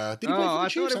 and did he play for the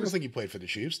Chiefs? I don't think he played for the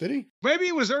Chiefs, did he? Maybe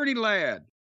it was Ernie Ladd.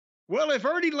 Well, if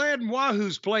Ernie Ladd and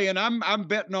Wahoo's playing, I'm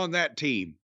betting on that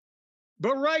team.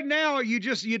 But right now, you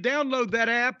download that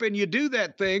app and you do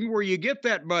that thing where you get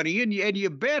that money and you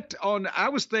bet on, I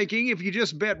was thinking if you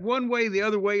just bet one way, the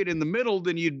other way, and in the middle,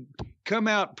 then you'd come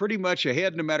out pretty much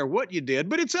ahead no matter what you did.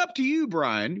 But it's up to you,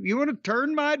 Brian. You want to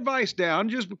turn my advice down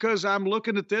just because I'm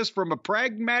looking at this from a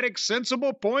pragmatic,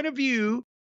 sensible point of view,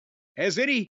 as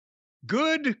any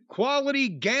good quality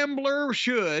gambler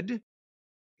should.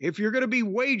 If you're going to be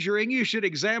wagering, you should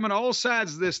examine all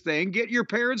sides of this thing, get your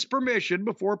parents' permission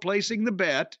before placing the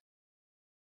bet.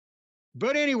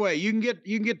 But anyway, you can get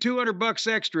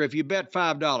 $200 extra if you bet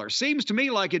 $5. Seems to me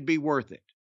like it'd be worth it.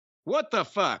 What the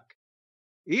fuck?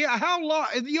 Yeah, how long?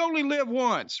 You only live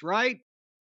once, right?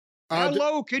 How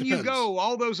low can you go?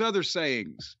 All those other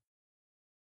sayings.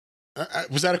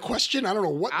 Was that a question? I don't know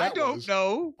what that was. I don't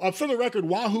know. For the record,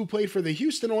 Wahoo played for the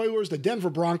Houston Oilers, the Denver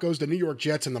Broncos, the New York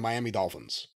Jets, and the Miami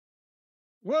Dolphins.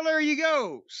 Well, there you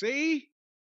go. See?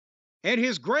 And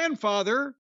his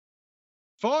grandfather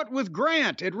fought with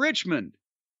Grant at Richmond.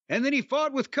 And then he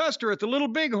fought with Custer at the Little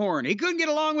Bighorn. He couldn't get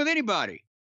along with anybody.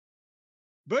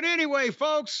 But anyway,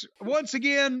 folks, once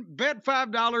again, bet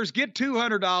 $5, get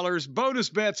 $200. Bonus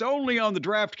bets only on the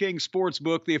DraftKings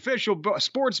Sportsbook, the official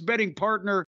sports betting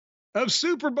partner of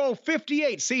Super Bowl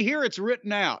 58. See, here it's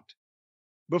written out.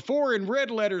 Before in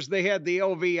red letters, they had the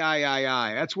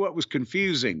LVIII. That's what was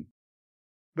confusing.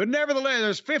 But nevertheless,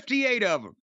 there's 58 of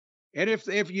them. And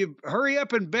if you hurry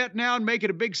up and bet now and make it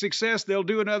a big success, they'll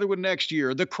do another one next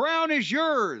year. The crown is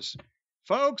yours,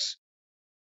 folks.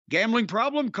 Gambling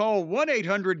problem? Call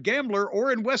 1-800-GAMBLER,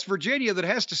 or in West Virginia that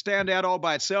has to stand out all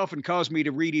by itself and cause me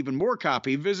to read even more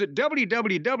copy, visit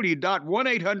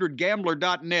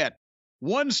www.1800gambler.net.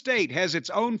 One state has its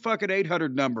own fucking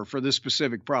 800 number for this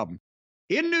specific problem.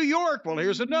 In New York, well,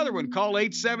 here's another one. Call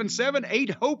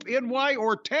 877-8-HOPE-NY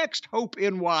or text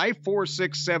HOPE-NY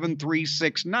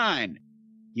 467-369.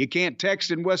 You can't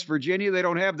text in West Virginia. They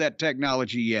don't have that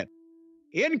technology yet.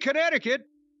 In Connecticut,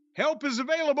 help is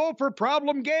available for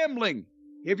problem gambling.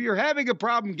 If you're having a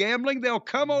problem gambling, they'll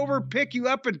come over, pick you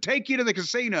up, and take you to the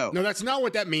casino. No, that's not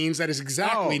what that means. That is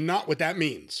exactly not what that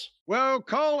means. Well,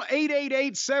 call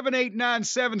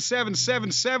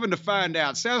 888-789-7777 to find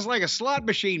out. Sounds like a slot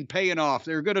machine paying off.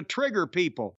 They're going to trigger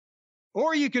people.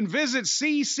 Or you can visit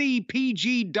ccpg.org.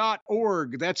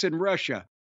 That's in Russia.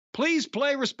 Please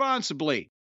play responsibly.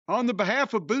 On the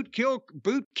behalf of Boot Hill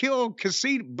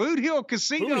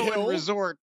Casino and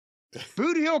Resort.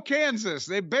 Boot Hill, Kansas.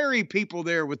 They bury people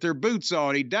there with their boots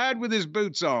on. He died with his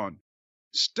boots on.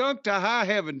 Stunk to high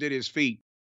heaven did his feet.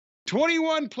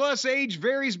 21 plus age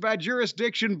varies by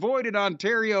jurisdiction. Void in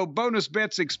Ontario. Bonus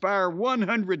bets expire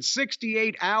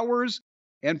 168 hours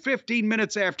and 15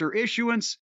 minutes after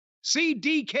issuance. See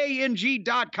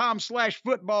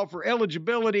dkng.com/football for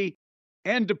eligibility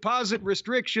and deposit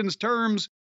restrictions, terms,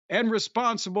 and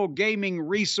responsible gaming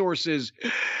resources.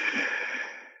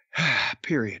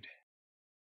 Period.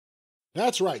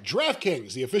 That's right.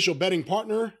 DraftKings, the official betting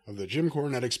partner of the Jim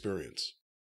Cornette Experience.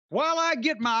 While I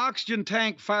get my oxygen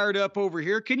tank fired up over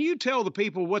here, can you tell the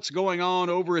people what's going on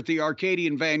over at the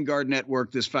Arcadian Vanguard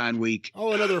Network this fine week?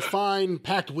 Oh, another fine,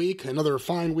 packed week. Another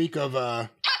fine week of, Tom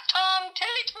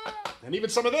Teleton. and even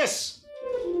some of this.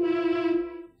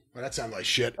 Well, that sounded like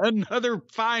shit. Another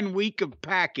fine week of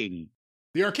packing.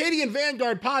 The Arcadian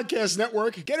Vanguard Podcast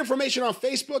Network. Get information on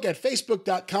Facebook at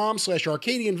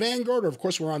facebook.com/Arcadian Vanguard, or of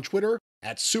course we're on Twitter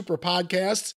at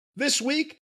Superpodcasts. This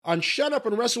week on Shut Up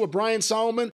and Wrestle with Brian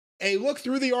Solomon, a look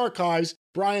through the archives.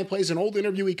 Brian plays an old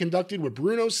interview he conducted with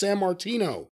Bruno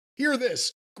Sammartino. Hear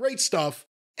this. Great stuff.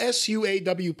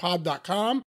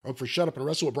 SUAWpod.com. Look for Shut Up and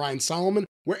Wrestle with Brian Solomon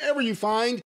wherever you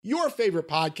find your favorite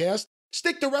podcast.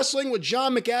 Stick to Wrestling with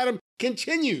John McAdam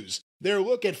continues their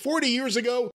look at 40 years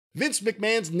ago, Vince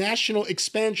McMahon's national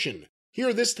expansion.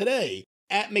 Hear this today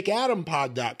at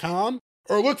McAdamPod.com,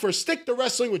 or look for Stick to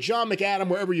Wrestling with John McAdam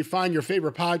wherever you find your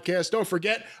favorite podcast. Don't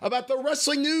forget about the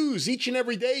wrestling news each and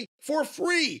every day for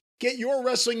free. Get your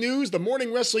wrestling news, the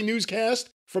morning wrestling newscast,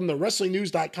 from the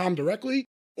WrestlingNews.com directly,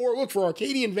 or look for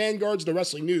Arcadian Vanguard's The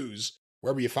Wrestling News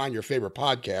wherever you find your favorite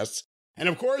podcasts. And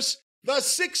of course, the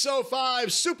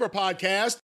 605 Super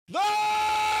Podcast, The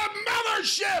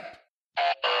Mothership!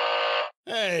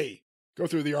 Hey, go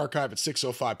through the archive at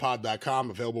 605pod.com,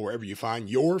 available wherever you find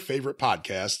your favorite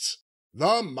podcasts.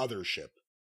 The Mothership.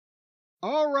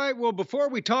 All right, well, before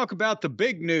we talk about the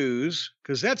big news,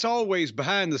 because that's always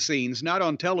behind the scenes, not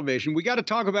on television, we got to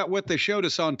talk about what they showed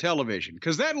us on television,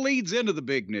 because that leads into the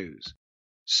big news.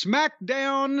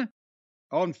 Smackdown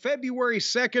on February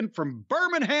 2nd from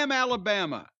Birmingham,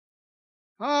 Alabama.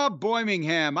 Ah,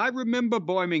 Birmingham. I remember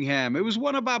Birmingham. It was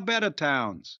one of our better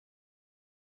towns.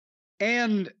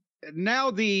 And now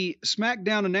the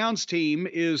SmackDown announce team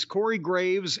is Corey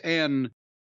Graves and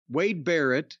Wade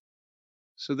Barrett.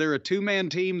 So they're a two-man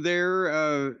team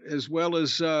there, as well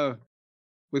as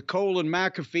with Cole and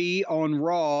McAfee on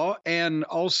Raw. And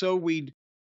also we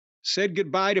said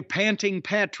goodbye to Panting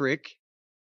Patrick.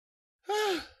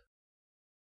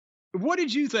 What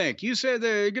did you think? You said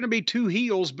there are going to be two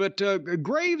heels, but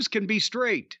Graves can be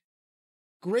straight.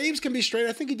 Graves can be straight.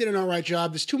 I think he did an all right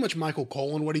job. There's too much Michael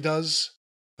Cole in what he does.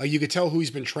 You could tell who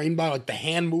he's been trained by, like the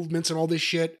hand movements and all this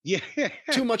shit. Yeah.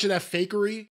 Too much of that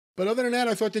fakery. But other than that,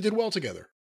 I thought they did well together.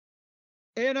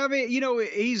 And I mean, you know,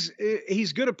 he's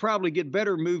going to probably get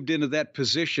better moved into that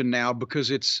position now, because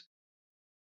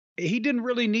he didn't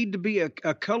really need to be a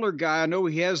color guy. I know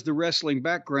he has the wrestling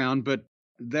background, but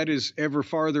that is ever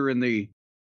farther in the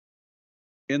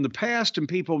past, and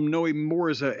people know him more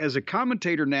as a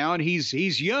commentator now. And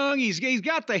he's young. He's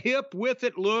got the hip with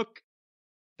it look.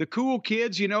 The cool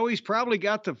kids, you know, he's probably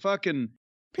got the fucking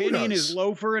penny in his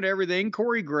loafer and everything.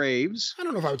 Corey Graves. I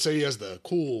don't know if I would say he has the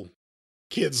cool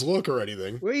kids look or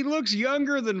anything. Well, he looks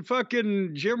younger than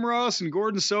fucking Jim Ross and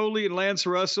Gordon Soley and Lance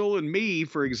Russell and me,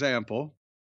 for example.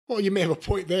 Well, you may have a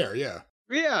point there, yeah.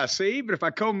 Yeah, see, but if I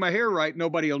comb my hair right,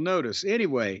 nobody will notice.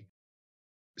 Anyway,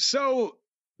 so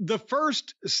the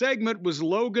first segment was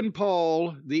Logan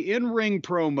Paul, the in-ring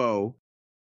promo.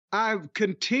 I've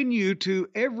continued to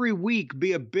every week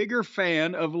be a bigger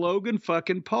fan of Logan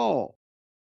fucking Paul.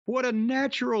 What a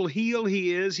natural heel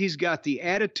he is. He's got the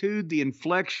attitude, the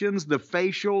inflections, the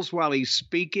facials while he's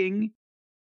speaking.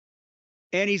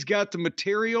 And he's got the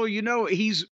material. You know,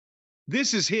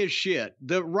 this is his shit.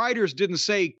 The writers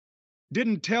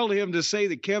didn't tell him to say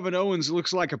that Kevin Owens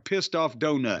looks like a pissed off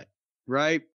donut,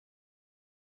 right?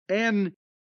 And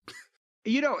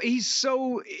you know, he's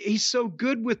so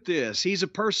good with this. He's a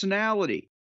personality.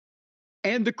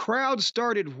 And the crowd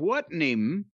started whatting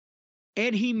him,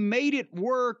 and he made it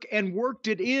work and worked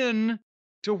it in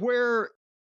to where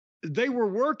they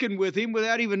were working with him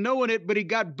without even knowing it, but he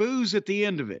got boos at the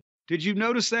end of it. Did you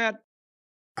notice that?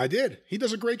 I did. He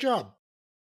does a great job.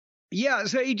 Yeah,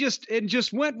 so he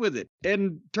just went with it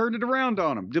and turned it around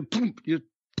on him. Just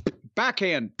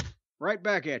backhand right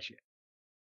back at you.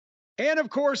 And of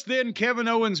course, then Kevin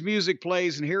Owens' music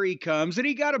plays, and here he comes, and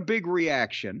he got a big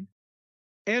reaction.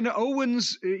 And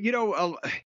Owens, you know,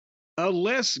 a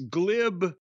less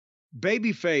glib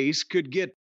babyface could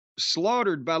get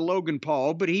slaughtered by Logan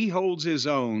Paul, but he holds his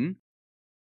own.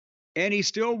 And he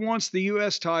still wants the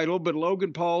U.S. title, but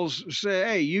Logan Paul's say,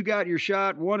 hey, you got your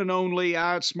shot, one and only.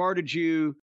 I outsmarted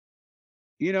you.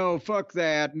 fuck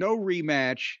that. No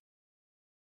rematch.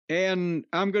 And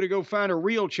I'm going to go find a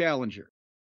real challenger.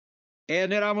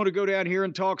 And then I'm going to go down here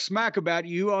and talk smack about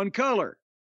you on color.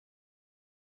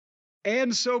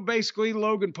 And so basically,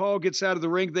 Logan Paul gets out of the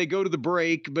ring. They go to the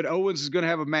break, but Owens is going to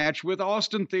have a match with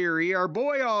Austin Theory, our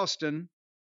boy Austin.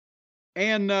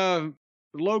 And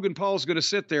Logan Paul's going to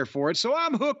sit there for it. So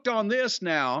I'm hooked on this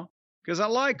now because I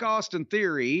like Austin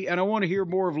Theory, and I want to hear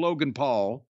more of Logan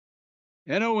Paul.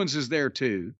 And Owens is there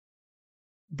too.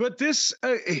 But this,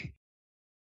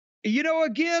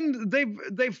 again,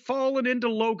 they've fallen into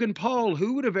Logan Paul.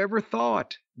 Who would have ever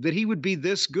thought that he would be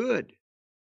this good?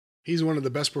 He's one of the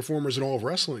best performers in all of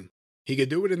wrestling. He could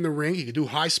do it in the ring. He could do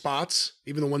high spots,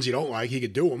 even the ones you don't like. He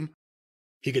could do them.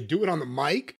 He could do it on the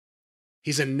mic.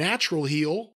 He's a natural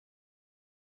heel.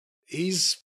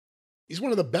 He's one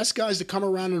of the best guys to come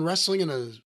around in wrestling in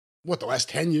the last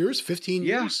 10 years, 15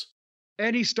 years?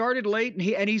 And he started late,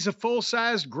 and he's a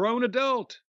full-sized grown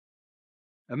adult.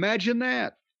 Imagine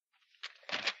that.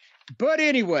 But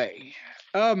anyway,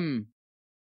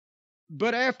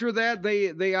 but after that,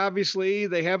 they obviously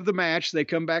have the match. They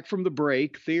come back from the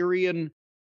break, Theory and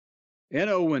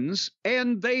Owens,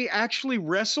 and they actually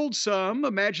wrestled some.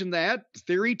 Imagine that.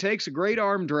 Theory takes a great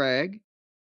arm drag,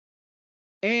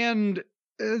 and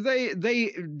they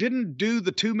didn't do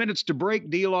the 2 minutes to break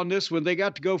deal on this one. They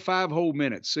got to go 5 whole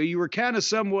minutes, so you were kind of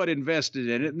somewhat invested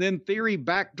in it. And then Theory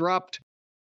backdropped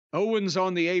Owens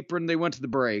on the apron. They went to the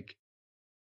break.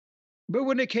 But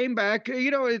when they came back,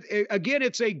 again,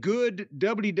 it's a good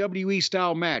WWE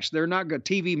style match. They're not going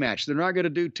TV match. They're not going to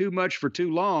do too much for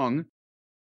too long.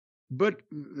 But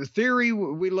Theory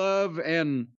we love,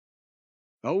 and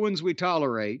Owens we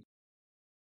tolerate.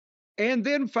 And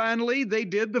then finally, they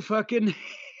did the fucking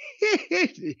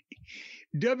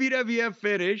WWF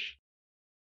finish.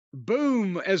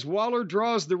 Boom! As Waller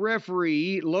draws the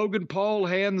referee, Logan Paul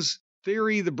hands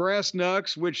Theory the brass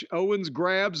knucks, which Owens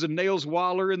grabs and nails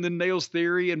Waller and then nails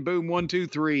Theory, and boom, 1, 2,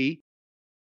 3.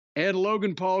 And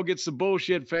Logan Paul gets the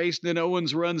bullshit face, and then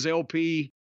Owens runs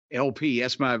LP,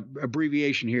 that's my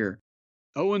abbreviation here.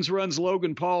 Owens runs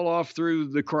Logan Paul off through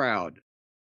the crowd.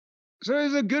 So it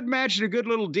was a good match and a good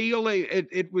little deal.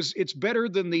 It's better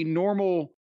than the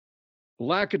normal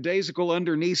lackadaisical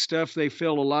underneath stuff they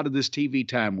fill a lot of this TV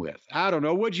time with. I don't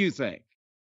know. What'd you think?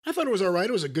 I thought it was all right.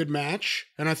 It was a good match.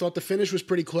 And I thought the finish was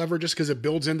pretty clever just because it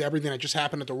builds into everything that just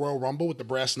happened at the Royal Rumble with the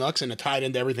brass knucks, and it tied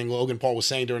into everything Logan Paul was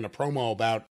saying during the promo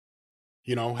about,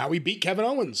 how he beat Kevin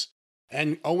Owens.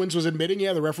 And Owens was admitting,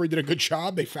 the referee did a good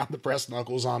job. They found the brass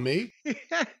knuckles on me.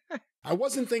 I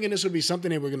wasn't thinking this would be something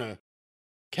they were going to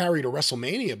carry to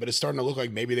WrestleMania, but it's starting to look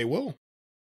like maybe they will.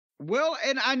 Well,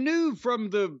 and I knew from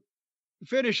the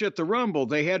finish at the Rumble,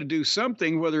 they had to do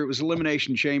something, whether it was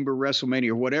Elimination Chamber, WrestleMania,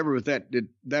 or whatever, but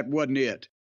that wasn't it.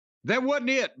 That wasn't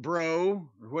it, bro,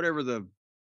 or whatever the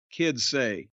kids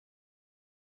say.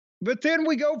 But then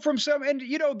we go from some, and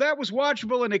that was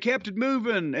watchable, and they kept it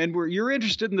moving, and you're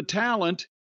interested in the talent.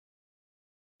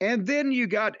 And then you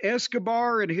got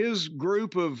Escobar and his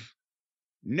group of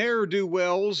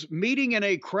ne'er-do-wells meeting in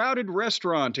a crowded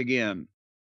restaurant again.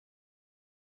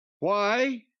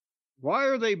 Why? Why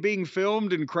are they being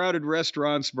filmed in crowded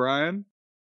restaurants, Brian?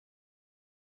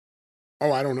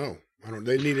 Oh, I don't know.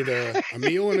 They needed a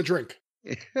meal and a drink.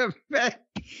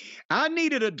 I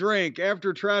needed a drink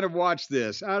after trying to watch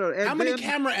this. How many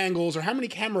camera angles or how many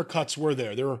camera cuts were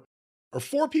there? There are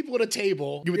 4 people at a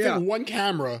table. You would think one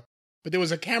camera, but there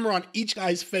was a camera on each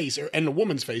guy's face, and the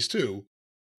woman's face too,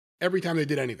 every time they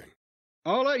did anything.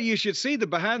 You should see the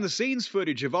behind-the-scenes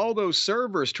footage of all those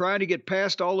servers trying to get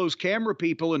past all those camera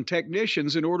people and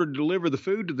technicians in order to deliver the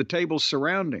food to the tables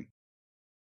surrounding.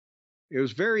 It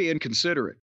was very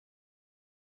inconsiderate.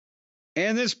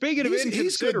 And then speaking of inconsiderate...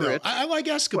 He's good, I like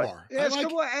Escobar.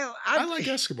 I like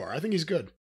Escobar. I think he's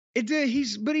good.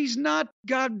 But he's not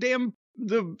goddamn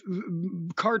the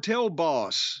cartel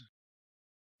boss.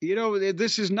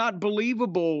 This is not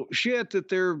believable shit that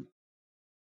they're...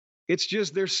 It's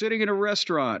just they're sitting in a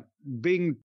restaurant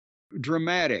being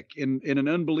dramatic in an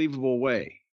unbelievable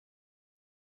way.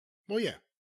 Well, yeah.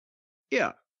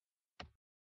 Yeah.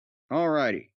 All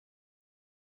righty.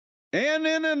 And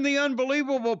then in the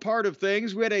unbelievable part of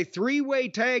things, we had a 3-way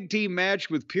tag team match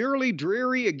with Purely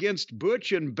Dreary against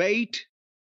Butch and Bate.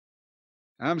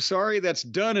 I'm sorry, that's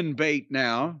Dunn and Bate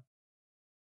now.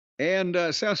 And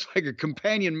sounds like a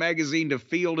companion magazine to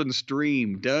Field and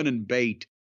Stream, Dunn and Bate.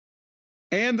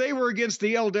 And they were against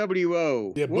the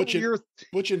LWO. Yeah,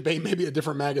 Butch and Bate may be a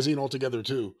different magazine altogether,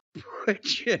 too.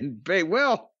 Butch and Bate.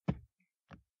 Well,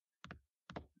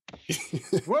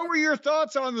 What were your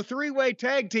thoughts on the three-way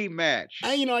tag team match?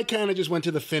 I kind of just went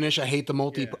to the finish. I hate the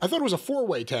multi. Yeah. I thought it was a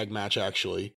 4-way tag match,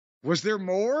 actually. Was there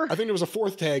more? I think there was a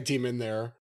 4th tag team in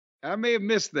there. I may have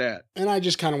missed that. And I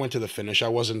just kind of went to the finish. I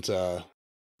wasn't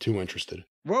too interested.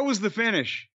 What was the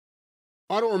finish?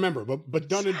 I don't remember, but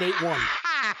done in bait 1.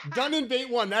 Done in bait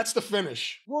 1. That's the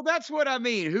finish. Well, that's what I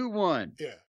mean. Who won?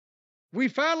 Yeah. We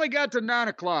finally got to 9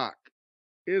 o'clock.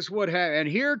 Is what happened. And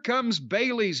here comes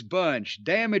Bailey's bunch,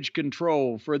 Damage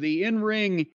Control, for the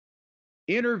in-ring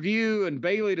interview, and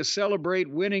Bailey to celebrate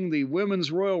winning the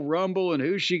Women's Royal Rumble. And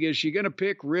who's she? Is she going to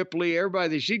pick Ripley?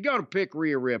 She's going to pick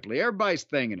Rhea Ripley. Everybody's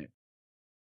thinking it.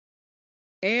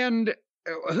 And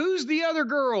who's the other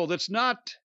girl that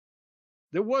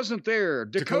wasn't there?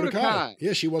 Dakota Kai.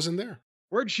 Yeah, she wasn't there.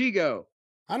 Where'd she go?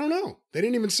 I don't know. They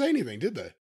didn't even say anything, did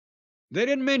they? They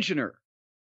didn't mention her.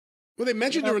 Well, they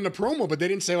mentioned her in the promo, but they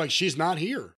didn't say, she's not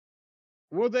here.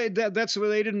 Well, that's why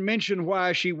they didn't mention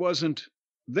why she wasn't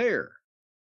there.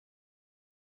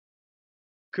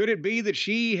 Could it be that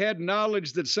she had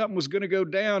knowledge that something was going to go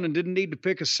down and didn't need to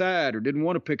pick a side or didn't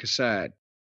want to pick a side?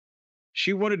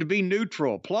 She wanted to be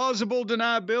neutral. Plausible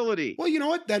deniability. Well, you know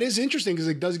what? That is interesting because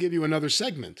it does give you another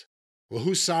segment. Well,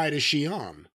 whose side is she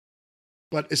on?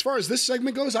 But as far as this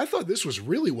segment goes, I thought this was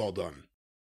really well done.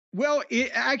 Well,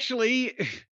 actually,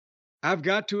 I've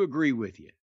got to agree with you.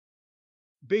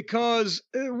 Because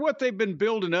what they've been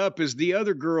building up is the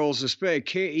other girls,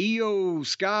 especially Io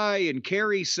Sky and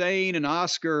Kairi Sane and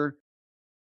Asuka,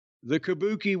 the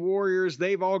Kabuki Warriors,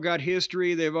 they've all got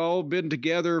history. They've all been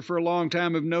together for a long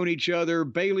time, have known each other.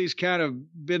 Bailey's kind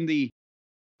of been the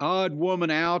odd woman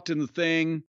out in the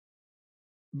thing.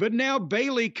 But now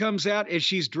Bailey comes out and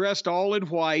she's dressed all in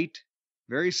white,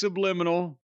 very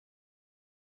subliminal.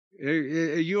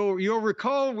 You'll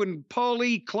recall when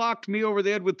Paulie clocked me over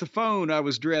the head with the phone, I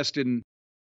was dressed in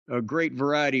a great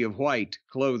variety of white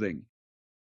clothing.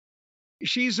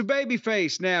 She's a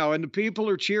babyface now, and the people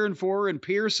are cheering for her, and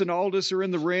Pierce and Aldis are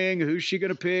in the ring. Who's she going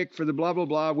to pick for the blah, blah,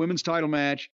 blah women's title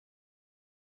match?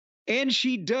 And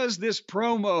she does this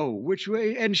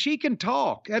promo, and she can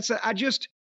talk.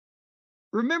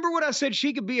 Remember what I said?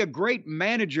 She could be a great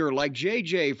manager like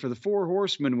JJ for the Four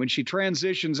Horsemen when she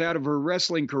transitions out of her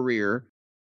wrestling career.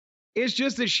 It's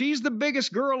just that she's the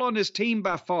biggest girl on this team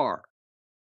by far.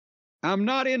 I'm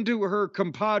not into her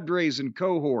compadres and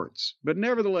cohorts, but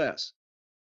nevertheless,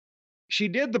 she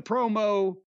did the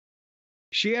promo.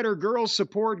 She had her girls'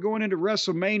 support going into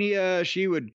WrestleMania. She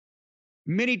would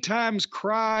many times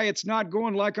cry, it's not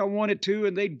going like I want it to,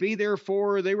 and they'd be there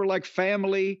for her. They were like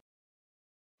family.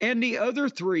 And the other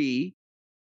three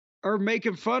are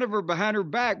making fun of her behind her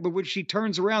back, but when she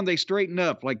turns around, they straighten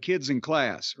up like kids in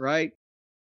class, right?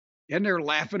 And they're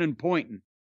laughing and pointing.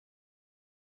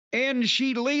 And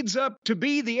she leads up to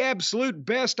be the absolute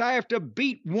best. I have to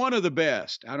beat one of the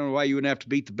best. I don't know why you wouldn't have to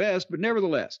beat the best, but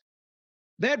nevertheless.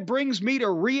 That brings me to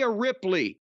Rhea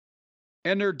Ripley.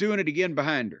 And they're doing it again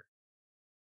behind her.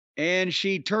 And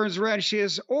she turns around and she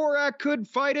says, or I could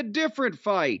fight a different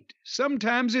fight.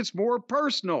 Sometimes it's more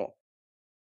personal.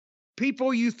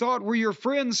 People you thought were your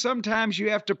friends, sometimes you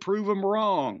have to prove them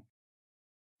wrong.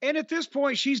 And at this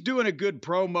point, she's doing a good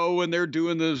promo and they're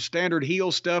doing the standard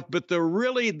heel stuff. But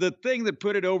the thing that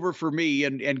put it over for me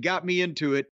and got me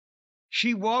into it,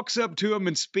 she walks up to him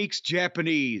and speaks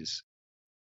Japanese.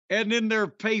 And in their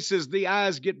faces, the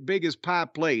eyes get big as pie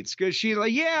plates because she's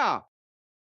like, yeah.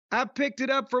 I picked it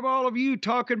up from all of you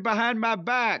talking behind my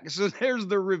back. So there's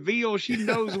the reveal. She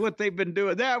knows what they've been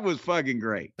doing. That was fucking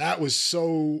great. That was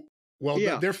so well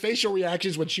done. Their facial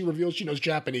reactions when she revealed she knows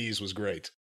Japanese was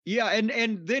great. Yeah,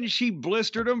 and then she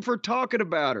blistered them for talking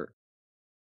about her.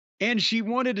 And she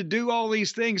wanted to do all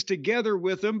these things together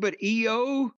with them, but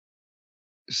EO,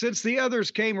 since the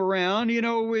others came around,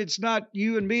 it's not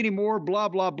you and me anymore, blah,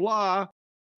 blah, blah.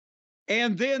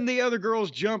 And then the other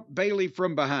girls jump Bailey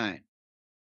from behind.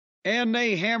 And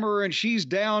they hammer her and she's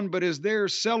down, but as they're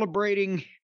celebrating,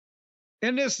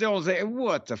 and this they'll say,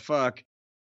 what the fuck?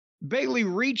 Bailey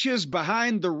reaches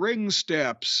behind the ring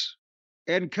steps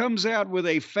and comes out with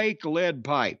a fake lead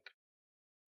pipe.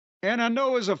 And I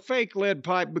know it's a fake lead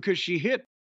pipe because she hit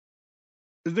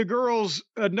the girls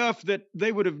enough that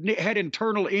they would have had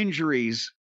internal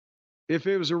injuries if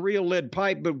it was a real lead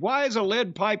pipe. But why is a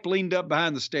lead pipe leaned up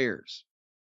behind the stairs?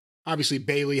 Obviously,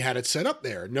 Bailey had it set up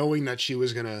there, knowing that she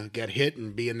was going to get hit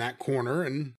and be in that corner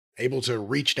and able to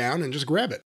reach down and just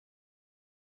grab it.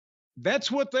 That's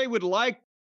what they would like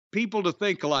people to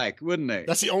think like, wouldn't they?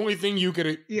 That's the only thing you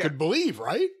could believe,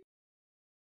 right?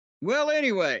 Well,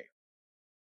 anyway,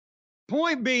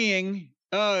 point being,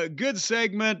 good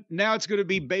segment. Now it's going to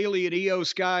be Bailey and Io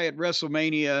Sky at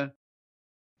WrestleMania.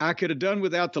 I could have done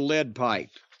without the lead pipe.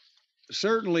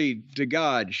 Certainly, to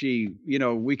God,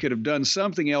 we could have done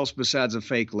something else besides a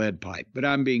fake lead pipe, but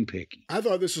I'm being picky. I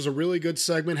thought this was a really good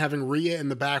segment, having Rhea in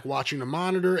the back watching the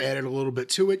monitor, added a little bit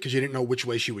to it because you didn't know which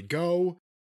way she would go.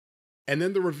 And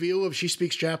then the reveal of she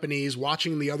speaks Japanese,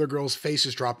 watching the other girls'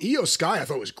 faces drop. Io Sky, I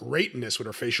thought, was great in this with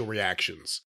her facial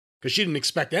reactions because she didn't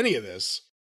expect any of this.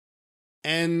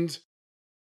 And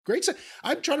great.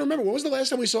 I'm trying to remember, when was the last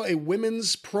time we saw a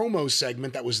women's promo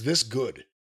segment that was this good?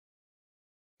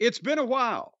 It's been a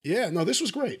while. Yeah, no, this was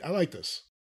great. I like this.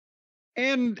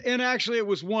 And actually, it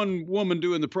was one woman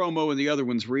doing the promo and the other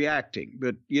one's reacting.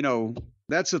 But,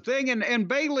 that's the thing. And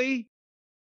Bayley,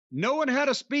 knowing how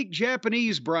to speak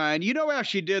Japanese, Brian, you know how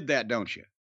she did that, don't you?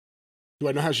 Do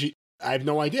I know how I have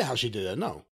no idea how she did that,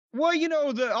 no. Well,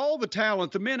 all the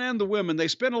talent, the men and the women, they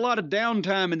spend a lot of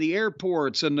downtime in the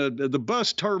airports and the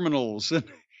bus terminals and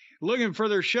looking for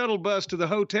their shuttle bus to the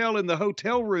hotel in the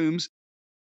hotel rooms.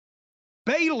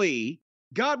 Bayley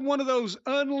got one of those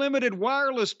unlimited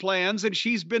wireless plans, and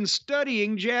she's been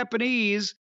studying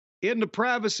Japanese in the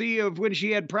privacy of when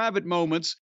she had private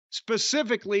moments,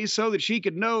 specifically so that she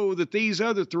could know that these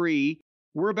other three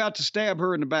were about to stab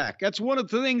her in the back. That's one of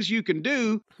the things you can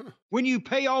do when you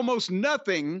pay almost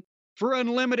nothing for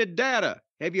unlimited data.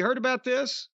 Have you heard about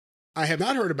this? I have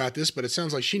not heard about this, but it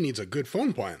sounds like she needs a good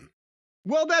phone plan.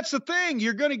 Well, that's the thing.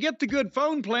 You're going to get the good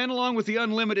phone plan along with the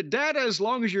unlimited data as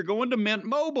long as you're going to Mint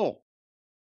Mobile.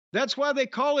 That's why they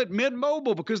call it Mint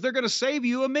Mobile, because they're going to save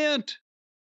you a mint.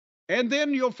 And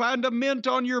then you'll find a mint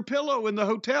on your pillow in the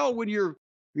hotel when you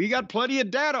got plenty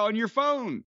of data on your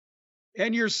phone.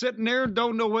 And you're sitting there and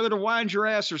don't know whether to wind your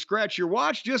ass or scratch your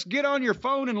watch. Just get on your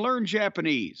phone and learn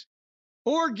Japanese.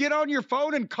 Or get on your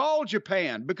phone and call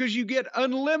Japan, because you get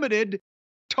unlimited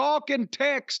talk and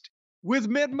text with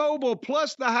Mint Mobile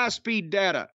plus the high-speed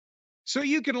data. So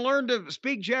you can learn to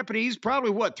speak Japanese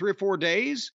probably, 3 or 4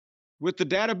 days with the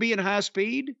data being high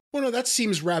speed? Well, no, that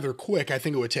seems rather quick. I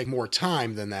think it would take more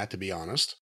time than that, to be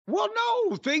honest. Well,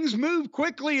 no, things move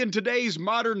quickly in today's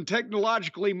modern,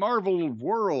 technologically marveled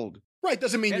world. Right,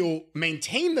 doesn't mean you'll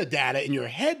maintain the data in your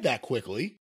head that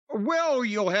quickly. Well,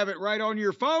 you'll have it right on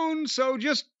your phone, so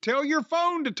just tell your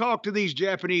phone to talk to these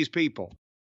Japanese people.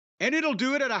 And it'll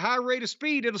do it at a high rate of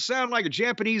speed. It'll sound like a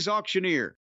Japanese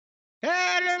auctioneer.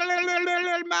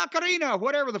 Macarena,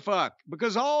 whatever the fuck.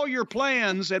 Because all your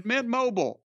plans at Mint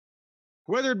Mobile,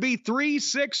 whether it be 3,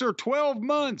 6, or 12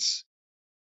 months,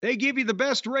 they give you the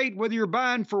best rate whether you're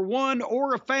buying for one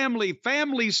or a family.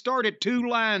 Families start at 2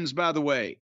 lines, by the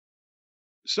way.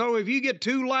 So if you get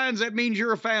 2 lines, that means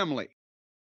you're a family.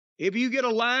 If you get a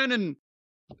line and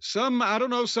some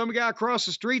guy across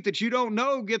the street that you don't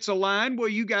know gets a line, well,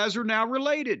 you guys are now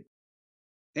related.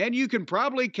 And you can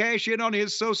probably cash in on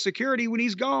his Social Security when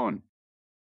he's gone.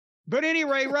 But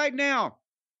anyway, right now,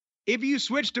 if you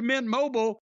switch to Mint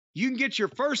Mobile, you can get your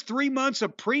first 3 months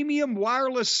of premium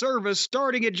wireless service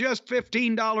starting at just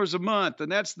 $15 a month.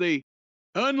 And that's the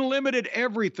unlimited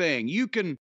everything. You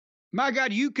can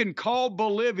call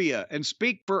Bolivia and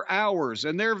speak for hours,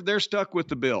 and they're stuck with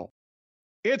the bill.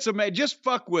 It's amazing. Just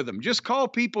fuck with them. Just call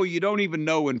people you don't even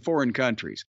know in foreign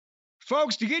countries.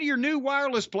 Folks, to get your new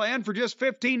wireless plan for just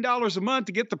 $15 a month,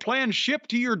 to get the plan shipped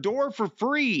to your door for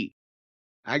free.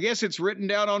 I guess it's written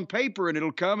down on paper and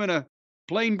it'll come in a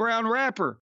plain brown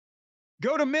wrapper.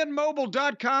 Go to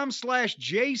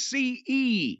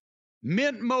mintmobile.com/JCE.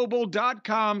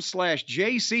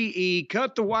 mintmobile.com/JCE.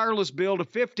 Cut the wireless bill to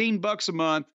 $15 a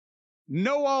month.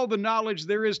 Know all the knowledge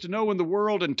there is to know in the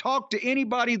world and talk to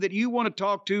anybody that you want to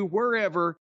talk to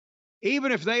wherever,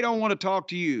 even if they don't want to talk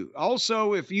to you.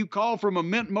 Also, if you call from a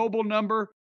Mint Mobile number,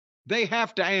 they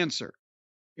have to answer.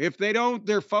 If they don't,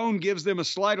 their phone gives them a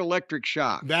slight electric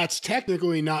shock. That's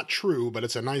technically not true, but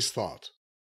it's a nice thought.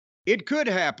 It could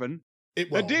happen. It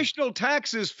will. Additional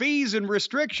taxes, fees, and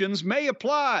restrictions may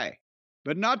apply,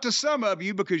 but not to some of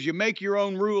you because you make your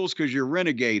own rules because you're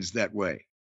renegades that way.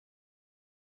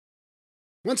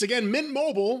 Once again, Mint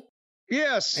Mobile.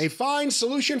 Yes. A fine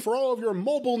solution for all of your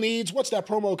mobile needs. What's that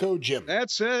promo code, Jim?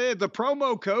 That's the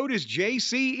promo code is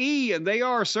JCE, and they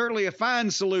are certainly a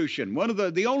fine solution. One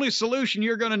of the only solution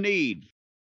you're going to need.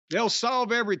 They'll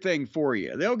solve everything for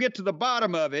you. They'll get to the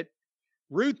bottom of it,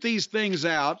 root these things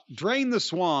out, drain the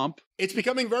swamp. It's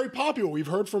becoming very popular. We've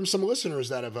heard from some listeners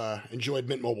that have enjoyed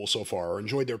Mint Mobile so far, or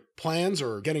enjoyed their plans,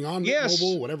 or getting on Mint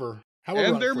Mobile, whatever.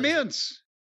 And they're mints.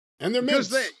 And they're mints.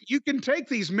 Because you can take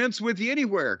these mints with you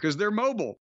anywhere because they're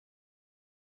mobile.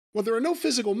 Well, there are no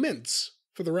physical mints,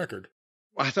 for the record.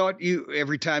 I thought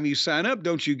every time you sign up,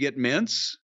 don't you get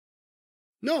mints?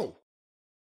 No.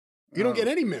 You don't get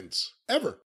any mints,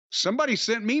 ever. Somebody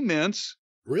sent me mints.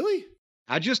 Really?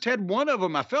 I just had one of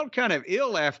them. I felt kind of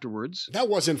ill afterwards. That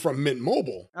wasn't from Mint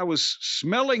Mobile. I was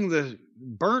smelling the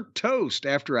burnt toast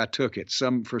after I took it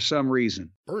for some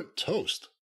reason. Burnt toast?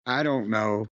 I don't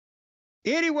know.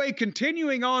 Anyway,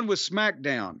 continuing on with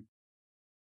SmackDown.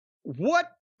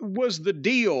 What was the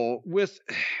deal with...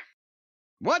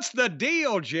 What's the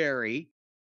deal, Jerry?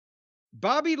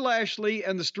 Bobby Lashley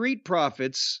and the Street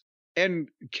Profits and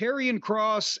Karrion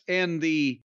Kross and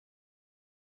the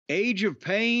Age of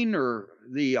Pain, or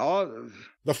the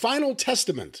Final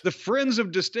Testament. The Friends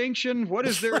of Distinction. What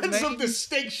is their name? Friends of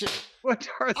Distinction. What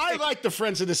are they? I like the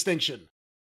Friends of Distinction.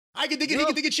 I can dig it, he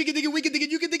can dig it, she can dig it, we can dig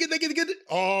it, you can dig it, they can dig it.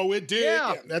 Oh, it did.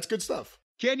 Yeah, that's good stuff.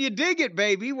 Can you dig it,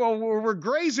 baby? Well, we're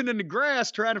grazing in the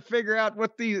grass trying to figure out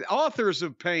what the Authors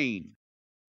of Pain.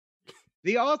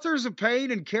 The Authors of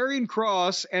Pain and Karrion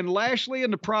Kross and Lashley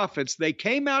and the Profits, they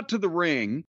came out to the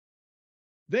ring.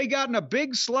 They got in a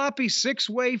big sloppy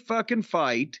 6-way fucking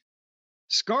fight.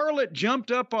 Scarlett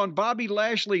jumped up on Bobby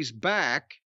Lashley's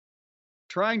back,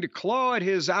 trying to claw at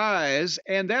his eyes,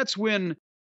 and that's when,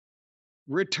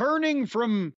 returning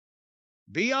from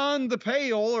beyond the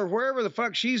pale or wherever the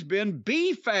fuck she's been,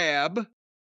 B-Fab,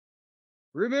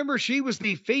 remember she was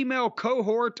the female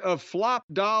cohort of Flop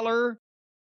Dollar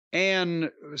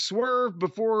and Swerve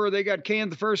before they got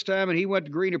canned the first time and he went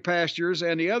to greener pastures,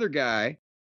 and the other guy.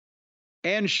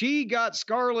 And she got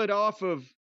Scarlett off of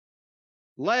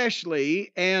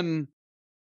Lashley and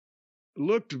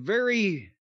looked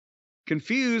very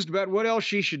confused about what else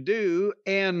she should do.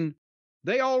 And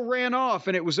they all ran off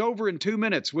and it was over in 2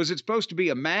 minutes. Was it supposed to be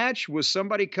a match? Was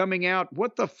somebody coming out?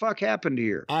 What the fuck happened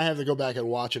here? I have to go back and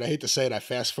watch it. I hate to say it. I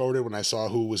fast forwarded when I saw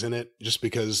who was in it just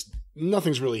because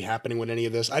nothing's really happening with any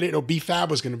of this. I didn't know B-Fab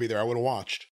was going to be there. I would have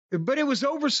watched. But it was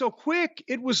over so quick.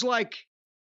 It was like,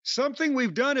 something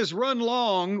we've done is run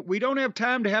long. We don't have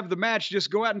time to have the match. Just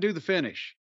go out and do the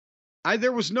finish. I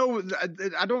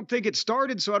don't think it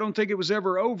started, so I don't think it was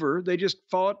ever over. They just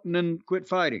fought and then quit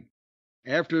fighting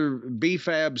after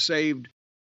B-Fab saved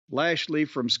Lashley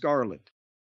from Scarlett.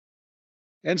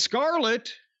 And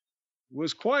Scarlett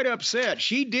was quite upset.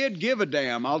 She did give a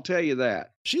damn, I'll tell you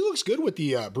that. She looks good with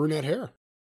the brunette hair.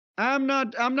 I'm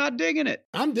not digging it.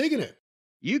 I'm digging it.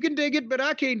 You can dig it, but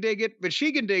I can't dig it. But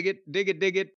she can dig it. Dig it,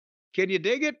 dig it. Can you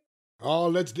dig it? Oh,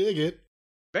 let's dig it.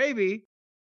 Baby.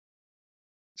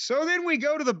 So then we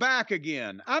go to the back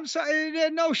again. I'm sorry.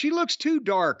 No, she looks too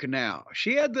dark now.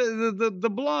 She had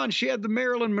the blonde. She had the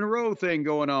Marilyn Monroe thing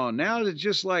going on. Now it's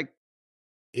just like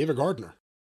Ava Gardner.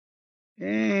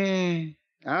 I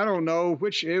don't know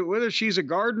whether she's a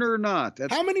gardener or not.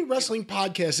 How many wrestling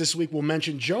podcasts this week will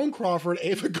mention Joan Crawford,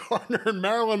 Ava Gardner, and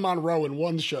Marilyn Monroe in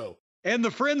one show? And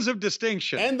the Friends of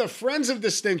Distinction.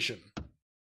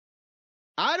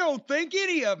 I don't think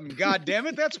any of them,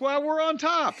 goddammit. That's why we're on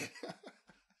top.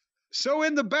 So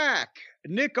in the back,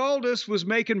 Nick Aldis was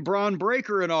making Braun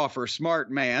Breaker an offer, smart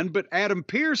man, but Adam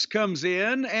Pearce comes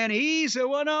in and he said,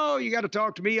 well, no, you got to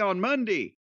talk to me on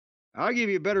Monday. I'll give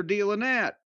you a better deal than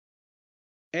that.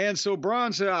 And so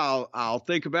Braun said, I'll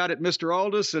think about it, Mr.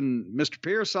 Aldis, and Mr.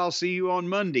 Pearce, I'll see you on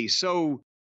Monday. So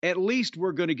at least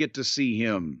we're going to get to see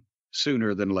him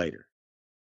sooner than later.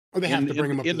 Or they have to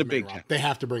bring him up to the main roster. They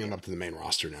have to bring him up to the main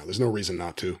roster now. There's no reason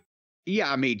not to.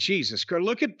 Yeah, I mean, Jesus Christ.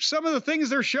 Look at some of the things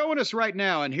they're showing us right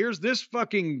now. And here's this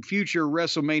fucking future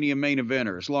WrestleMania main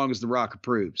eventer, as long as The Rock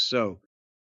approves. So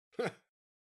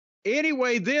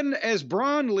anyway, then as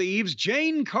Braun leaves,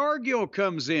 Jane Cargill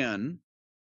comes in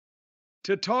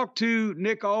to talk to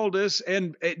Nick Aldis.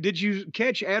 And did you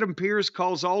catch Adam Pearce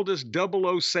calls Aldis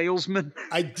 00 salesman?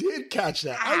 I did catch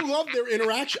that. I love their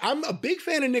interaction. I'm a big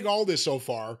fan of Nick Aldis so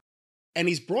far, and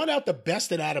he's brought out the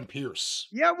best in Adam Pearce.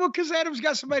 Yeah, well, because Adam's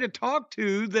got somebody to talk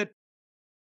to that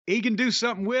he can do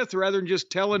something with rather than just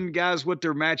telling guys what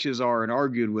their matches are and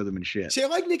arguing with them and shit. See, I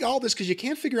like Nick Aldis because you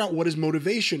can't figure out what his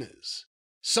motivation is.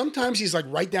 Sometimes he's like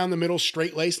right down the middle,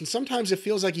 straight-laced, and sometimes it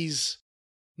feels like he's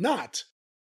not.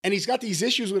 And he's got these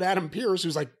issues with Adam Pearce,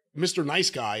 who's like Mr.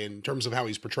 Nice Guy in terms of how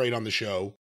he's portrayed on the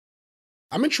show.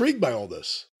 I'm intrigued by all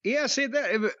this. Yeah, see,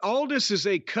 that Aldis is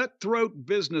a cutthroat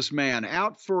businessman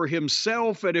out for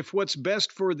himself, and if what's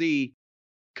best for the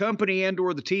company and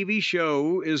or the TV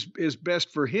show is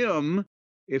best for him,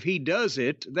 if he does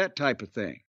it, that type of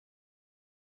thing.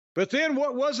 But then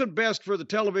what wasn't best for the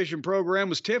television program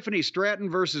was Tiffany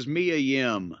Stratton versus Mia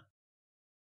Yim.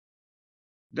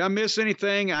 Did I miss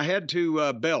anything? I had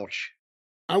to belch.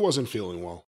 I wasn't feeling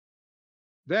well.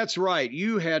 That's right.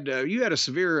 You had a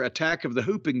severe attack of the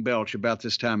whooping belch about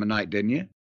this time of night, didn't you?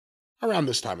 Around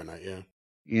this time of night, yeah.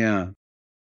 Yeah.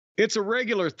 It's a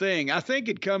regular thing. I think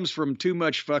it comes from too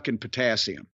much fucking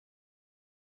potassium.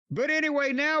 But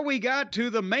anyway, now we got to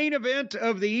the main event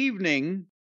of the evening,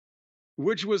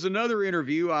 which was another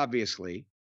interview, obviously.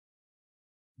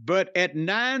 But at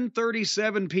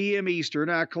 9:37 p.m. Eastern,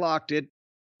 I clocked it,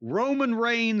 Roman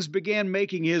Reigns began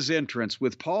making his entrance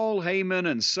with Paul Heyman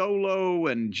and Solo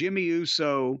and Jimmy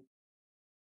Uso.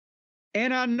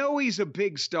 And I know he's a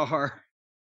big star.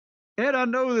 And I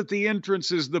know that the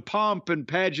entrance is the pomp and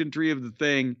pageantry of the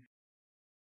thing.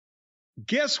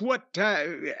 Guess what?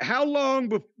 How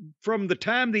long from the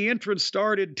time the entrance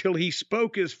started till he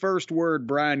spoke his first word,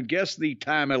 Brian? Guess the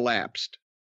time elapsed.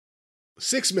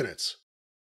 6 minutes.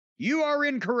 You are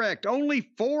incorrect. Only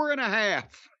 4.5.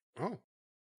 Oh.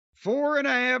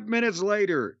 4.5 minutes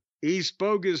later, he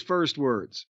spoke his first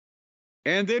words.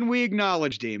 And then we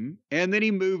acknowledged him, and then he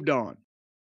moved on.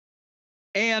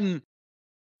 And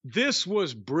this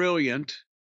was brilliant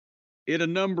in a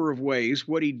number of ways,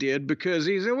 what he did, because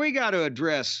he said, we got to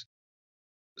address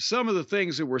some of the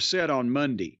things that were said on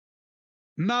Monday.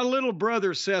 My little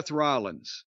brother, Seth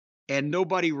Rollins, and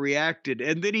nobody reacted.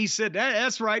 And then he said,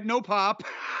 that's right, no pop.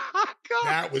 God,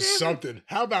 that was something.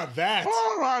 How about that?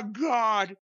 Oh, my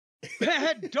God.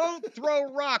 Don't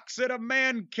throw rocks at a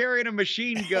man carrying a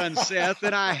machine gun, Seth.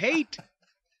 And I hate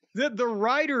that the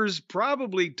writers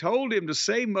probably told him to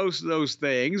say most of those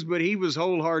things, but he was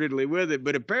wholeheartedly with it.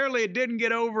 But apparently it didn't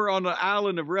get over on the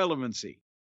island of relevancy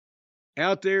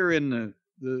out there in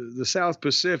the South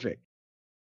Pacific.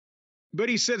 But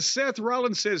he said, Seth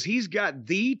Rollins says he's got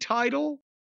the title,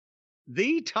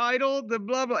 the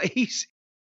blah, blah.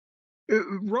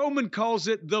 Roman calls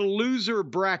it the loser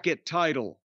bracket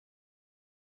title.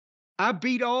 I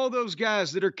beat all those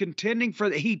guys that are contending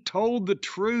for he told the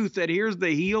truth, and here's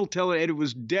the heel telling it. It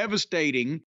was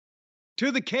devastating to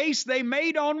the case they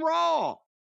made on Raw.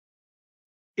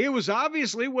 It was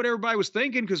obviously what everybody was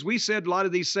thinking because we said a lot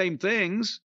of these same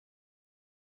things.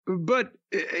 But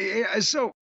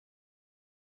so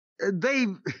they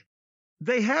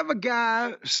have a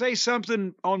guy say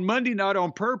something on Monday night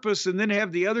on purpose and then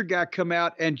have the other guy come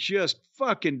out and just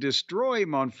fucking destroy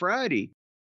him on Friday.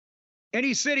 And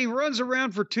he said he runs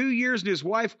around for 2 years in his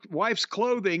wife's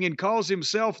clothing and calls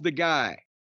himself the guy.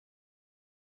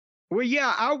 Well,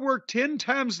 yeah, I work 10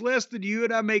 times less than you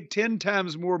and I make 10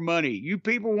 times more money. You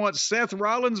people want Seth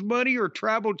Rollins money or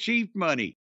Tribal Chief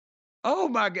money? Oh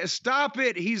my God, stop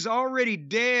it. He's already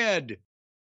dead.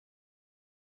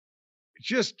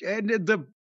 And the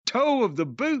toe of the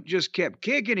boot just kept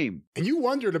kicking him. And you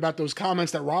wondered about those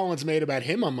comments that Rollins made about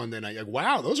him on Monday night. Like,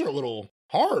 wow, those are a little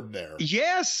hard there.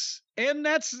 Yes. And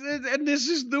this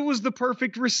was the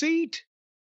perfect receipt.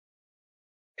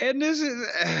 And this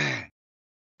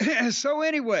is, so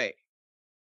anyway,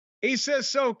 he says,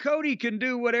 so Cody can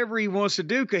do whatever he wants to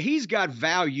do because he's got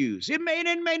values. It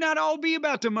may not all be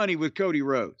about the money with Cody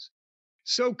Rhodes.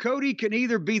 So Cody can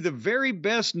either be the very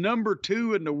best number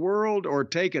 2 in the world or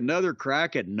take another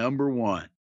crack at number 1.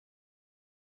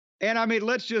 And I mean,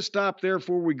 let's just stop there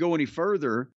before we go any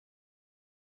further.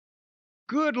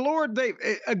 Good Lord,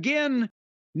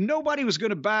 nobody was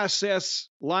going to buy Seth's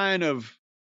line of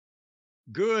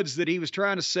goods that he was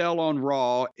trying to sell on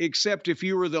Raw, except if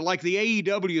you were the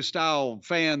AEW style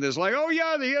fan that's like, oh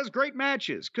yeah, he has great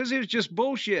matches, because it was just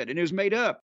bullshit and it was made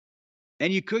up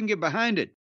and you couldn't get behind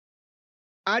it.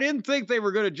 I didn't think they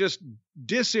were going to just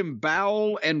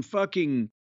disembowel and fucking,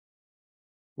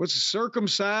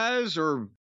 circumcise, or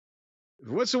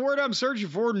what's the word I'm searching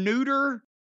for? Neuter?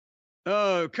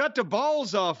 Cut the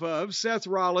balls off of Seth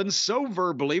Rollins so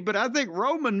verbally, but I think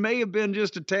Roman may have been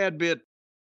just a tad bit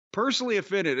personally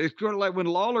offended. It's kind of like when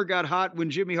Lawler got hot when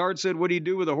Jimmy Hart said, what do you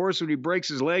do with a horse when he breaks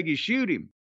his leg? You shoot him.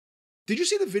 Did you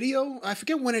see the video? I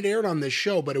forget when it aired on this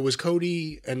show, but it was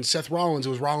Cody and Seth Rollins. It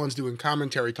was Rollins doing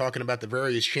commentary talking about the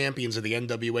various champions of the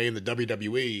NWA and the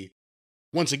WWE.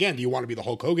 Once again, do you want to be the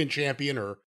Hulk Hogan champion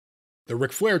or the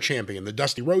Ric Flair champion, the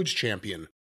Dusty Rhodes champion?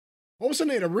 All of a sudden,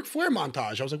 they had a Ric Flair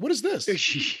montage. I was like, what is this?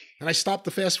 And I stopped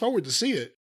to fast forward to see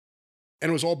it. And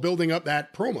it was all building up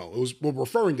that promo. It was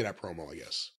referring to that promo, I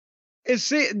guess.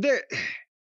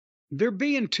 They're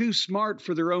being too smart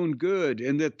for their own good,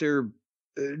 and that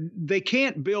they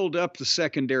can't build up the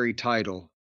secondary title,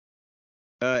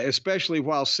 especially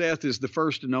while Seth is the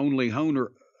first and only owner.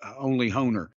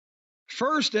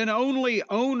 First and only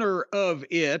owner of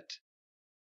it.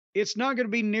 It's not going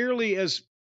to be nearly as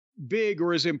big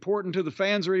or as important to the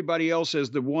fans or anybody else as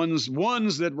the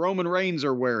ones that Roman Reigns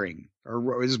are wearing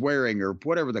or is wearing, or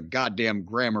whatever the goddamn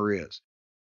grammar is.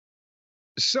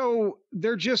 So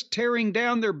they're just tearing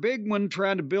down their big one,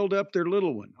 trying to build up their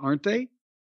little one, aren't they?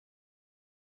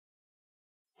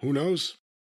 Who knows?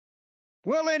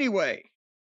 Well, anyway,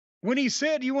 when he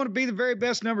said, you want to be the very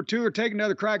best number 2 or take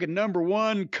another crack at number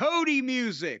 1, Cody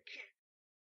music.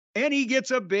 And he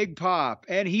gets a big pop,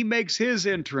 and he makes his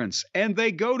entrance. And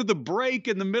they go to the break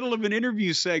in the middle of an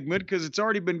interview segment because it's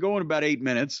already been going about 8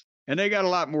 minutes, and they got a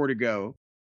lot more to go.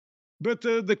 But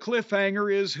the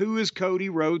cliffhanger is, who is Cody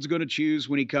Rhodes going to choose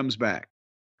when he comes back,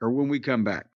 or when we come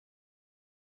back?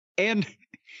 And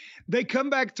they come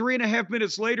back 3.5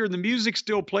 minutes later, and the music's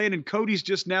still playing, and Cody's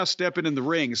just now stepping in the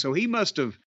ring. So he must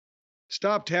have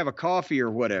stopped to have a coffee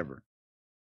or whatever.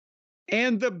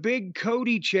 And the big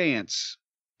Cody chants.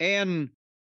 And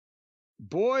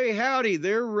boy, howdy,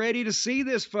 they're ready to see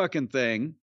this fucking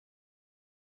thing.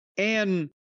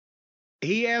 And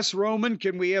he asks Roman,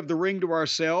 can we have the ring to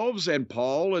ourselves? And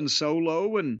Paul and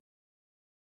Solo and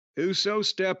Uso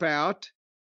step out.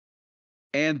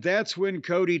 And that's when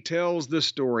Cody tells the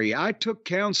story. I took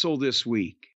counsel this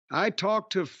week. I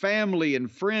talked to family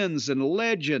and friends and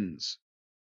legends.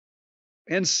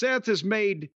 And Seth has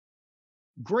made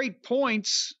great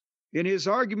points in his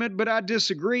argument, but I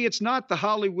disagree. It's not the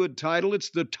Hollywood title. It's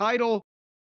the title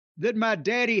that my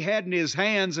daddy had in his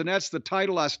hands, and that's the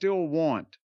title I still want.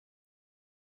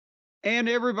 And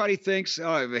everybody thinks,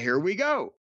 oh, here we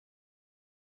go.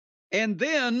 And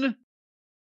then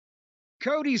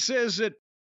Cody says that,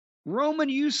 Roman,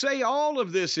 you say all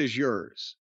of this is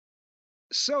yours.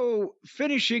 So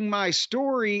finishing my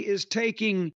story is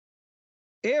taking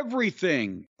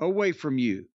everything away from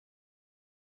you.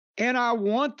 And I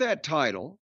want that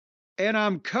title, and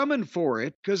I'm coming for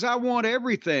it because I want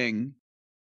everything,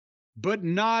 but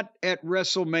not at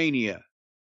WrestleMania.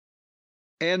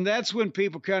 And that's when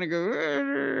people kind of go,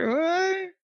 what?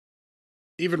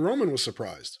 Even Roman was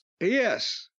surprised.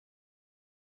 Yes.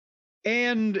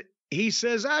 And he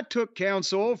says, I took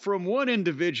counsel from one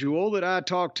individual that I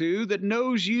talked to that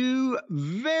knows you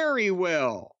very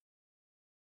well.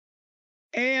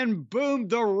 And boom,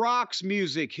 The Rock's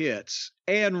music hits.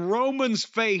 And Roman's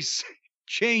face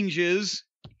changes.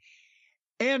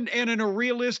 And in a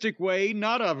realistic way,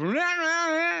 not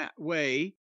a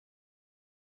way.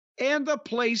 And the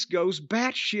place goes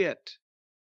batshit.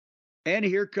 And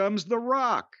here comes The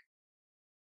Rock.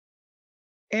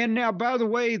 And now, by the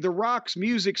way, The Rock's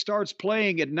music starts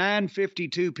playing at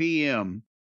 9:52 p.m.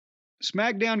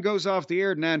 SmackDown goes off the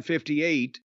air at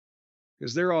 9:58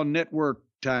 because they're on network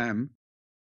time.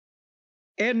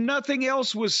 And nothing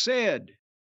else was said.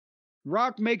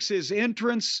 Rock makes his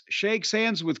entrance, shakes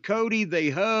hands with Cody. They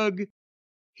hug.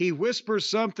 He whispers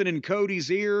something in Cody's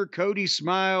ear. Cody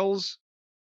smiles.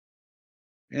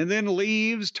 And then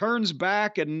leaves, turns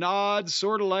back and nods,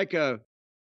 sort of like a,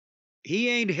 he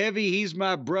ain't heavy, he's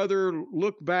my brother,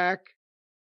 look back.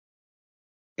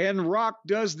 And Rock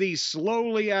does the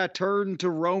slowly I turn to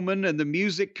Roman, and the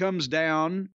music comes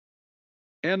down,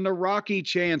 and the Rocky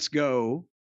chants go.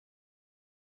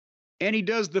 And he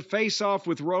does the face-off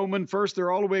with Roman. First,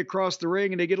 they're all the way across the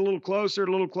ring, and they get a little closer,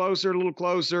 a little closer, a little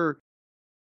closer.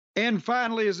 And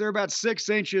finally, as they're about 6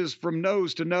 inches from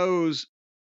nose to nose,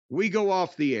 we go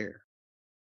off the air.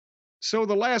 So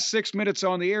the last 6 minutes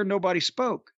on the air, nobody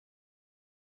spoke.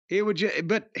 It would just,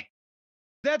 but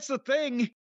that's the thing,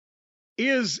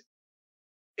 is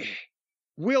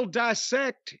we'll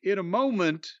dissect in a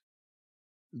moment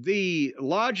the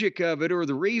logic of it or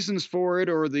the reasons for it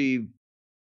or the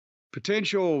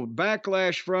potential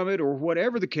backlash from it or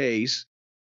whatever the case.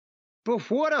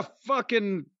 But what a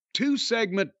fucking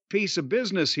 2-segment piece of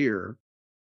business here.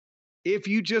 If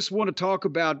you just want to talk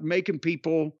about making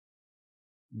people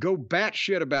go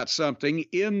batshit about something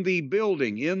in the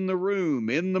building, in the room,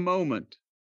 in the moment.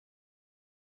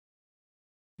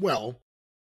 Well,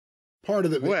 part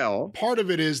of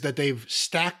it is that they've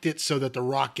stacked it so that The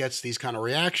Rock gets these kind of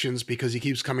reactions because he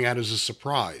keeps coming out as a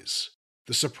surprise.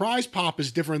 The surprise pop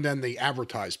is different than the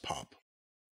advertised pop.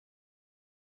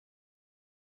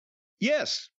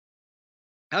 Yes.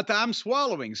 I'm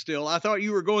swallowing still. I thought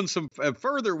you were going some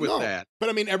further with that. But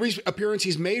I mean, every appearance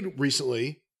he's made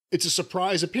recently, it's a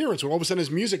surprise appearance when all of a sudden his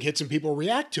music hits and people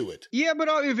react to it. Yeah, but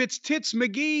if it's Tits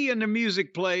McGee and the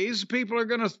music plays, people are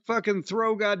going to fucking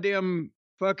throw goddamn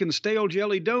fucking stale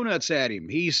jelly donuts at him.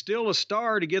 He's still a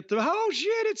star to get the, oh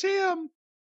shit, it's him.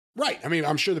 Right. I mean,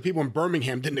 I'm sure the people in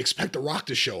Birmingham didn't expect The Rock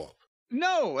to show up.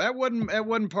 No, that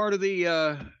wasn't part of the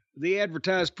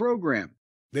advertised program.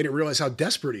 They didn't realize how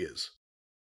desperate he is.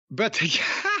 But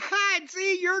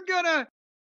see, you're gonna.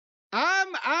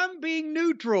 I'm being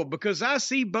neutral because I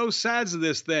see both sides of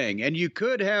this thing, and you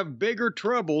could have bigger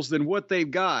troubles than what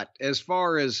they've got as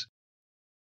far as,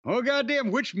 oh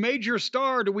goddamn, which major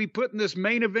star do we put in this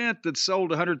main event that sold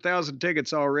 100,000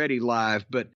 tickets already live?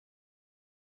 But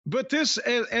this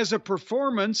as a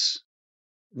performance,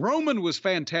 Roman was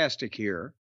fantastic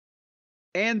here.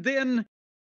 And then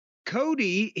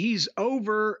Cody, he's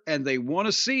over and they want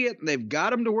to see it and they've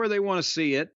got him to where they want to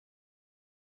see it.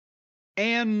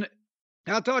 And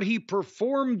I thought he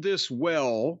performed this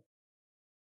well,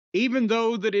 even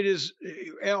though that it is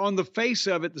on the face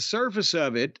of it, the surface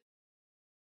of it,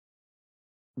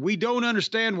 we don't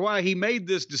understand why he made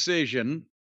this decision.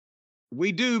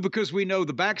 We do because we know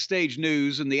the backstage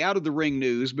news and the out of the ring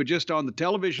news, but just on the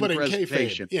television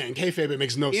presentation. In kayfabe, it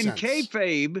makes no sense. In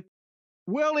kayfabe,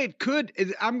 well, it could.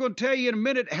 I'm going to tell you in a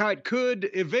minute how it could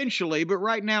eventually, but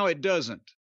right now it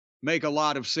doesn't make a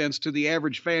lot of sense to the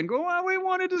average fan. Go, well, we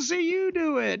wanted to see you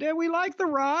do it, and we like The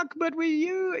Rock, but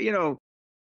you know.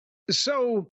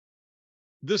 So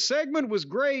the segment was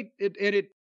great, they've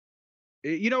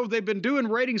been doing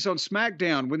ratings on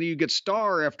SmackDown when you get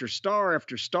star after star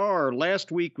after star.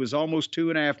 Last week was almost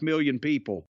 2.5 million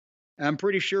people. I'm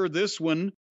pretty sure this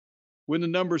one, when the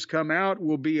numbers come out,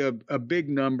 will be a big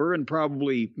number and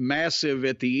probably massive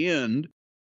at the end,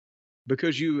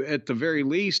 because you, at the very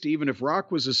least, even if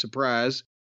Rock was a surprise,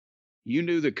 you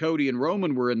knew that Cody and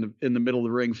Roman were in the middle of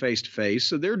the ring face to face.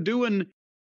 So they're doing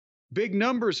big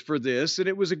numbers for this, and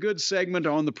it was a good segment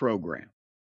on the program.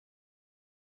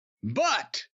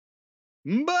 But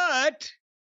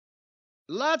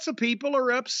lots of people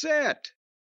are upset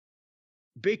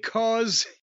because,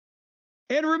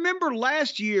 and remember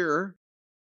last year,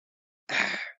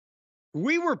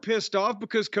 we were pissed off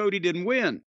because Cody didn't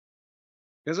win.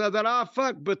 Because I thought,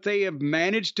 fuck, but they have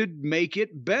managed to make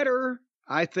it better,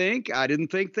 I think. I didn't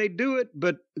think they'd do it,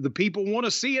 but the people want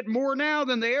to see it more now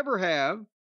than they ever have.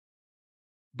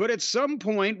 But at some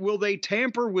point, will they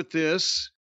tamper with this?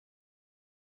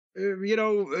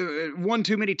 One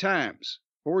too many times,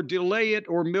 or delay it,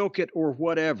 or milk it, or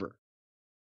whatever.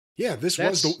 Yeah, this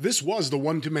was the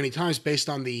one too many times based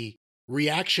on the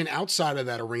reaction outside of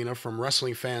that arena from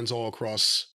wrestling fans all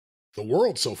across the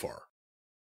world so far.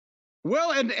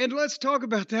 Well, and let's talk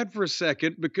about that for a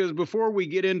second, because before we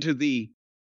get into the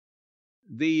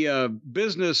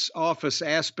business office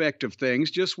aspect of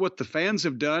things, just what the fans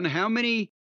have done, how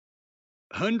many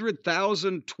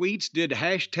 100,000 tweets did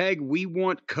hashtag We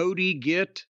Want Cody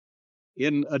get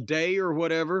in a day or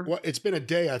whatever? Well, it's been a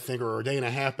day, I think, or a day and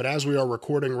a half, but as we are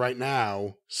recording right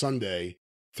now, Sunday,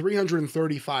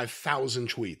 335,000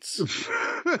 tweets.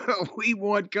 We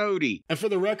Want Cody. And for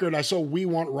the record, I saw We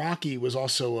Want Rocky was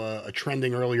also a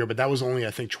trending earlier, but that was only,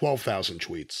 I think, 12,000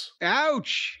 tweets.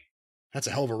 Ouch. That's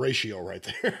a hell of a ratio right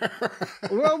there.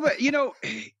 Well, but,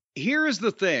 here is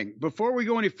the thing. Before we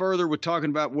go any further with talking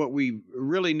about what we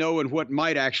really know and what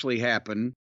might actually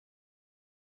happen,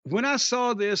 when I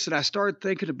saw this and I started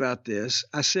thinking about this,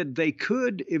 I said they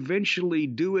could eventually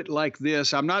do it like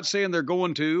this. I'm not saying they're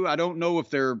going to. I don't know if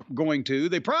they're going to.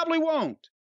 They probably won't.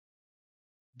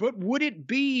 But would it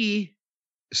be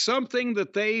something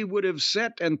that they would have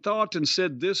set and thought and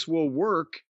said this will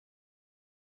work,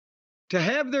 to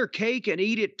have their cake and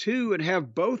eat it too and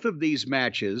have both of these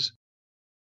matches?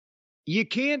 You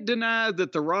can't deny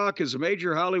that The Rock is a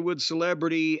major Hollywood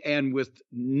celebrity, and with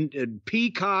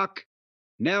Peacock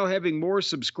now having more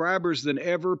subscribers than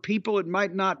ever, people that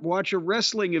might not watch a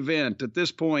wrestling event at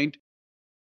this point.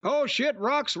 Oh, shit,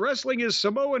 Rock's wrestling his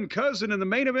Samoan cousin in the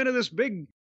main event of this big,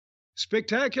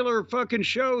 spectacular fucking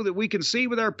show that we can see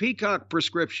with our Peacock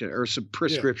prescription, or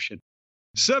subscription.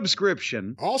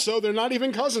 Also, they're not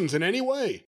even cousins in any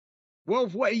way. Well,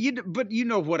 but you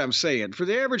know what I'm saying. For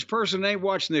the average person that ain't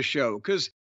watching this show,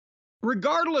 because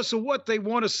regardless of what they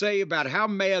want to say about how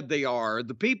mad they are,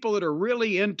 the people that are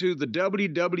really into the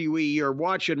WWE are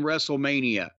watching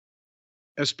WrestleMania,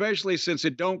 especially since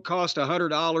it don't cost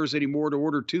 $100 anymore to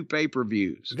order 2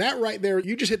 pay-per-views. That right there,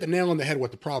 you just hit the nail on the head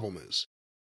what the problem is.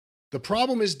 The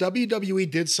problem is WWE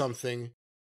did something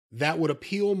that would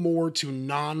appeal more to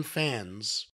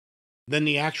non-fans than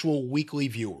the actual weekly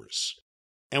viewers.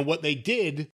 And what they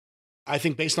did, I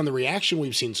think based on the reaction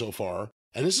we've seen so far,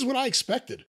 and this is what I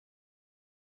expected,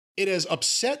 it has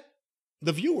upset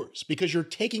the viewers because you're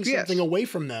taking something away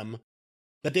from them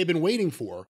that they've been waiting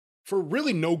for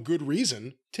really no good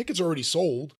reason. Tickets are already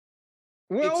sold.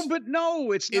 Well, but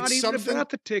no, it's not even about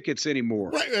the tickets anymore.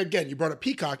 Right, again, you brought up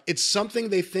Peacock. It's something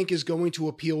they think is going to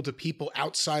appeal to people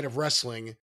outside of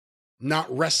wrestling,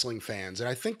 not wrestling fans. And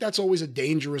I think that's always a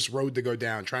dangerous road to go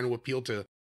down, trying to appeal to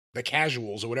the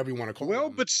casuals or whatever you want to call them. Well,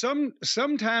 but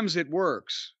sometimes it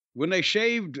works. When they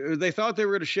thought they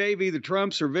were going to shave either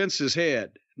Trump's or Vince's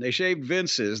head. They shaved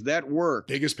Vince's. That worked.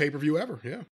 Biggest pay-per-view ever,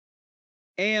 yeah.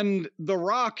 And The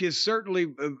Rock is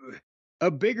certainly a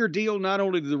bigger deal, not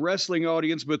only to the wrestling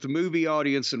audience, but the movie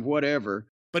audience and whatever.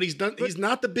 But he's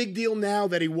not the big deal now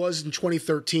that he was in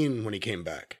 2013 when he came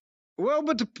back. Well,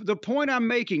 but the point I'm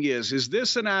making is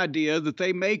this an idea that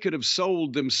they may could have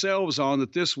sold themselves on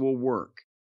that this will work?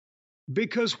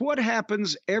 Because what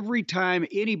happens every time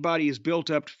anybody is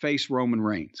built up to face Roman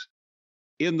Reigns?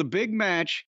 In the big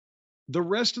match, the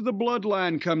rest of the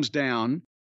bloodline comes down,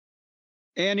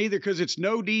 and either because it's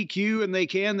no DQ and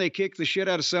they kick the shit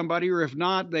out of somebody, or if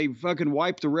not, they fucking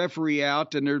wipe the referee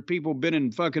out, and there are people been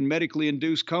in fucking medically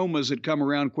induced comas that come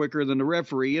around quicker than the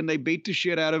referee, and they beat the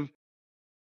shit out of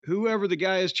whoever the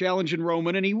guy is challenging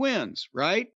Roman, and he wins,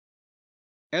 right?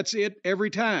 That's it every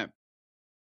time.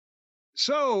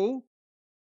 So,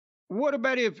 what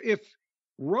about if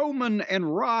Roman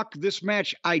and Rock, this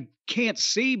match I can't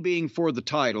see being for the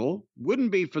title,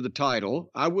 wouldn't be for the title.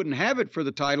 I wouldn't have it for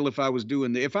the title if I was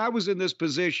if I was in this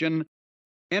position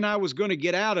and I was going to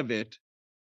get out of it,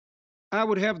 I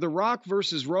would have The Rock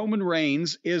versus Roman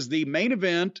Reigns is the main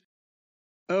event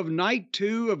of night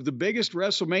 2 of the biggest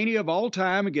WrestleMania of all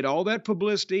time, and get all that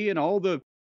publicity and all the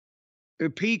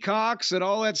peacocks and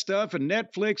all that stuff, and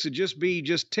Netflix would just be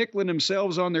tickling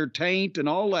themselves on their taint and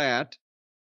all that.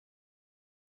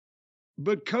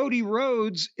 But Cody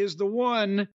Rhodes is the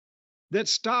one that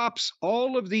stops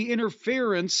all of the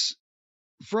interference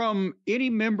from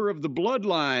any member of the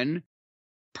bloodline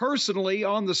personally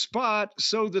on the spot,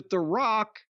 so that The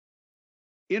Rock,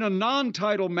 in a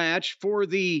non-title match for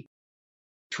the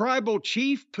tribal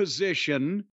chief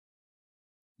position,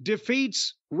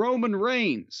 defeats Roman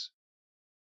Reigns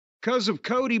because of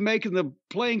Cody making the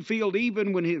playing field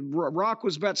even when Rock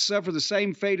was about to suffer the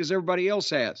same fate as everybody else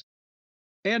has.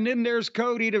 And then there's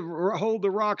Cody to hold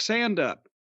The Rock's hand up.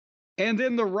 And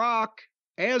then The Rock,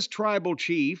 as tribal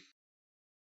chief,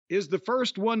 is the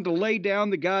first one to lay down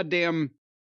the goddamn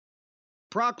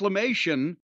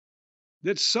proclamation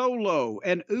that Solo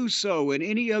and Uso and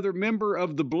any other member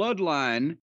of the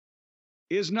bloodline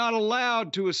is not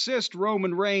allowed to assist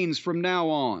Roman Reigns from now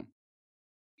on.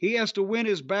 He has to win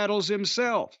his battles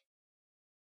himself.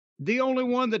 The only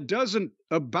one that doesn't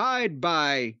abide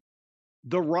by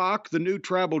The Rock, the new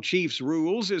tribal chief's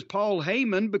rules, is Paul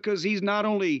Heyman, because he's not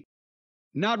only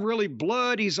not really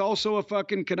blood, he's also a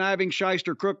fucking conniving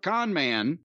shyster crook con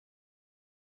man.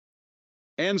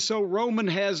 And so Roman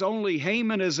has only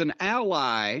Heyman as an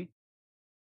ally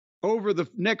over the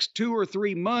next 2 or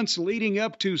 3 months leading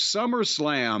up to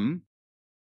SummerSlam,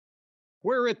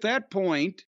 where at that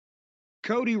point,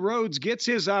 Cody Rhodes gets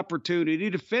his opportunity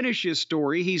to finish his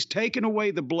story. He's taken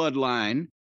away the bloodline.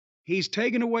 He's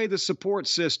taken away the support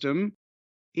system.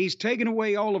 He's taken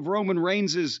away all of Roman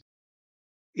Reigns'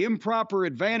 improper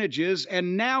advantages,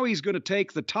 and now he's going to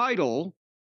take the title.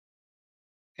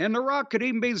 And The Rock could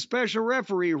even be the special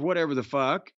referee or whatever the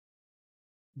fuck.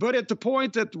 But at the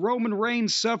point that Roman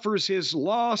Reigns suffers his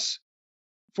loss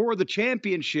for the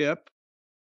championship,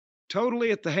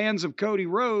 totally at the hands of Cody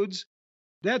Rhodes,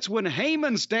 that's when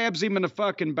Heyman stabs him in the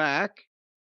fucking back,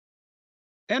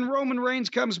 and Roman Reigns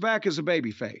comes back as a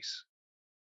babyface.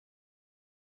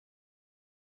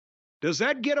 Does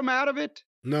that get him out of it?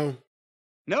 No.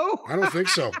 No? I don't think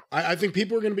so. I think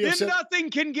people are going to be upset. Then nothing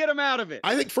can get him out of it.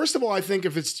 I think, first of all, I think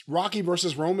if it's Rocky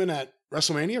versus Roman at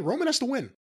WrestleMania, Roman has to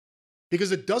win.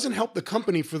 Because it doesn't help the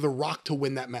company for The Rock to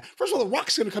win that match. First of all, The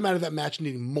Rock's going to come out of that match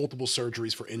needing multiple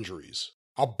surgeries for injuries.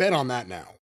 I'll bet on that now.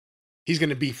 He's going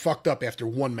to be fucked up after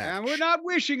one match. And we're not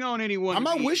wishing on anyone. I'm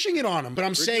not wishing it on him, but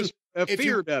I'm saying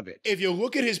afeared of it. If you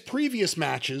look at his previous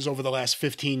matches over the last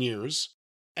 15 years,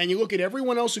 and you look at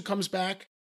everyone else who comes back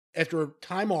after a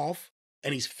time off,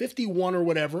 and he's 51 or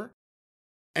whatever,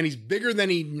 and he's bigger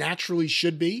than he naturally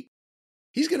should be,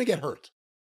 he's going to get hurt.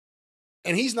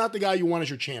 And he's not the guy you want as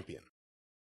your champion.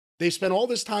 They've spent all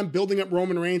this time building up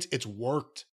Roman Reigns. It's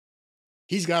worked.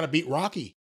 He's got to beat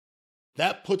Rocky.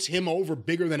 That puts him over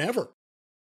bigger than ever.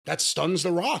 That stuns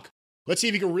The Rock. Let's see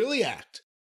if he can really act.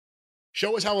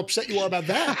 Show us how upset you are about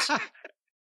that.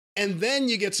 And then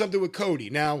you get something with Cody.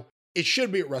 Now, it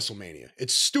should be at WrestleMania.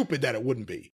 It's stupid that it wouldn't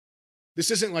be.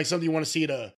 This isn't like something you want to see at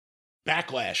a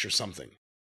Backlash or something.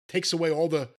 Takes away all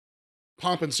the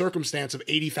pomp and circumstance of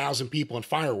 80,000 people and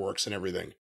fireworks and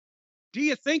everything. Do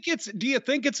you think it's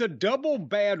a double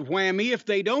bad whammy if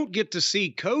they don't get to see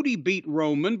Cody beat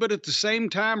Roman, but at the same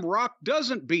time Rock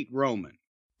doesn't beat Roman?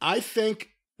 I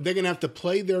think they're going to have to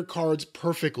play their cards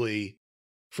perfectly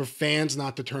for fans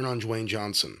not to turn on Dwayne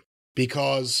Johnson,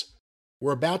 because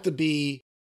we're about to be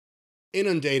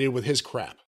inundated with his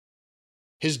crap.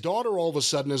 His daughter all of a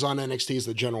sudden is on NXT as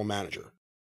the general manager,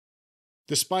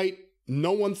 despite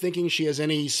no one thinking she has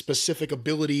any specific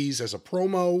abilities as a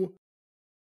promo,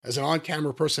 as an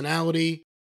on-camera personality.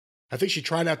 I think she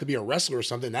tried out to be a wrestler or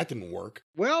something. That didn't work.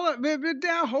 Well,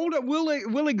 now hold up.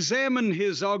 We'll examine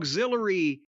his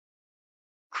auxiliary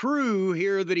crew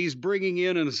here that he's bringing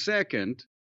in a second.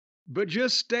 But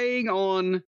just staying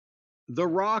on The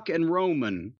Rock and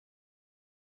Roman,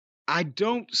 I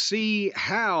don't see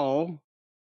how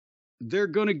they're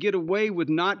going to get away with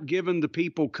not giving the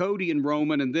people Cody and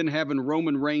Roman and then having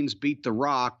Roman Reigns beat The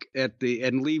Rock and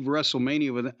leave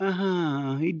WrestleMania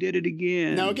with, he did it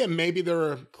again. Now, again, maybe there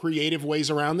are creative ways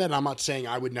around that. I'm not saying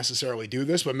I would necessarily do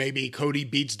this, but maybe Cody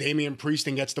beats Damian Priest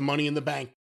and gets the Money in the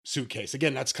Bank suitcase.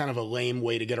 Again, that's kind of a lame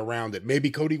way to get around it. Maybe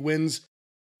Cody wins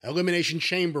Elimination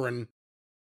Chamber and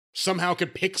somehow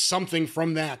could pick something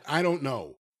from that. I don't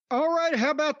know. All right,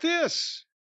 how about this?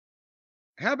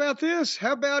 How about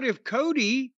if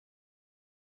Cody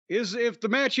if the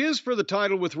match is for the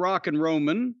title with Rock and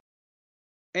Roman,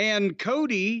 and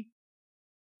Cody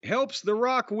helps The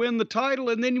Rock win the title,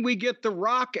 and then we get The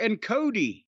Rock and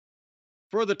Cody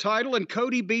for the title, and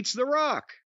Cody beats The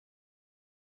Rock.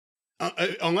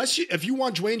 If you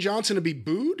want Dwayne Johnson to be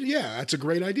booed, yeah, that's a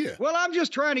great idea. Well, I'm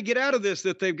just trying to get out of this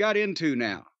that they've got into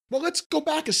now. Well, let's go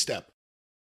back a step.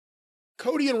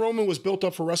 Cody and Roman was built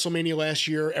up for WrestleMania last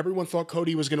year. Everyone thought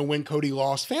Cody was going to win. Cody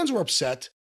lost. Fans were upset.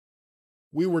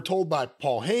 We were told by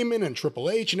Paul Heyman and Triple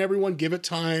H and everyone, give it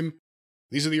time.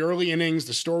 These are the early innings.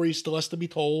 The story still has to be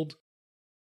told.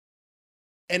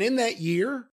 And in that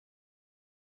year,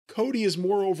 Cody is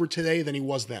more over today than he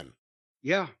was then.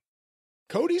 Yeah.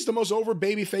 Cody's the most over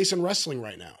babyface in wrestling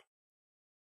right now.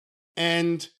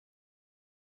 And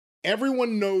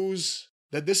everyone knows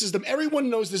that everyone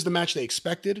knows this is the match they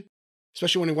expected,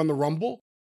 especially when he won the Rumble.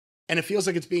 And it feels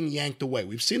like it's being yanked away.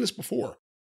 We've seen this before.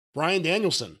 Bryan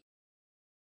Danielson,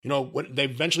 they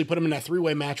eventually put him in that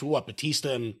three-way match with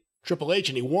Batista and Triple H,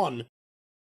 and he won.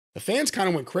 The fans kind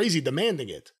of went crazy demanding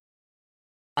it.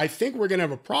 I think we're going to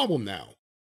have a problem now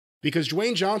because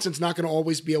Dwayne Johnson's not going to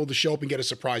always be able to show up and get a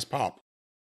surprise pop.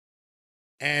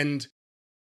 And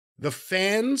the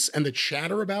fans and the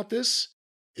chatter about this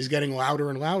is getting louder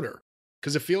and louder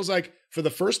because it feels like for the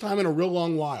first time in a real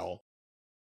long while,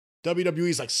 WWE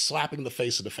is like slapping the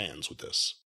face of the fans with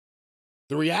this.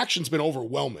 The reaction's been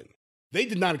overwhelming. They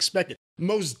did not expect it.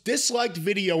 Most disliked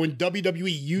video in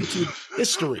WWE YouTube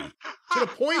history, to the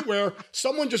point where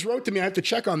someone just wrote to me, I have to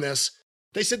check on this.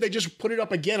 They said they just put it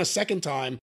up again a second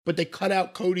time, but they cut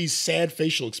out Cody's sad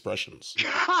facial expressions.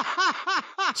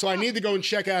 So I need to go and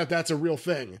check out if that's a real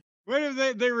thing. What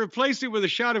if they replaced it with a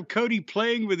shot of Cody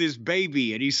playing with his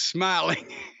baby and he's smiling?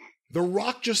 The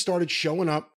Rock just started showing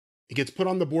up. He gets put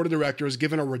on the board of directors,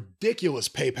 given a ridiculous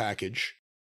pay package.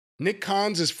 Nick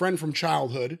Khan's his friend from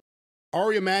childhood.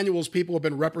 Ari Emanuel's people have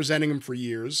been representing him for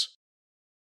years.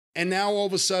 And now all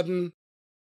of a sudden,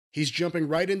 he's jumping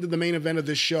right into the main event of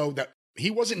this show that he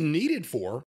wasn't needed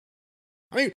for.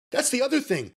 I mean, that's the other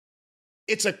thing.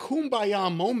 It's a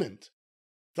kumbaya moment.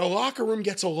 The locker room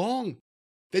gets along.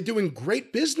 They're doing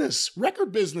great business,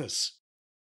 record business.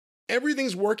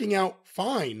 Everything's working out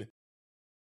fine.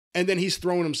 And then he's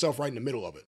throwing himself right in the middle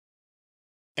of it.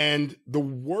 And the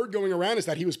word going around is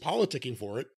that he was politicking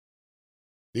for it.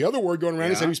 The other word going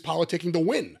around is that he was politicking to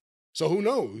win. So who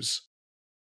knows?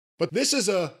 But this is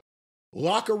a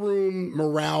locker room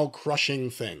morale crushing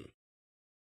thing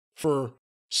for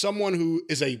someone who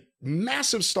is a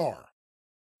massive star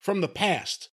from the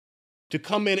past to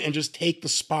come in and just take the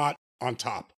spot on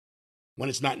top when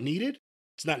it's not needed,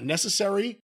 it's not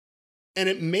necessary, and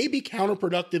it may be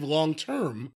counterproductive long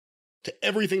term to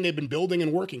everything they've been building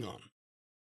and working on.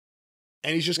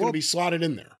 And he's just going to be slotted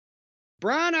in there.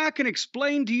 Brian, I can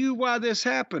explain to you why this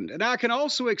happened. And I can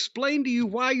also explain to you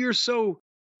why you're so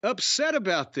upset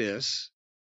about this,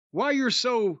 why you're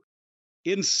so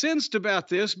incensed about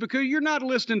this, because you're not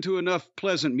listening to enough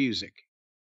pleasant music.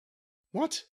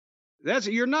 What?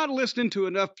 You're not listening to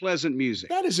enough pleasant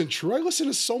music. That isn't true. I listen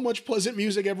to so much pleasant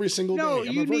music every single day. No,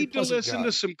 you need to listen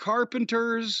to some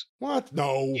Carpenters. What?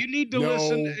 No. You need to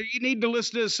listen. You need to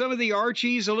listen to some of the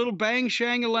Archies. A little Bang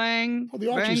Shang-a-Lang. Oh,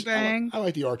 the Archies. Bang Bang. I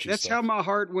like the Archies. That's how my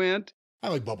heart went. I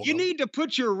like Bubblegum. You need to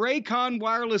put your Raycon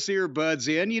wireless earbuds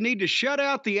in. You need to shut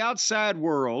out the outside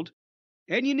world.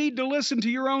 And you need to listen to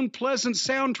your own pleasant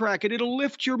soundtrack. And it'll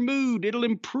lift your mood. It'll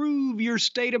improve your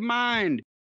state of mind.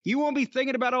 You won't be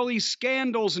thinking about all these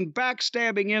scandals and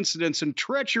backstabbing incidents and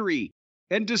treachery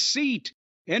and deceit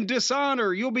and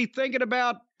dishonor. You'll be thinking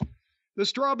about the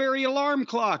strawberry alarm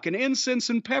clock and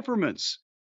incense and peppermints.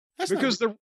 That's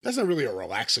not really a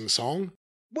relaxing song.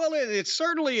 Well, it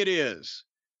certainly it is.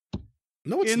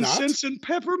 No, it's not. Incense and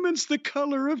peppermints, the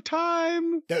color of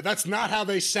time. That's not how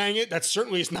they sang it. That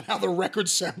certainly is not how the record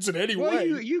sounds in any way.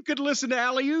 You could listen to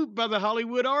Alley-Oop by the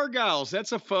Hollywood Argyles.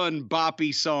 That's a fun,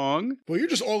 boppy song. Well, you're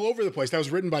just all over the place. That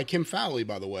was written by Kim Fowley,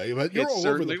 by the way. But you're all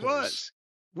over the place. It certainly was.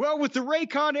 Well, with the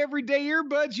Raycon Everyday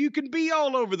Earbuds, you can be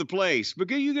all over the place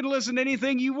because you can listen to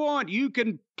anything you want. You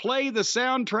can play the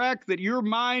soundtrack that your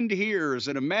mind hears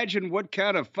and imagine what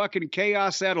kind of fucking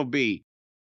chaos that'll be.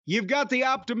 You've got the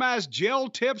optimized gel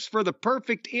tips for the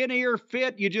perfect in-ear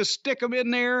fit. You just stick them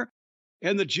in there,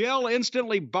 and the gel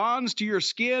instantly bonds to your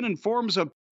skin and forms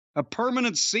a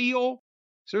permanent seal.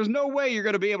 So there's no way you're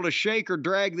going to be able to shake or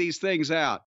drag these things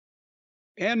out.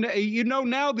 And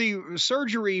now the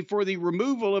surgery for the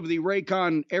removal of the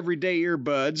Raycon Everyday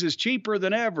Earbuds is cheaper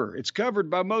than ever. It's covered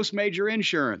by most major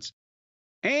insurance.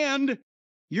 And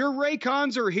your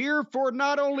Raycons are here for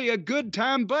not only a good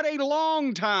time, but a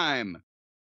long time.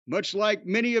 Much like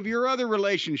many of your other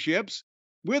relationships,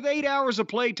 with 8 hours of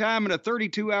playtime and a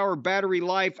 32-hour battery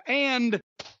life. And,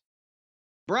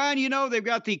 Brian, they've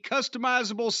got the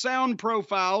customizable sound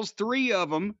profiles, 3 of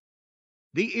them,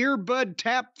 the earbud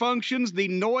tap functions, the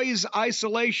noise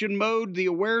isolation mode, the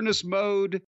awareness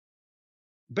mode.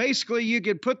 Basically, you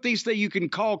can put these things, you can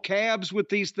call cabs with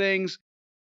these things.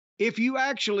 If you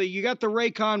got the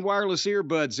Raycon wireless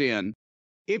earbuds in,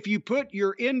 if you put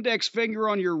your index finger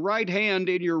on your right hand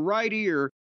in your right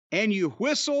ear and you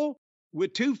whistle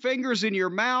with 2 fingers in your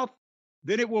mouth,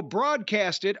 then it will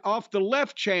broadcast it off the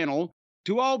left channel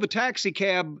to all the taxi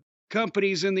cab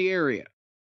companies in the area.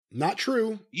 Not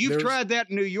true. You've tried that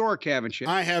in New York, haven't you?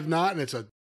 I have not, and it's a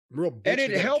real bitch. And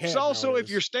it helps also if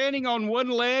you're standing on one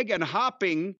leg and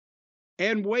hopping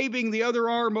and waving the other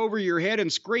arm over your head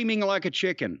and screaming like a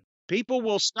chicken. People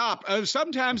will stop.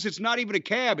 Sometimes it's not even a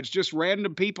cab. It's just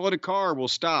random people in a car will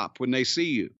stop when they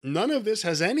see you. None of this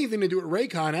has anything to do with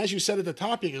Raycon. As you said at the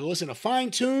top, you can listen to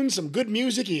fine tunes, some good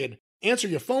music. You can answer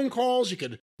your phone calls. You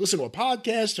could listen to a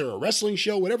podcast or a wrestling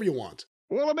show, whatever you want.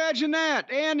 Well, imagine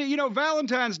that. And,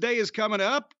 Valentine's Day is coming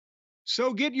up.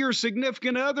 So get your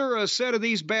significant other a set of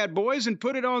these bad boys and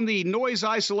put it on the noise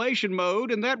isolation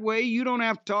mode. And that way you don't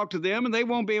have to talk to them and they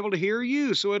won't be able to hear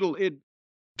you. So it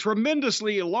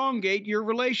tremendously elongate your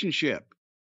relationship.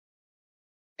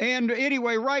 And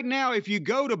anyway, right now, if you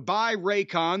go to Buy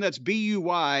Raycon, that's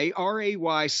BUYRAYCON,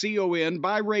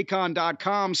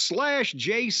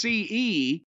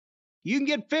 buyraycon.com/JCE, you can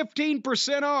get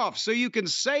 15% off so you can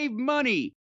save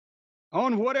money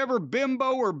on whatever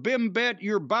bimbo or bimbet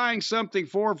you're buying something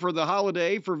for the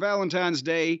holiday, for Valentine's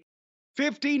Day.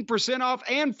 15% off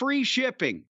and free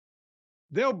shipping.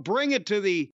 They'll bring it to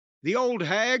the old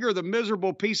hag or the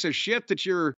miserable piece of shit that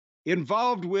you're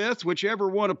involved with, whichever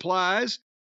one applies,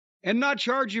 and not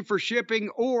charge you for shipping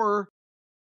or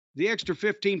the extra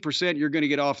 15% you're going to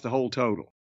get off the whole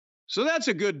total. So that's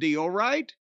a good deal,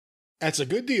 right? That's a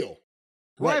good deal.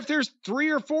 Well, right. If there's 3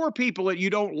 or 4 people that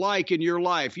you don't like in your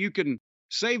life, you can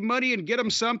save money and get them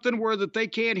something where that they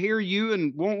can't hear you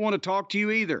and won't want to talk to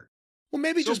you either. Well,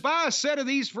 maybe just buy a set of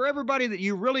these for everybody that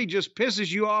you really just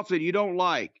pisses you off that you don't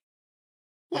like.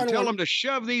 And tell them to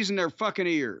shove these in their fucking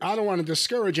ears. I don't want to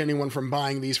discourage anyone from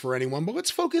buying these for anyone, but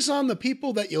let's focus on the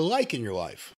people that you like in your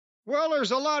life. Well,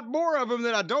 there's a lot more of them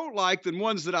that I don't like than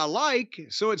ones that I like.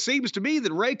 So it seems to me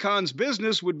that Raycon's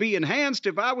business would be enhanced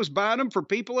if I was buying them for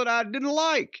people that I didn't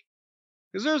like.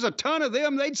 Because there's a ton of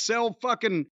them. They'd sell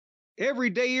fucking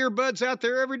everyday earbuds out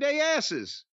there, everyday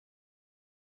asses.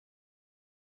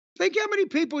 Think how many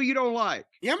people you don't like.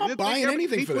 Yeah, I'm not buying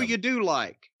anything for them. People you do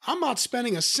like. I'm not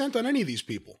spending a cent on any of these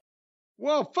people.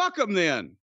 Well, fuck them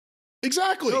then.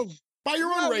 Exactly. So, buy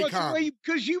your own Raycon.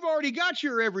 Because you've already got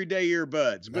your everyday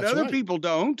earbuds, but other people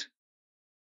don't.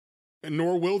 And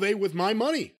nor will they with my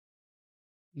money.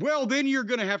 Well, then you're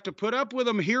going to have to put up with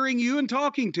them hearing you and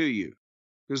talking to you.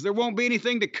 Because there won't be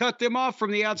anything to cut them off from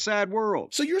the outside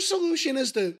world. So your solution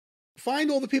is to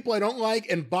find all the people I don't like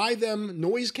and buy them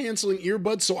noise-canceling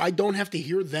earbuds so I don't have to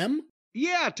hear them?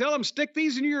 Yeah, tell them stick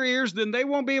these in your ears, then they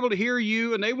won't be able to hear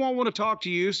you and they won't want to talk to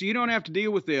you, so you don't have to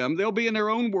deal with them. They'll be in their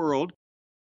own world.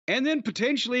 And then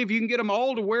potentially, if you can get them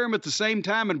all to wear them at the same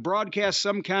time and broadcast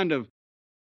some kind of,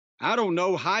 I don't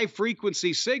know,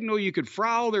 high-frequency signal, you could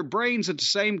fry all their brains at the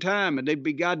same time and they'd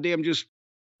be goddamn just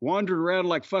wandering around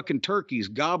like fucking turkeys,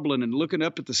 gobbling and looking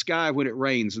up at the sky when it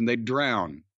rains and they'd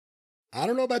drown. I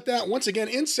don't know about that. Once again,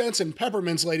 incense and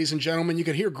peppermints, ladies and gentlemen. You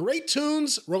can hear great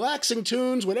tunes, relaxing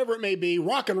tunes, whatever it may be,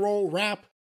 rock and roll, rap,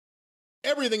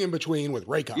 everything in between with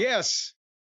Raycon. Yes.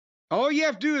 All you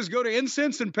have to do is go to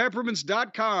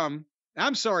incenseandpeppermints.com.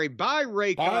 I'm sorry,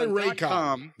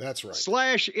 buyraycon.com. That's right.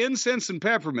 /incense and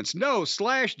peppermints. No,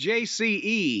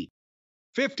 /JCE.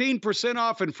 15%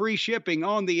 off and free shipping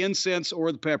on the incense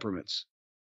or the peppermints.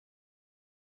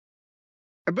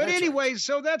 But anyway,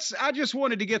 so I just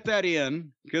wanted to get that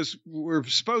in because we're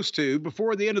supposed to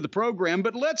before the end of the program.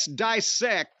 But let's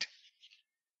dissect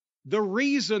the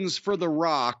reasons for The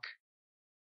Rock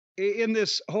in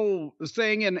this whole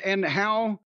thing and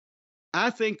how I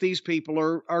think these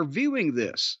people are viewing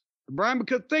this. Brian,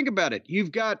 because think about it.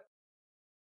 You've got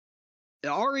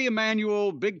Ari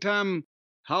Emanuel, big-time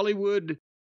Hollywood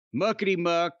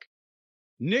muckety-muck,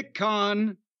 Nick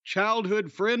Khan,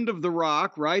 childhood friend of The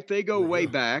Rock, right? They go way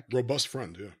back. Robust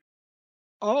friend, yeah.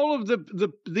 All of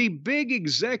the big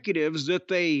executives that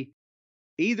they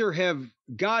either have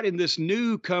got in this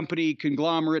new company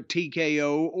conglomerate,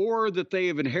 TKO, or that they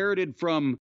have inherited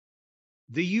from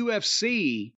the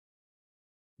UFC,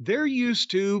 they're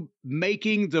used to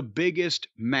making the biggest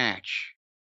match.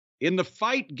 In the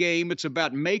fight game, it's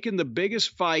about making the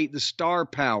biggest fight, the star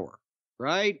power,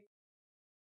 right?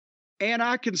 And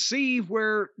I can see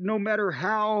where no matter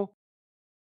how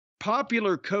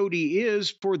popular Cody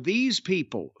is for these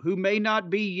people who may not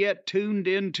be yet tuned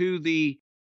into the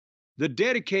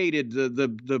dedicated,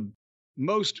 the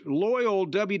most loyal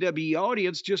WWE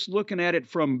audience, just looking at it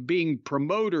from being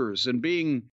promoters and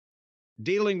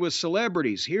dealing with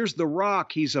celebrities. Here's The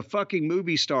Rock. He's a fucking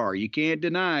movie star. You can't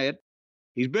deny it.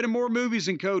 He's been in more movies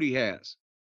than Cody has.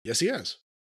 Yes, he has.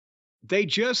 They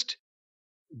just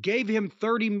gave him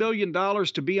 $30 million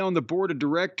to be on the board of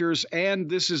directors, and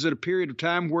this is at a period of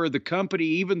time where the company,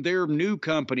 even their new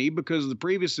company, because of the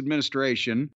previous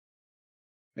administration,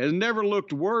 has never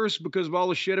looked worse because of all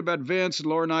the shit about Vince and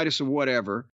Laurinaitis and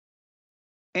whatever.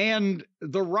 And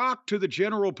The Rock to the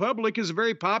general public is a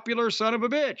very popular son of a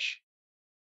bitch.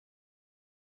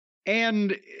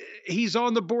 And he's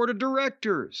on the board of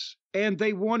directors. And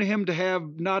they want him to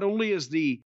have not only as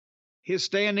his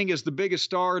standing as the biggest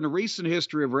star in the recent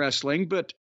history of wrestling,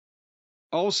 but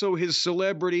also his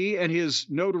celebrity and his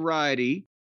notoriety,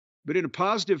 but in a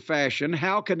positive fashion.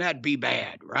 How can that be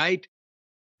bad, right?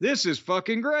 This is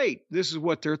fucking great. This is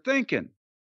what they're thinking.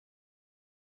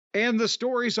 And the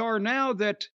stories are now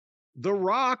that The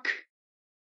Rock,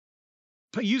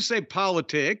 you say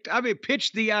politicked,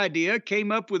 pitched the idea,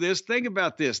 came up with this. Think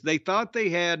about this. They thought they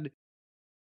had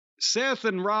Seth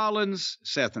and Rollins.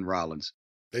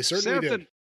 They certainly did.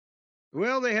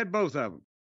 Well, they had both of them.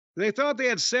 They thought they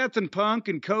had Seth and Punk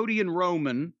and Cody and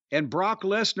Roman and Brock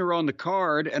Lesnar on the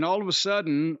card, and all of a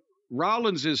sudden,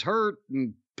 Rollins is hurt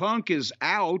and Punk is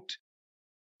out,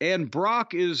 and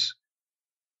Brock is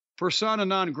persona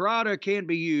non grata, can't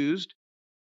be used.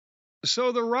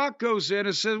 So The Rock goes in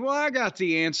and says, well, I got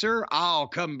the answer. I'll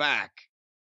come back.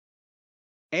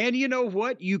 And you know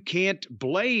what? You can't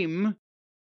blame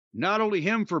not only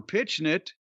him for pitching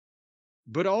it,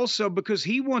 but also because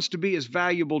he wants to be as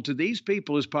valuable to these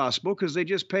people as possible because they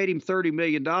just paid him $30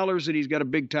 million and he's got a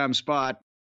big-time spot.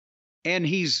 And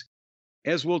he's,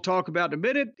 as we'll talk about in a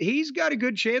minute, he's got a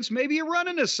good chance maybe of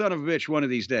running this son of a bitch one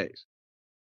of these days.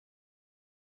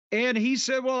 And he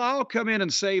said, well, I'll come in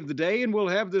and save the day and we'll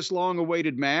have this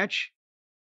long-awaited match.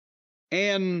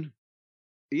 And,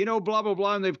 you know, blah, blah,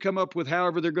 blah. And they've come up with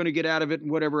however they're going to get out of it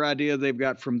and whatever idea they've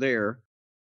got from there.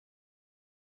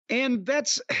 And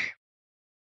that's...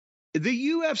 The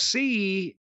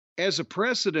UFC as a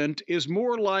precedent is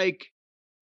more like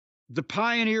the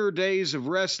pioneer days of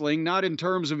wrestling, not in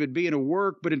terms of it being a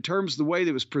work, but in terms of the way that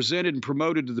it was presented and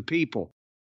promoted to the people.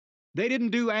 They didn't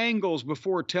do angles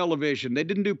before television. They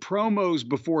didn't do promos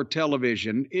before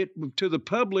television. To the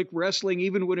public, wrestling,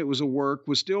 even when it was a work,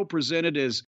 was still presented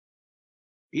as,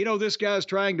 you know, this guy's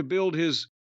trying to build his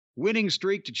winning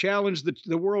streak to challenge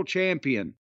the world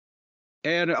champion.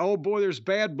 And, oh, boy, there's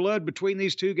bad blood between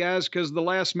these two guys because of the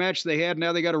last match they had.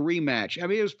 Now they got a rematch. I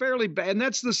mean, it was fairly bad. And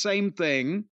that's the same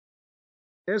thing,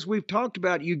 as we've talked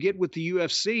about, you get with the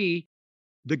UFC.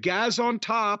 The guys on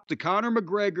top, the Conor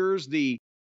McGregors,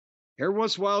 every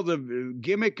once in a while, the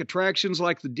gimmick attractions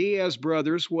like the Diaz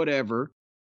brothers, whatever,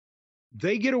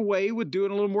 they get away with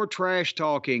doing a little more trash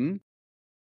talking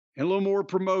and a little more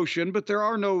promotion, but there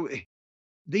are no...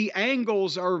 The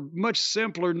angles are much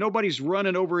simpler. Nobody's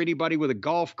running over anybody with a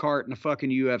golf cart in a fucking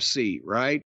UFC,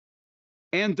 right?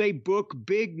 And they book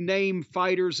big name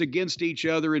fighters against each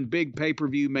other in big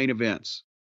pay-per-view main events.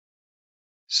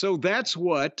 So that's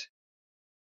what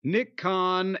Nick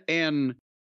Khan and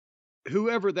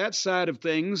whoever that side of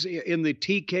things in the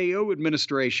TKO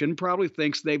administration probably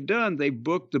thinks they've done. They've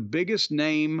booked the biggest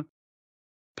name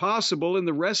possible in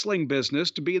the wrestling business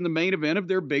to be in the main event of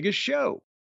their biggest show.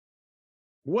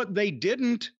 What they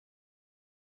didn't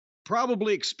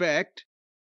probably expect,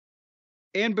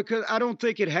 and because I don't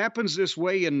think it happens this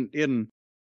way in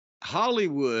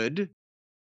Hollywood,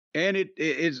 and it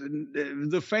is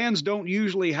the fans don't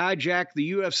usually hijack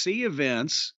the UFC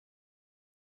events,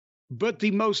 but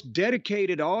the most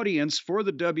dedicated audience for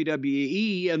the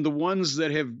WWE and the ones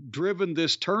that have driven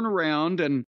this turnaround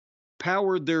and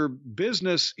powered their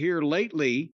business here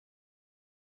lately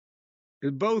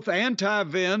is both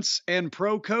anti-Vince and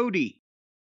pro-Cody,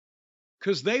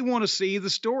 because they want to see the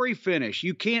story finish.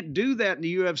 You can't do that in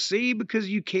the UFC because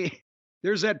you can't.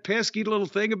 There's that pesky little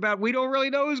thing about we don't really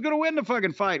know who's going to win the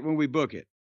fucking fight when we book it.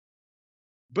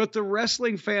 But the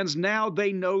wrestling fans now,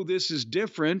 they know this is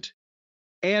different.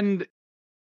 And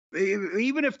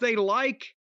even if they like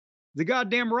the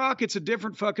goddamn Rock, it's a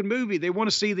different fucking movie. They want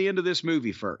to see the end of this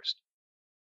movie first.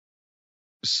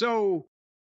 So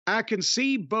I can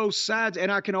see both sides,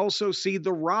 and I can also see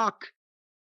the Rock,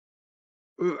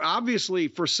 obviously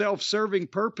for self-serving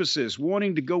purposes,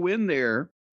 wanting to go in there.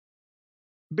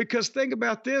 Because think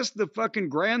about this, the fucking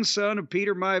grandson of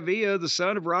Peter Maivia, the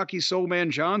son of Rocky Soulman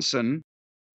Johnson,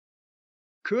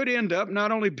 could end up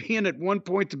not only being at one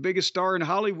point the biggest star in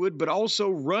Hollywood, but also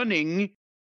running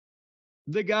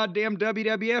the goddamn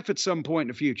WWF at some point in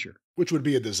the future. Which would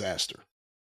be a disaster.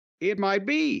 It might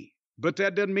be, but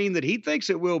that doesn't mean that he thinks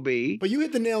it will be. But you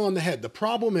hit the nail on the head. The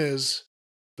problem is,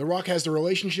 The Rock has the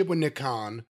relationship with Nick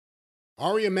Khan.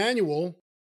 Ari Emanuel,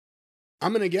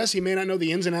 I'm going to guess he may not know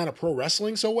the ins and outs of pro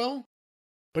wrestling so well,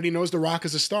 but he knows The Rock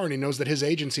is a star and he knows that his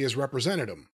agency has represented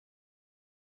him.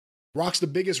 Rock's the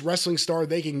biggest wrestling star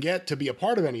they can get to be a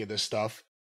part of any of this stuff,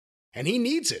 and he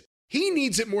needs it. He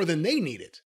needs it more than they need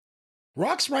it.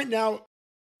 Rock's right now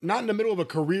not in the middle of a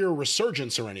career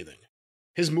resurgence or anything.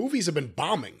 His movies have been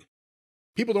bombing.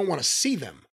 People don't want to see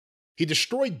them. He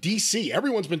destroyed DC.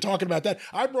 Everyone's been talking about that.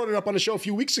 I brought it up on the show a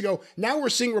few weeks ago. Now we're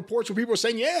seeing reports where people are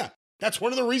saying, yeah, that's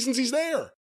one of the reasons he's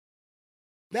there.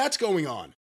 That's going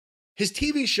on. His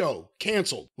TV show,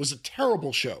 canceled, was a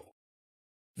terrible show.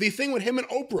 The thing with him and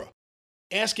Oprah,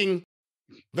 asking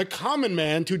the common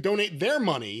man to donate their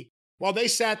money while they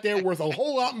sat there worth a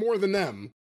whole lot more than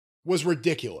them, was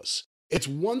ridiculous. It's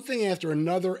one thing after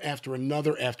another, after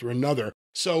another, after another.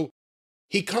 So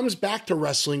he comes back to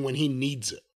wrestling when he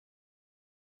needs it,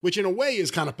 which in a way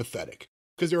is kind of pathetic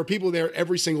because there are people there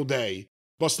every single day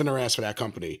busting their ass for that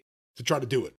company to try to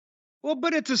do it. Well,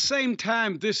 but at the same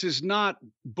time, this is not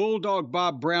Bulldog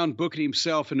Bob Brown booking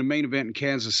himself in the main event in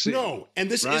Kansas City. No, and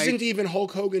this isn't even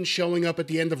Hulk Hogan showing up at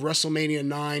the end of WrestleMania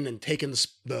 9 and taking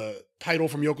the title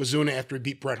from Yokozuna after he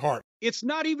beat Bret Hart. It's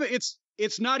not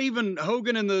even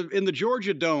Hogan in the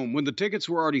Georgia Dome when the tickets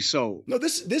were already sold. No,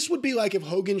 this would be like if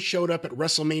Hogan showed up at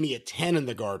WrestleMania 10 in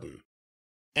the Garden,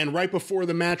 and right before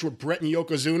the match with Bret and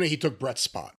Yokozuna, he took Bret's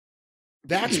spot.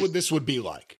 That's what this would be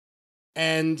like.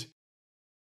 And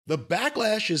the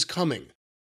backlash is coming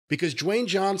because Dwayne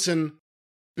Johnson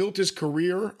built his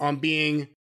career on being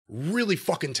really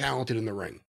fucking talented in the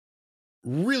ring,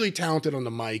 really talented on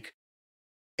the mic,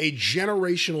 a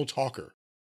generational talker.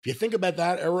 If you think about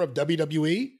that era of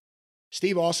WWE,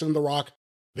 Steve Austin and The Rock,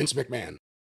 Vince McMahon.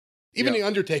 Even The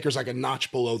Undertaker's like a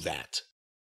notch below that.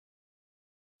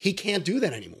 He can't do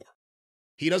that anymore.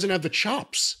 He doesn't have the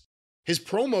chops. His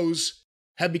promos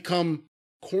have become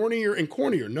cornier and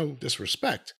cornier. No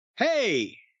disrespect.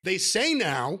 Hey! They say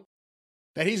now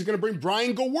that he's going to bring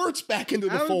Brian Gewirtz back into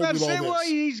the fold with all this. Well,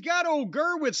 he's got old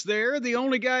Gerwitz there, the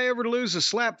only guy ever to lose a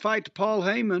slap fight to Paul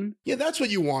Heyman. Yeah, that's what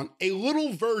you want. A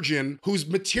little virgin whose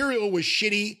material was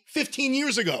shitty 15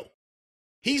 years ago.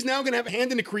 He's now going to have a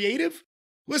hand in the creative?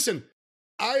 Listen,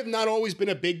 I have not always been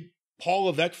a big Paul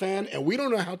Levesque fan, and we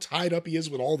don't know how tied up he is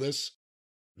with all this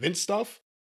Vince stuff.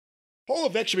 Paul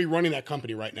Levesque should be running that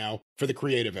company right now for the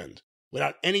creative end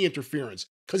without any interference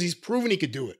because he's proven he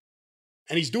could do it.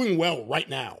 And he's doing well right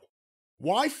now.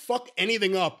 Why fuck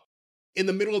anything up in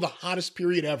the middle of the hottest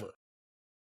period ever?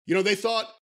 You know, they thought,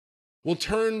 we'll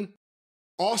turn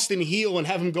Austin heel and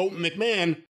have him go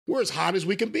McMahon. We're as hot as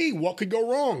we can be. What could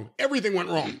go wrong? Everything went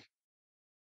wrong.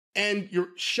 And you're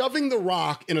shoving The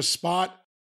Rock in a spot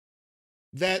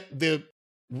that the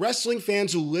wrestling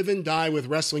fans who live and die with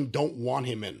wrestling don't want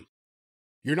him in.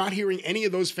 You're not hearing any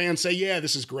of those fans say, yeah,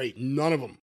 this is great. None of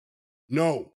them.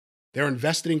 No, they're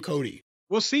invested in Cody.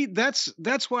 Well, see, that's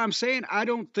why I'm saying I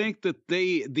don't think that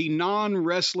the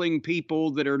non-wrestling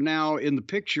people that are now in the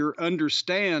picture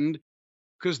understand,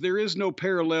 because there is no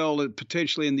parallel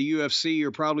potentially in the UFC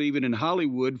or probably even in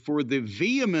Hollywood for the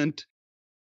vehement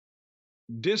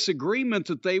disagreement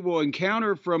that they will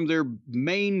encounter from their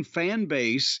main fan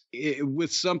base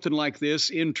with something like this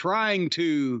in trying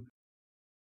to,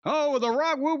 oh, The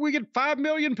Rock, well, we get 5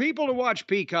 million people to watch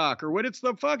Peacock, or when it's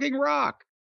The fucking Rock.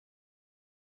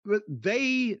 But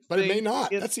it may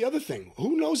not. That's the other thing.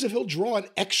 Who knows if he'll draw an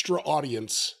extra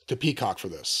audience to Peacock for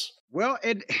this? Well,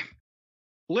 and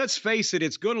let's face it,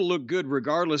 it's going to look good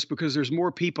regardless because there's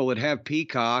more people that have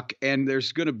Peacock, and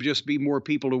there's going to just be more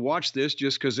people to watch this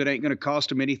just because it ain't going to cost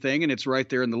them anything, and it's right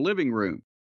there in the living room,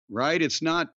 right? It's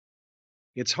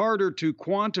harder to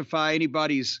quantify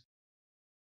anybody's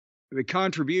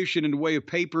contribution in the way of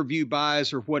pay-per-view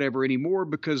buys or whatever anymore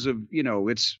because of,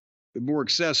 it's more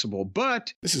accessible.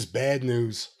 But this is bad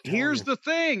news. Here's the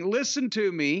thing. Listen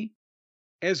to me.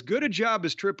 As good a job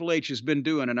as Triple H has been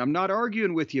doing, and I'm not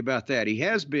arguing with you about that. He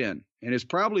has been, and is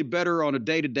probably better on a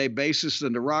day-to-day basis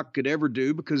than The Rock could ever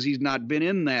do because he's not been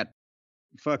in that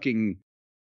fucking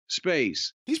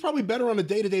space. He's probably better on a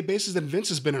day-to-day basis than Vince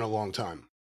has been in a long time.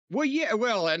 Well, yeah,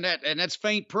 and that's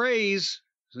faint praise.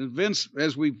 Vince,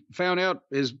 as we found out,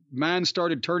 his mind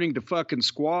started turning to fucking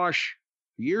squash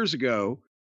years ago.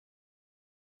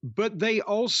 But they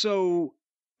also,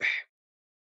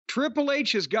 Triple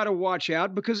H has got to watch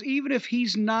out because even if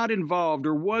he's not involved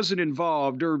or wasn't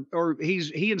involved or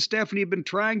he and Stephanie have been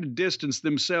trying to distance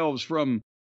themselves from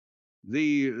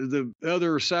the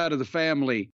other side of the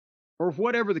family or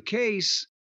whatever the case,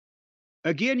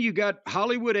 again, you got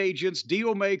Hollywood agents,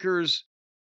 deal makers,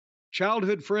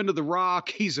 childhood friend of The Rock.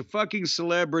 He's a fucking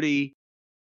celebrity.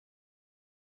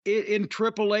 In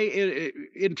Triple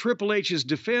H's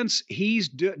defense, he's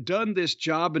done this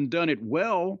job and done it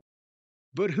well.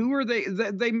 But who are they?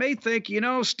 They may think,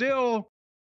 still,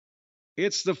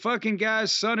 it's the fucking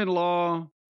guy's son-in-law.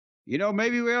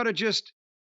 Maybe we ought to just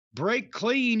break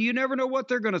clean. You never know what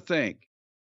they're going to think.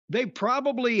 They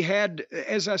probably had,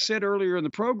 as I said earlier in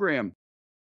the program,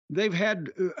 they've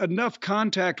had enough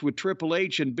contact with Triple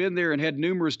H and been there and had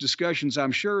numerous discussions,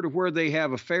 I'm sure, to where they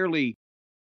have a fairly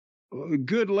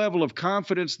good level of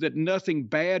confidence that nothing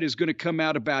bad is going to come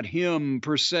out about him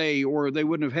per se, or they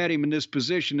wouldn't have had him in this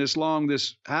position this long,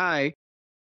 this high.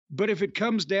 But if it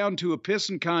comes down to a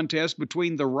pissing contest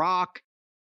between The Rock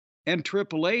and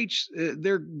Triple H,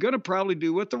 they're going to probably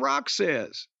do what The Rock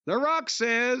says. The Rock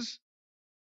says,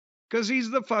 because he's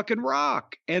the fucking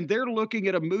Rock. And they're looking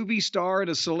at a movie star and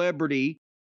a celebrity,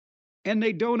 and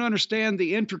they don't understand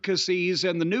the intricacies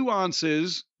and the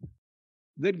nuances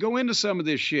that go into some of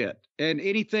this shit. And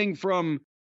anything from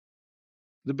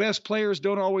the best players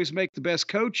don't always make the best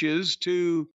coaches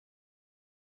to,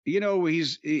 he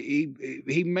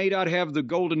may not have the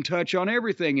golden touch on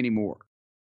everything anymore.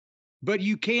 But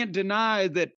you can't deny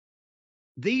that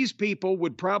these people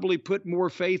would probably put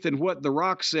more faith in what The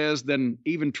Rock says than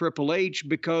even Triple H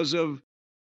because of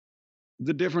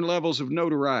the different levels of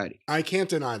notoriety. I can't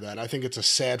deny that. I think it's a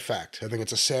sad fact. I think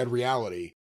it's a sad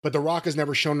reality. But The Rock has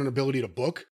never shown an ability to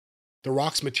book. The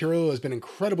Rock's material has been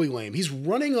incredibly lame. He's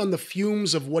running on the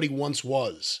fumes of what he once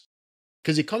was.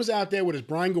 Because he comes out there with his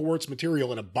Brian Gewirtz material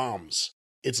and it bombs.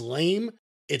 It's lame.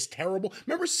 It's terrible.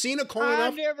 Remember Cena calling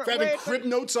up for having crib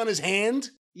notes on his hand?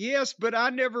 Yes, but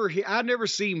I never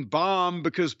see him bomb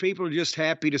because people are just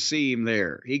happy to see him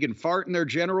there. He can fart in their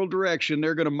general direction.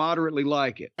 They're going to moderately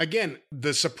like it. Again,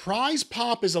 the surprise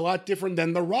pop is a lot different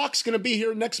than The Rock's going to be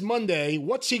here next Monday.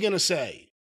 What's he going to say?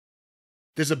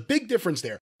 There's a big difference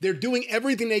there. They're doing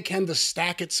everything they can to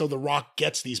stack it so The Rock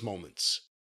gets these moments.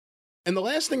 And the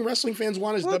last thing wrestling fans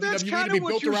want is WWE to be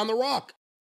built around The Rock.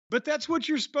 But that's what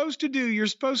you're supposed to do. You're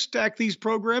supposed to stack these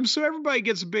programs so everybody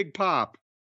gets a big pop.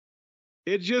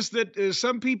 It's just that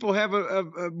some people have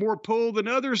a more pull than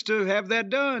others to have that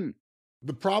done.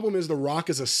 The problem is The Rock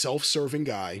is a self-serving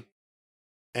guy,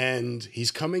 and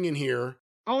he's coming in here.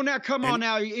 Oh, now, come on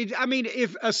now.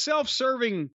 If a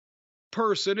self-serving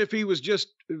person, if he was just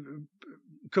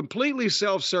completely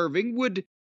self-serving,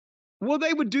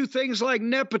 they would do things like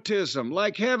nepotism,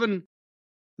 like having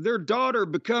their daughter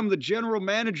become the general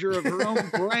manager of her own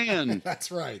brand. That's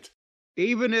right.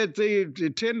 Even at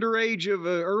the tender age of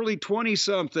early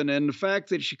 20-something, and the fact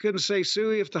that she couldn't say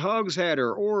suey if the hogs had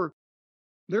her, or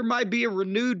there might be a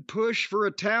renewed push for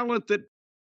a talent that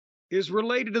is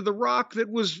related to The Rock that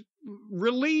was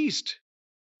released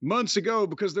months ago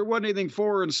because there wasn't anything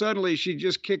for her, and suddenly she's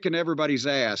just kicking everybody's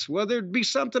ass. Well, there'd be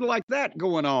something like that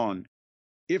going on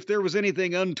if there was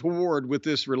anything untoward with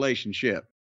this relationship.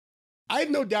 I have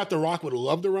no doubt The Rock would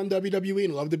love to run WWE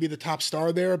and love to be the top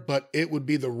star there, but it would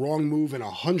be the wrong move in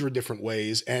 100 different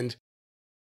ways. And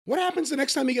what happens the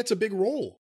next time he gets a big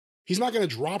role? He's not going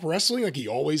to drop wrestling like he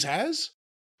always has?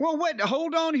 Well, wait,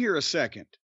 hold on here a second.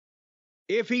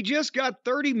 If he just got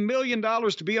 $30 million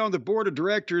to be on the board of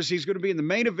directors, he's going to be in the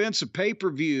main events of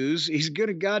pay-per-views. He's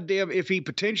going to if he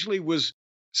potentially was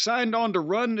signed on to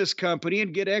run this company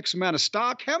and get X amount of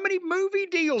stock, how many movie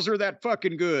deals are that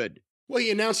fucking good? Well, he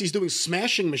announced he's doing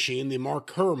Smashing Machine, the Mark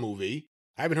Kerr movie.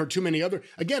 I haven't heard too many other.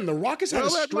 Again, The Rock has had a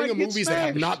string of movies that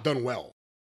have not done well.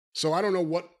 So I don't know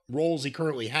what roles he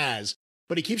currently has,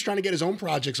 but he keeps trying to get his own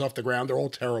projects off the ground. They're all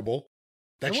terrible.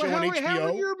 That show on HBO. How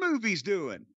are your movies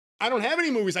doing? I don't have any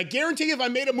movies. I guarantee if I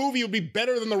made a movie, it would be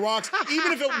better than The Rock's.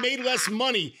 Even if it made less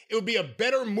money, it would be a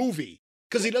better movie.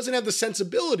 Because he doesn't have the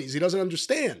sensibilities. He doesn't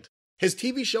understand. His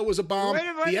TV show was a bomb. The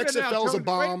XFL's a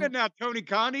bomb. Wait a minute now, Tony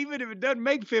Khan. Even if it doesn't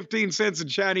make 15 cents in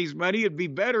Chinese money, it'd be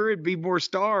better. It'd be more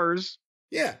stars.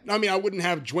 Yeah. I mean, I wouldn't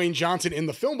have Dwayne Johnson in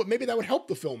the film, but maybe that would help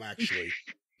the film, actually,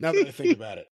 now that I think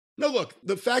about it. No, look,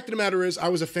 the fact of the matter is I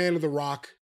was a fan of The Rock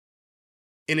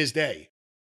in his day,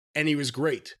 and he was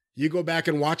great. You go back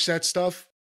and watch that stuff,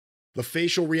 the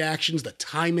facial reactions, the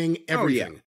timing, everything.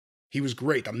 Oh, yeah. He was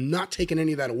great. I'm not taking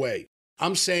any of that away.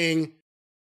 I'm saying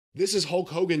this is Hulk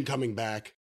Hogan coming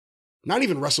back. Not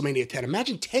even WrestleMania 10.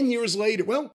 Imagine 10 years later.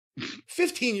 Well,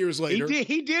 15 years later.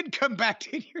 He did come back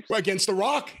 10 years against The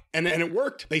Rock, and it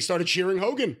worked. They started cheering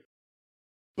Hogan.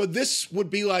 But this would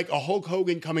be like a Hulk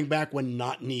Hogan coming back when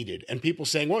not needed. And people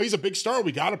saying, well, he's a big star.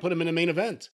 We got to put him in a main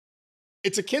event.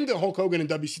 It's akin to Hulk Hogan in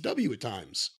WCW at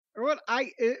times. Well,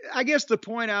 I guess the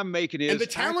point I'm making is... And the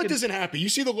talent isn't happy. You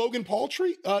see the Logan Paul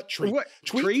tweet?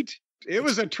 Tweet? It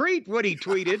was a treat what he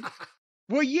tweeted.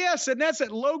 Well, yes, and that's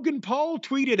it. Logan Paul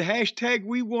tweeted, hashtag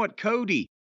we want Cody.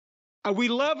 We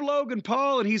love Logan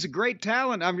Paul, and he's a great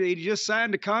talent. I mean, he just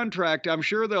signed a contract. I'm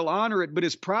sure they'll honor it, but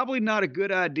it's probably not a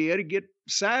good idea to get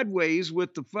sideways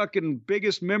with the fucking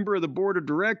biggest member of the board of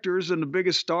directors and the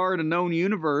biggest star in a known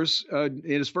universe in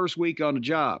his first week on the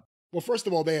job. Well, first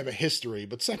of all, they have a history,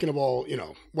 but second of all, you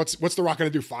know, what's The Rock going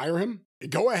to do? Fire him?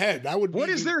 Go ahead. That would be... What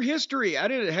is their history?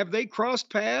 Have they crossed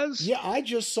paths? Yeah, I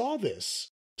just saw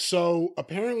this. So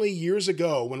apparently years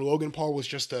ago, when Logan Paul was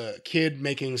just a kid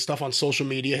making stuff on social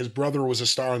media, his brother was a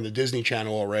star on the Disney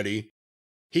Channel already.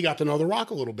 He got to know The Rock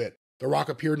a little bit. The Rock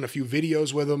appeared in a few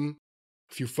videos with him,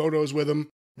 a few photos with him.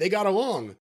 They got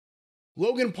along.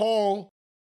 Logan Paul,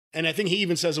 and I think he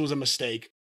even says it was a mistake,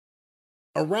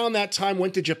 around that time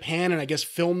went to Japan and I guess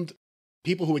filmed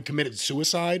people who had committed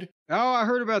suicide. Oh, I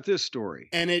heard about this story.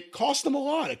 And it cost him a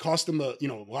lot. It cost him a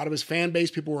lot of his fan base.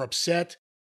 People were upset.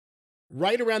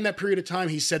 Right around that period of time,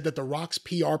 he said that The Rock's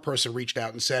PR person reached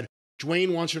out and said,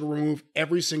 Dwayne wants you to remove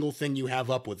every single thing you have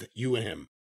up with you and him.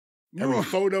 Every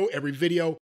photo, every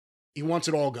video, he wants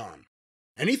it all gone.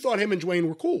 And he thought him and Dwayne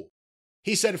were cool.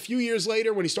 He said a few years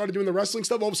later, when he started doing the wrestling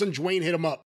stuff, all of a sudden Dwayne hit him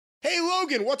up. Hey,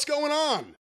 Logan, what's going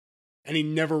on? And he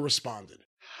never responded.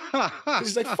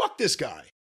 He's like, fuck this guy.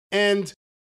 And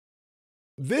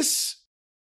this,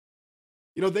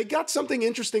 they got something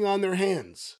interesting on their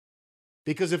hands.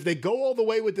 Because if they go all the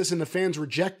way with this and the fans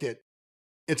reject it,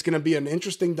 it's going to be an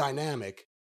interesting dynamic.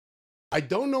 I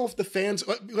don't know if the fans...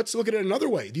 Let's look at it another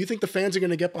way. Do you think the fans are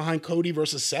going to get behind Cody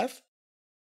versus Seth?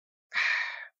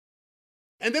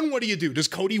 And then what do you do? Does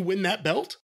Cody win that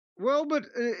belt? Well, but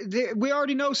we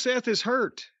already know Seth is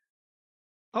hurt.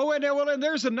 Oh, and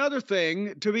there's another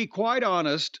thing, to be quite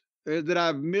honest, that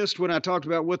I've missed when I talked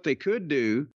about what they could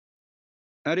do.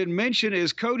 I didn't mention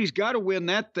is Cody's got to win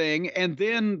that thing, and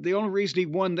then the only reason he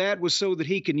won that was so that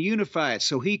he can unify it,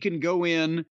 so he can go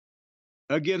in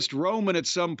against Roman at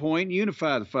some point and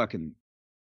unify the fucking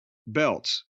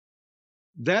belts.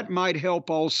 That might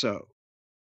help also.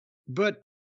 But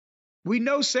we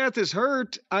know Seth is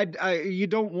hurt. You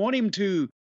don't want him to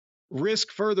risk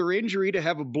further injury to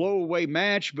have a blow-away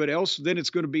match, but else then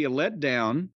it's going to be a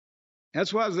letdown.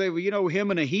 That's why they, him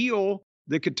and a heel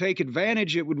that could take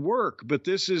advantage, it would work. But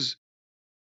this is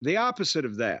the opposite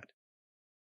of that.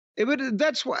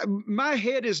 That's why my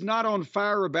head is not on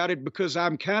fire about it, because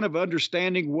I'm kind of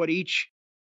understanding what each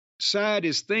side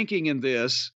is thinking in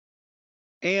this.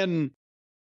 And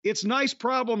it's nice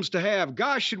problems to have.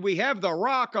 Gosh, should we have The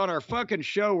Rock on our fucking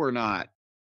show or not?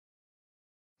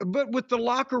 But with the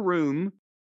locker room,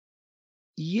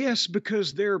 yes,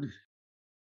 because their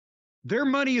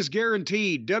money is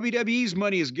guaranteed. WWE's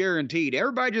money is guaranteed.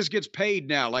 Everybody just gets paid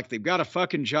now like they've got a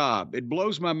fucking job. It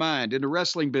blows my mind in the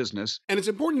wrestling business. And it's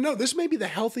important to know, this may be the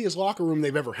healthiest locker room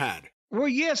they've ever had. Well,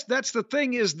 yes, that's the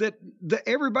thing, is that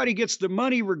everybody gets the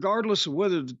money regardless of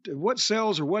what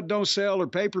sells or what don't sell or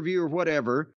pay-per-view or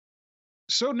whatever.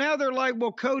 So now they're like,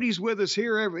 well, Cody's with us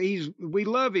here. We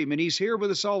love him, and he's here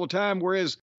with us all the time,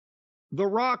 whereas The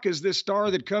Rock is this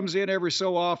star that comes in every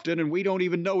so often, and we don't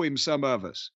even know him, some of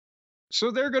us.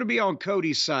 So they're going to be on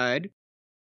Cody's side.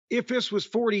 If this was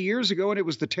 40 years ago and it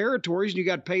was the territories and you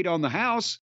got paid on the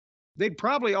house, they'd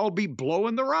probably all be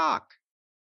blowing The Rock.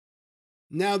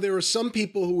 Now, there are some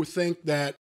people who think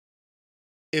that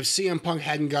if CM Punk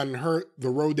hadn't gotten hurt, the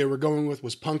road they were going with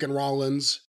was Punk and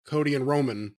Rollins, Cody and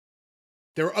Roman,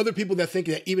 there are other people that think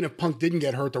that even if Punk didn't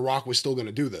get hurt, The Rock was still going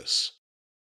to do this.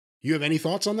 You have any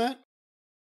thoughts on that?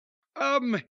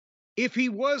 If he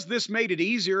was, this made it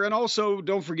easier. And also,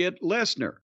 don't forget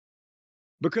Lesnar.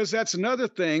 Because that's another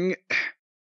thing.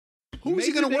 Who was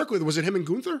he going to work with? Was it him and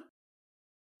Gunther?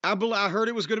 I heard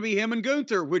it was going to be him and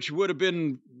Gunther, which would have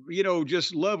been,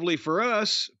 just lovely for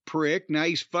us, prick. Now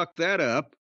he's fucked that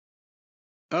up.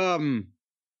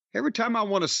 Every time I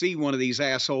want to see one of these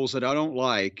assholes that I don't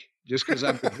like, just because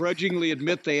I begrudgingly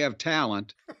admit they have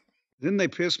talent, then they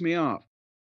piss me off.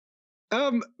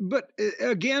 But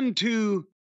again, to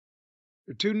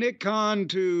Nick Khan,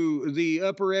 to the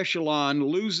upper echelon,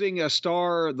 losing a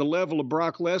star the level of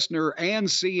Brock Lesnar and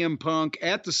CM Punk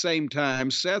at the same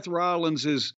time. Seth Rollins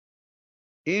is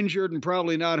injured and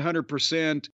probably not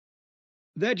 100%.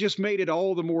 That just made it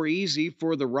all the more easy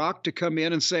for The Rock to come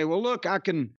in and say, well, look, I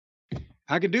can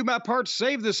do my part to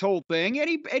save this whole thing. And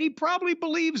he probably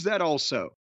believes that also.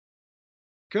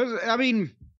 Because,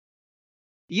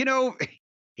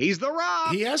 he's The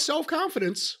Rock. He has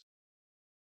self-confidence.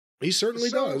 He certainly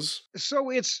does.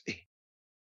 So it's,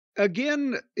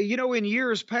 again, in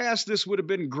years past, this would have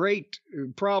been great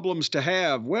problems to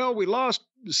have. Well, we lost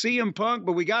CM Punk,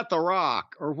 but we got The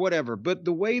Rock or whatever. But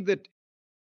the way that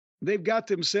they've got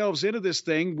themselves into this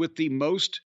thing with the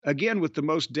most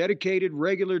dedicated,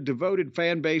 regular, devoted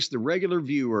fan base, the regular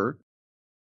viewer,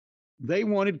 they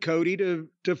wanted Cody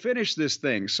to finish this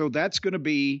thing. So that's going to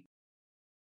be,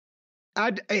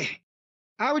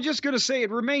 I was just going to say it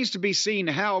remains to be seen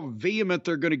how vehement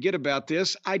they're going to get about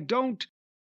this. I don't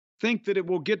think that it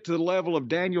will get to the level of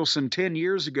Danielson 10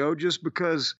 years ago, just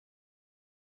because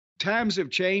times have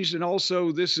changed. And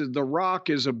also The Rock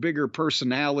is a bigger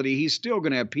personality. He's still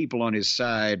going to have people on his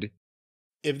side.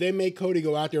 If they make Cody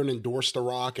go out there and endorse The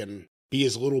Rock and be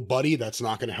his little buddy, that's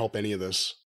not going to help any of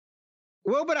this.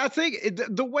 Well, but I think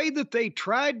the way that they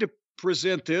tried to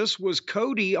present this was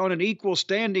Cody on an equal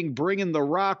standing, bringing The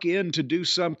Rock in to do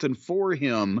something for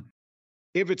him.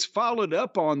 If it's followed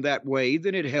up on that way,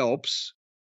 then it helps.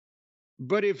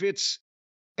 But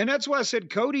and that's why I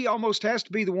said Cody almost has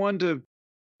to be the one to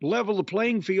level the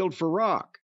playing field for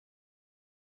Rock.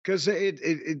 Because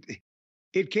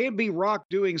it can't be Rock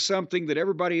doing something that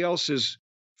everybody else has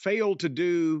failed to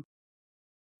do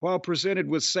while presented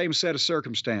with the same set of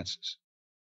circumstances.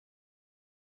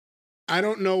 I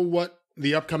don't know what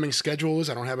the upcoming schedule is.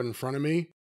 I don't have it in front of me.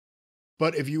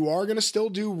 But if you are going to still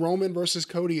do Roman versus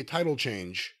Cody, a title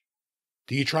change,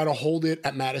 do you try to hold it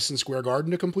at Madison Square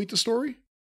Garden to complete the story?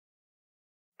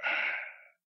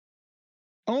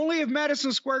 Only if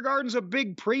Madison Square Garden's a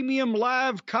big premium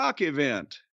live cock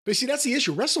event. But see, that's the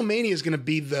issue. WrestleMania is going to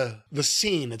be the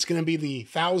scene. It's going to be the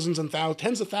thousands and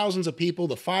tens of thousands of people,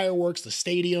 the fireworks, the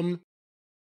stadium.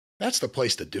 That's the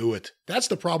place to do it. That's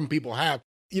the problem people have.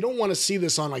 You don't want to see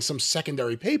this on like some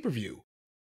secondary pay-per-view.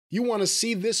 You want to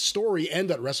see this story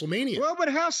end at WrestleMania. Well, but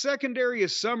how secondary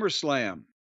is SummerSlam?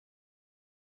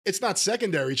 It's not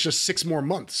secondary. It's just 6 more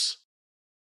months.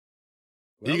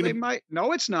 Well, they might.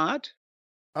 No, it's not.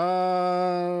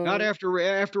 Not after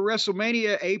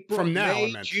WrestleMania, April, from now,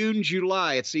 May, June,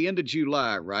 July. It's the end of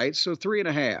July, right? So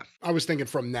 3.5. I was thinking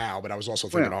from now, but I was also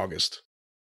thinking August.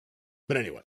 But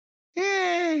anyway.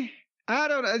 I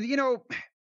don't know.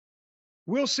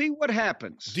 We'll see what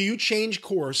happens. Do you change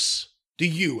course? Do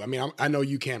you? I mean, I know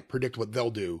you can't predict what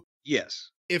they'll do. Yes.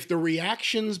 If the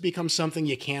reactions become something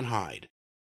you can't hide,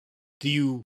 do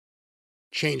you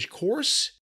change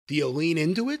course? Do you lean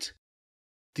into it?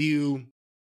 Do you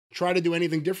try to do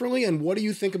anything differently? And what do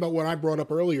you think about what I brought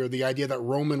up earlier, the idea that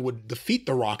Roman would defeat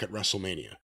The Rock at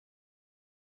WrestleMania?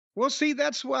 Well, see,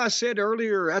 that's why I said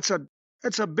earlier,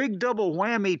 that's a big double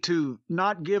whammy to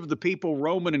not give the people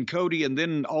Roman and Cody, and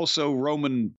then also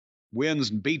Roman wins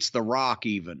and beats The Rock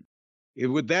even.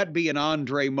 Would that be an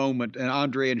Andre moment, an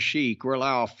Andre and Sheik? Well,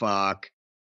 oh, fuck.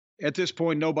 At this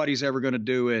point, nobody's ever going to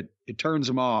do it. It turns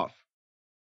them off.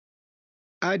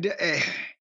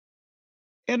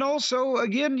 And also,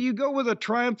 again, you go with a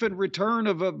triumphant return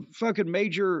of a fucking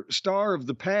major star of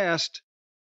the past.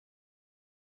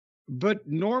 But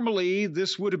normally,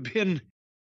 this would have been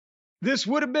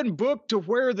booked to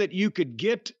where that you could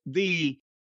get the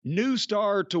new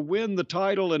star to win the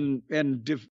title and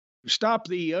stop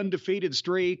the undefeated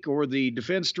streak or the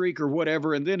defense streak or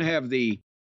whatever, and then have the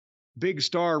big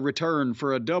star return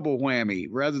for a double whammy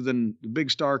rather than the big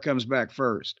star comes back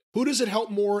first. Who does it help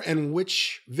more, and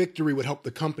which victory would help the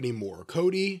company more,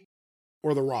 Cody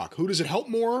or The Rock? Who does it help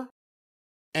more,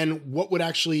 and what would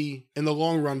actually, in the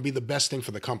long run, be the best thing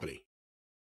for the company?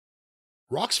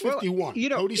 Rock's 51. Well,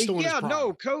 Cody's still in his prime.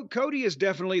 No, Cody is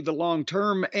definitely the long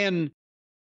term. And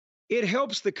it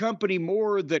helps the company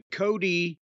more that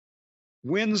Cody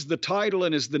wins the title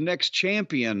and is the next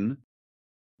champion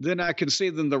than I can see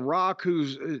than The Rock,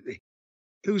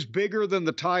 who's bigger than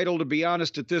the title, to be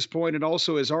honest, at this point, and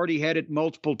also has already had it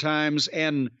multiple times,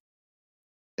 and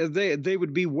they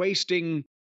would be wasting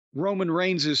Roman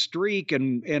Reigns' streak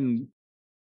and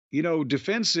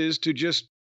defenses to just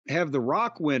have The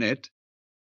Rock win it.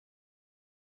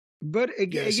 But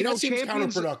again, that seems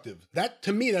counterproductive. That,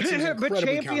 to me, that seems incredibly But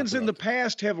champions in the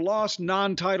past have lost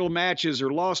non-title matches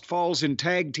or lost falls in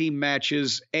tag team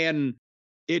matches, and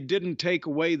it didn't take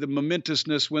away the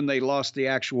momentousness when they lost the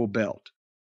actual belt.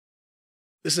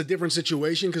 This is a different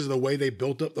situation because of the way they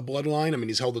built up the bloodline. I mean,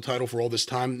 he's held the title for all this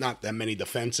time. Not that many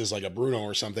defenses like a Bruno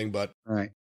or something, but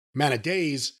right. Man of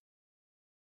Days,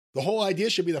 the whole idea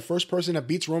should be the first person that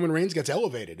beats Roman Reigns gets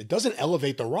elevated. It doesn't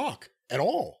elevate The Rock at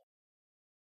all.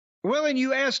 Well, and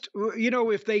you asked,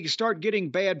 if they start getting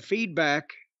bad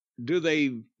feedback, do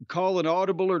they call an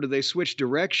audible or do they switch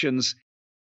directions?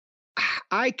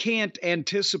 I can't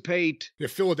anticipate. Yeah,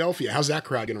 Philadelphia, how's that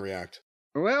crowd going to react?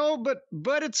 Well,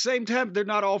 but at the same time, they're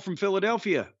not all from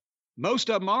Philadelphia. Most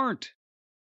of them aren't.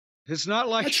 It's not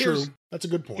like that's true. That's a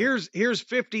good point. Here's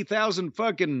 50,000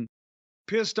 fucking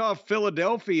pissed off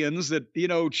Philadelphians that,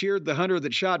 cheered the hunter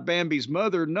that shot Bambi's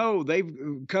mother. No, they've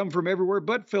come from everywhere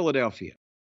but Philadelphia.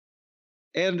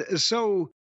 And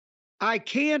so I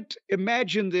can't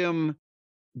imagine them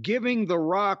giving The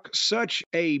Rock such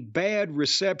a bad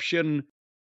reception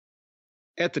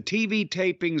at the TV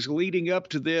tapings leading up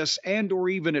to this and or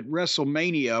even at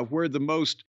WrestleMania, where the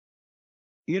most,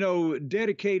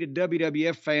 dedicated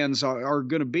WWF fans are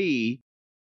going to be.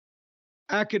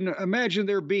 I can imagine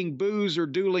there being boos or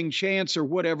dueling chants or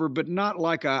whatever, but not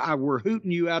like we're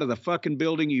hooting you out of the fucking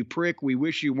building, you prick. We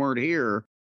wish you weren't here.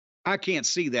 I can't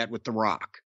see that with The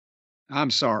Rock. I'm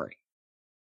sorry.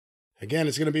 Again,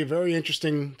 it's going to be very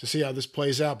interesting to see how this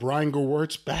plays out. Brian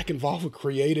Gewirtz back involved with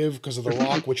creative because of The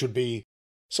Rock, which would be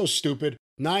so stupid.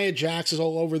 Nia Jax is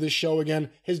all over this show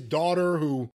again. His daughter,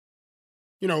 who,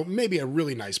 maybe a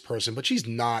really nice person, but she's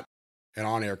not an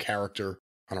on-air character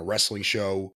on a wrestling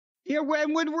show. Yeah,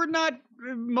 when we're not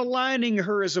maligning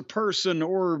her as a person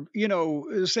or,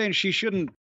 saying she shouldn't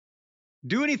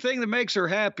do anything that makes her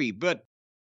happy, but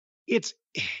it's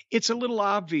a little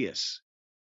obvious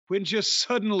when just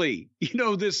suddenly,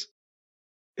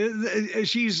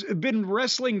 she's been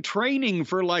wrestling training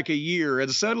for like a year and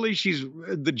suddenly she's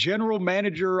the general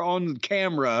manager on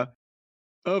camera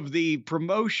of the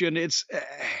promotion. It's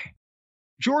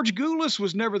George Goulas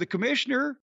was never the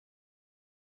commissioner,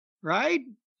 right?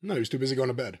 No, he was too busy going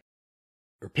to bed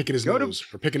or picking his nose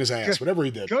or picking his ass, whatever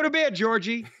he did. Go to bed,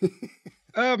 Georgie.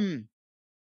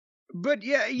 But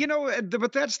yeah,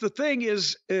 but that's the thing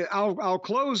is, I'll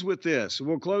close with this.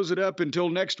 We'll close it up until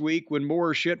next week when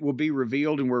more shit will be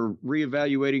revealed and we're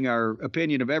reevaluating our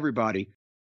opinion of everybody.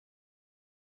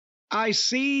 I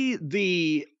see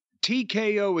the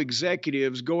TKO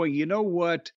executives going, you know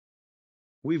what?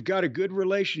 We've got a good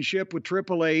relationship with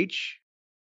Triple H,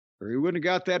 or he wouldn't have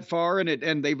got that far,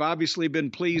 and they've obviously been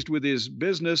pleased with his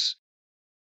business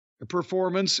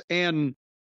performance, and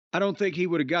I don't think he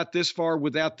would have got this far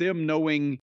without them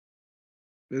knowing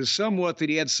somewhat that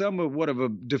he had somewhat of a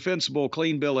defensible,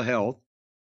 clean bill of health.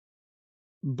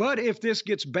 But if this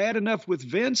gets bad enough with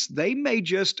Vince, they may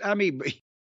just,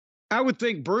 I would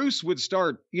think Bruce would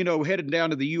start, heading down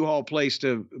to the U-Haul place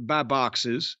to buy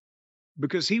boxes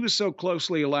because he was so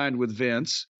closely aligned with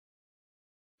Vince.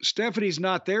 Stephanie's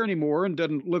not there anymore and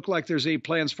doesn't look like there's any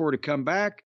plans for her to come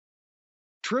back.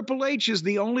 Triple H is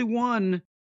the only one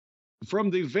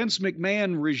from the Vince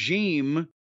McMahon regime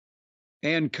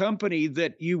and company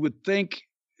that you would think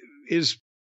is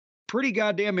pretty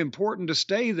goddamn important to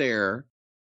stay there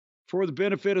for the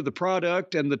benefit of the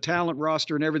product and the talent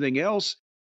roster and everything else.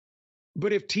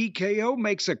 But if TKO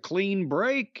makes a clean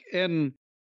break and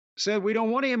said, we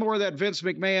don't want any more of that Vince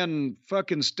McMahon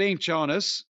fucking stench on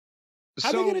us. How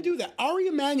are they going to do that? Ari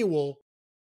Emanuel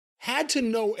had to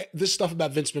know this stuff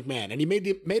about Vince McMahon, and he made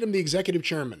him the executive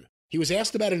chairman. He was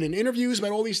asked about it in interviews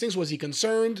about all these things. Was he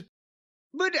concerned?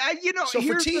 But, so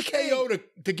for TKO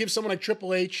to give someone like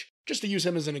Triple H, just to use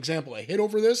him as an example, a hit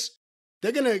over this,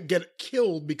 they're going to get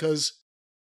killed because,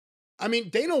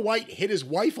 Dana White hit his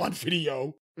wife on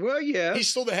video. Well, yeah. He's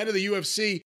still the head of the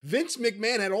UFC. Vince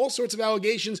McMahon had all sorts of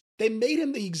allegations. They made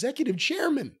him the executive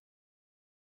chairman.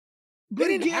 They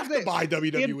didn't have to buy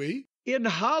WWE. In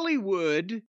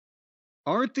Hollywood,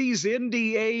 aren't these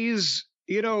NDAs,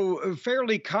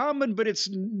 fairly common, but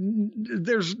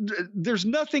there's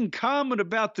nothing common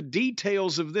about the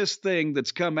details of this thing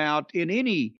that's come out in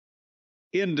any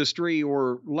industry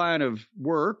or line of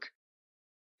work.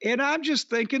 And I'm just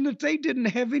thinking that they didn't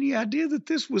have any idea that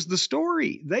this was the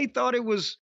story. They thought it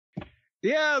was,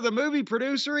 yeah, the movie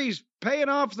producer, he's paying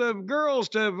off the girls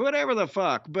to whatever the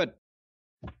fuck. But,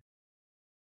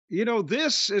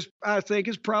 this is, I think,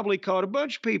 has probably caught a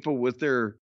bunch of people with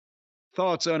their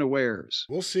thoughts unawares.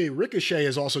 We'll see. Ricochet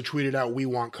has also tweeted out "We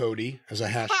Want Cody" as a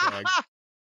hashtag.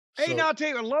 Hey, now I'll tell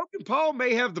you, Logan Paul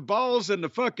may have the balls and the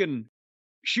fucking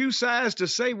shoe size to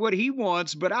say what he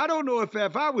wants, but I don't know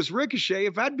if I was Ricochet,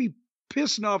 if I'd be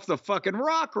pissing off the fucking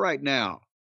Rock right now.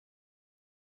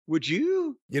 Would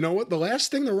you? You know what? The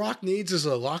last thing the Rock needs is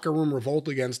a locker room revolt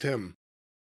against him.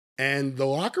 And the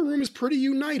locker room is pretty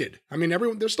united. I mean,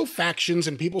 there's still factions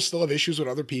and people still have issues with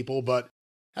other people, but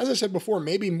as I said before,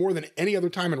 maybe more than any other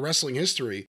time in wrestling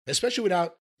history, especially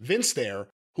without Vince there,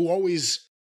 who always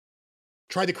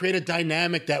tried to create a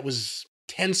dynamic that was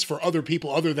tense for other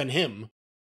people other than him.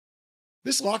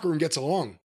 This locker room gets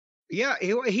along. Yeah,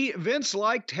 Vince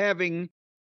liked having,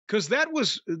 because that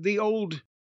was the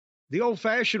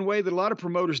old-fashioned way that a lot of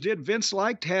promoters did. Vince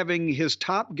liked having his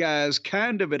top guys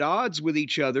kind of at odds with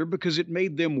each other because it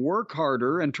made them work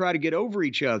harder and try to get over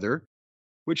each other,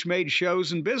 which made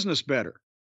shows and business better.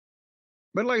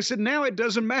 But like I said, now it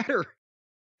doesn't matter.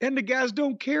 And the guys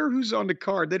don't care who's on the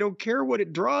card. They don't care what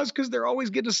it draws because they're always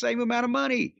getting the same amount of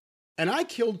money. And I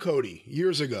killed Cody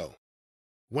years ago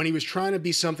when he was trying to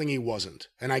be something he wasn't.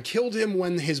 And I killed him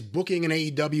when his booking in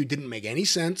AEW didn't make any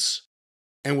sense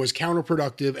and was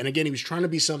counterproductive. And again, he was trying to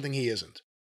be something he isn't.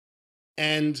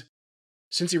 And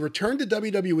since he returned to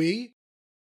WWE,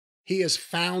 he has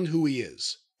found who he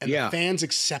is. And the fans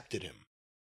accepted him.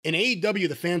 In AEW,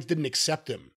 the fans didn't accept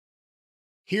him.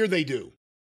 Here they do.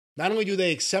 Not only do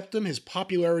they accept him, his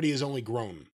popularity has only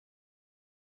grown.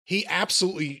 He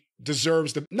absolutely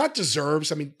deserves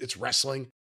I mean, it's wrestling.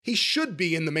 He should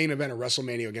be in the main event of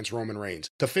WrestleMania against Roman Reigns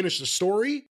to finish the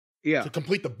story, to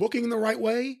complete the booking in the right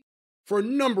way, for a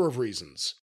number of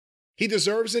reasons. He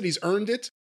deserves it, he's earned it,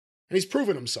 and he's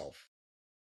proven himself.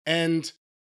 And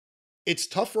it's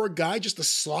tough for a guy just to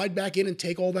slide back in and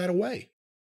take all that away.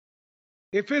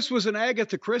 If this was an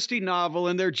Agatha Christie novel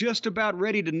and they're just about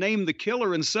ready to name the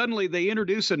killer and suddenly they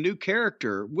introduce a new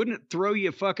character, wouldn't it throw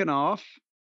you fucking off?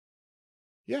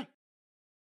 Yeah.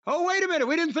 Oh, wait a minute.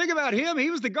 We didn't think about him. He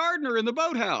was the gardener in the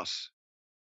boathouse.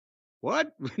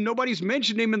 What? Nobody's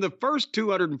mentioned him in the first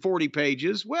 240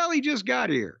 pages. Well, he just got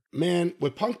here. Man,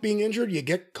 with Punk being injured, you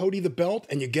get Cody the belt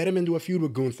and you get him into a feud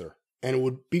with Gunther. And it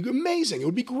would be amazing. It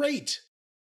would be great.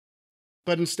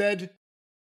 But instead,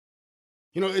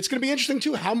 it's going to be interesting,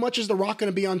 too. How much is The Rock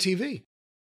going to be on TV?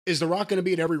 Is The Rock going to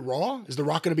be at every Raw? Is The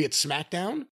Rock going to be at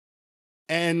Smackdown?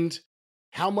 And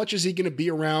how much is he going to be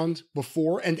around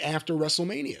before and after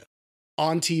WrestleMania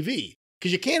on TV?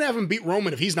 Because you can't have him beat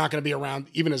Roman if he's not going to be around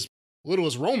even as little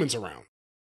as Roman's around.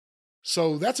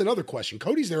 So that's another question.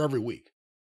 Cody's there every week.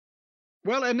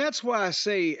 Well, and that's why I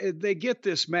say they get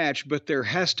this match, but there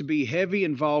has to be heavy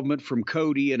involvement from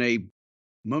Cody in a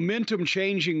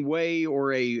momentum-changing way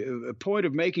or a point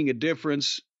of making a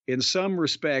difference in some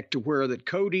respect to where that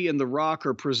Cody and The Rock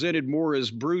are presented more as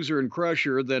Bruiser and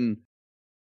Crusher than,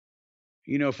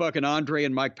 fucking Andre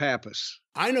and Mike Pappas.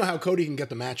 I know how Cody can get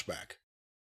the match back.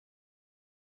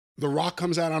 The Rock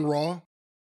comes out on Raw,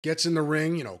 gets in the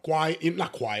ring,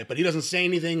 not quiet, but he doesn't say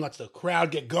anything, lets the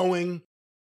crowd get going.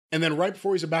 And then right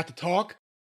before he's about to talk,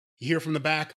 you hear from the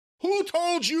back, "Who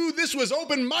told you this was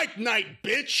open mic night,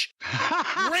 bitch?"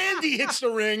 Randy hits the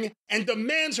ring and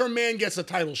demands her man gets a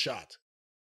title shot.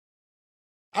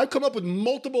 I've come up with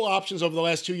multiple options over the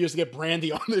last 2 years to get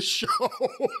Brandy on this show.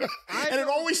 And it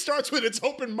always starts with, "It's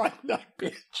open mic night,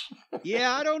 bitch."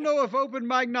 Yeah, I don't know if open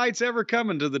mic night's ever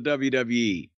coming to the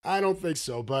WWE. I don't think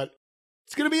so, but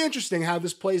it's going to be interesting how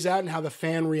this plays out and how the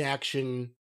fan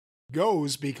reaction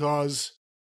goes because,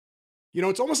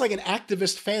 it's almost like an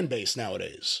activist fan base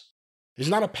nowadays. There's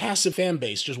not a passive fan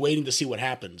base just waiting to see what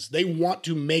happens. They want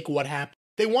to make what happen.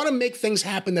 They want to make things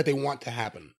happen that they want to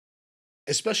happen,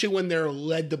 especially when they're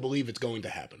led to believe it's going to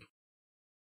happen.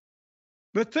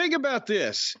 But think about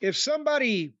this. If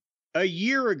somebody a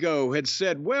year ago had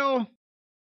said, well,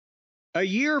 a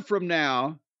year from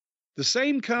now, the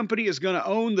same company is going to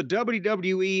own the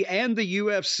WWE and the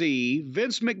UFC.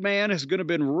 Vince McMahon is going to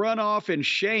been run off in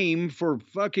shame for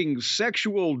fucking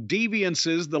sexual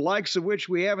deviances, the likes of which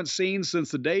we haven't seen since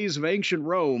the days of ancient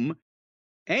Rome.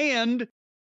 And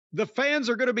the fans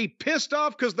are going to be pissed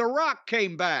off because The Rock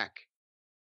came back.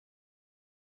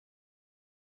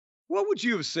 What would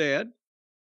you have said?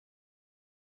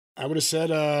 I would have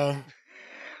said,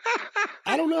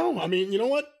 I don't know. I mean, you know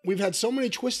what? We've had so many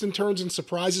twists and turns and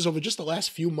surprises over just the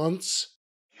last few months.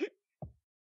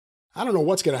 I don't know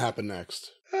what's going to happen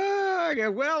next. Okay,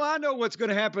 well, I know what's going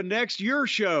to happen next. Your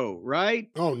show, right?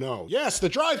 Oh, no. Yes, the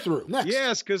drive-thru. Next.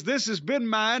 Yes, because this has been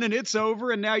mine and it's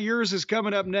over, and now yours is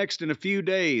coming up next in a few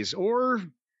days. Or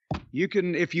you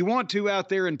can, if you want to out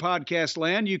there in podcast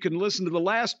land, you can listen to the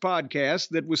last podcast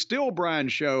that was still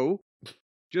Brian's show,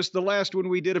 just the last one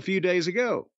we did a few days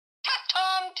ago.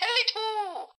 Tom, tell it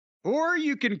who. Or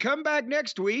you can come back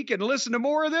next week and listen to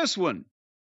more of this one.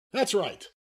 That's right.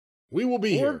 We will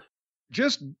be here.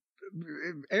 Just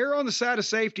err on the side of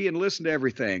safety and listen to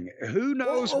everything. Who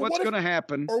knows what's going to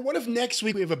happen? Or what if next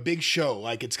week we have a big show?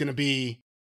 Like it's going to be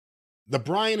the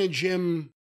Brian and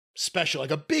Jim special,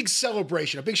 like a big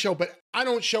celebration, a big show, but I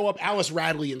don't show up. Alice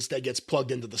Radley instead gets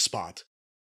plugged into the spot.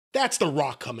 That's The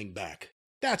Rock coming back.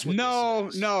 That's what No.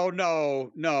 He's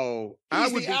I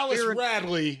would the be Alice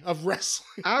Radley of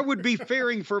wrestling. I would be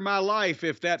fearing for my life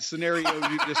if that scenario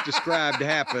you just described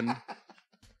happened.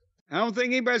 I don't think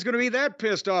anybody's going to be that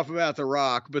pissed off about The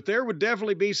Rock, but there would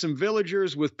definitely be some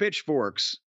villagers with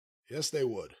pitchforks. Yes, they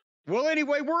would. Well,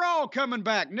 anyway, we're all coming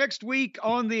back next week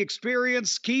on The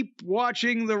Experience. Keep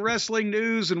watching the wrestling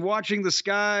news and watching the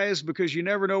skies because you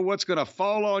never know what's going to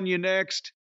fall on you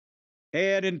next.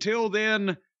 And until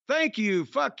then, thank you,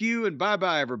 fuck you, and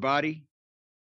bye-bye, everybody.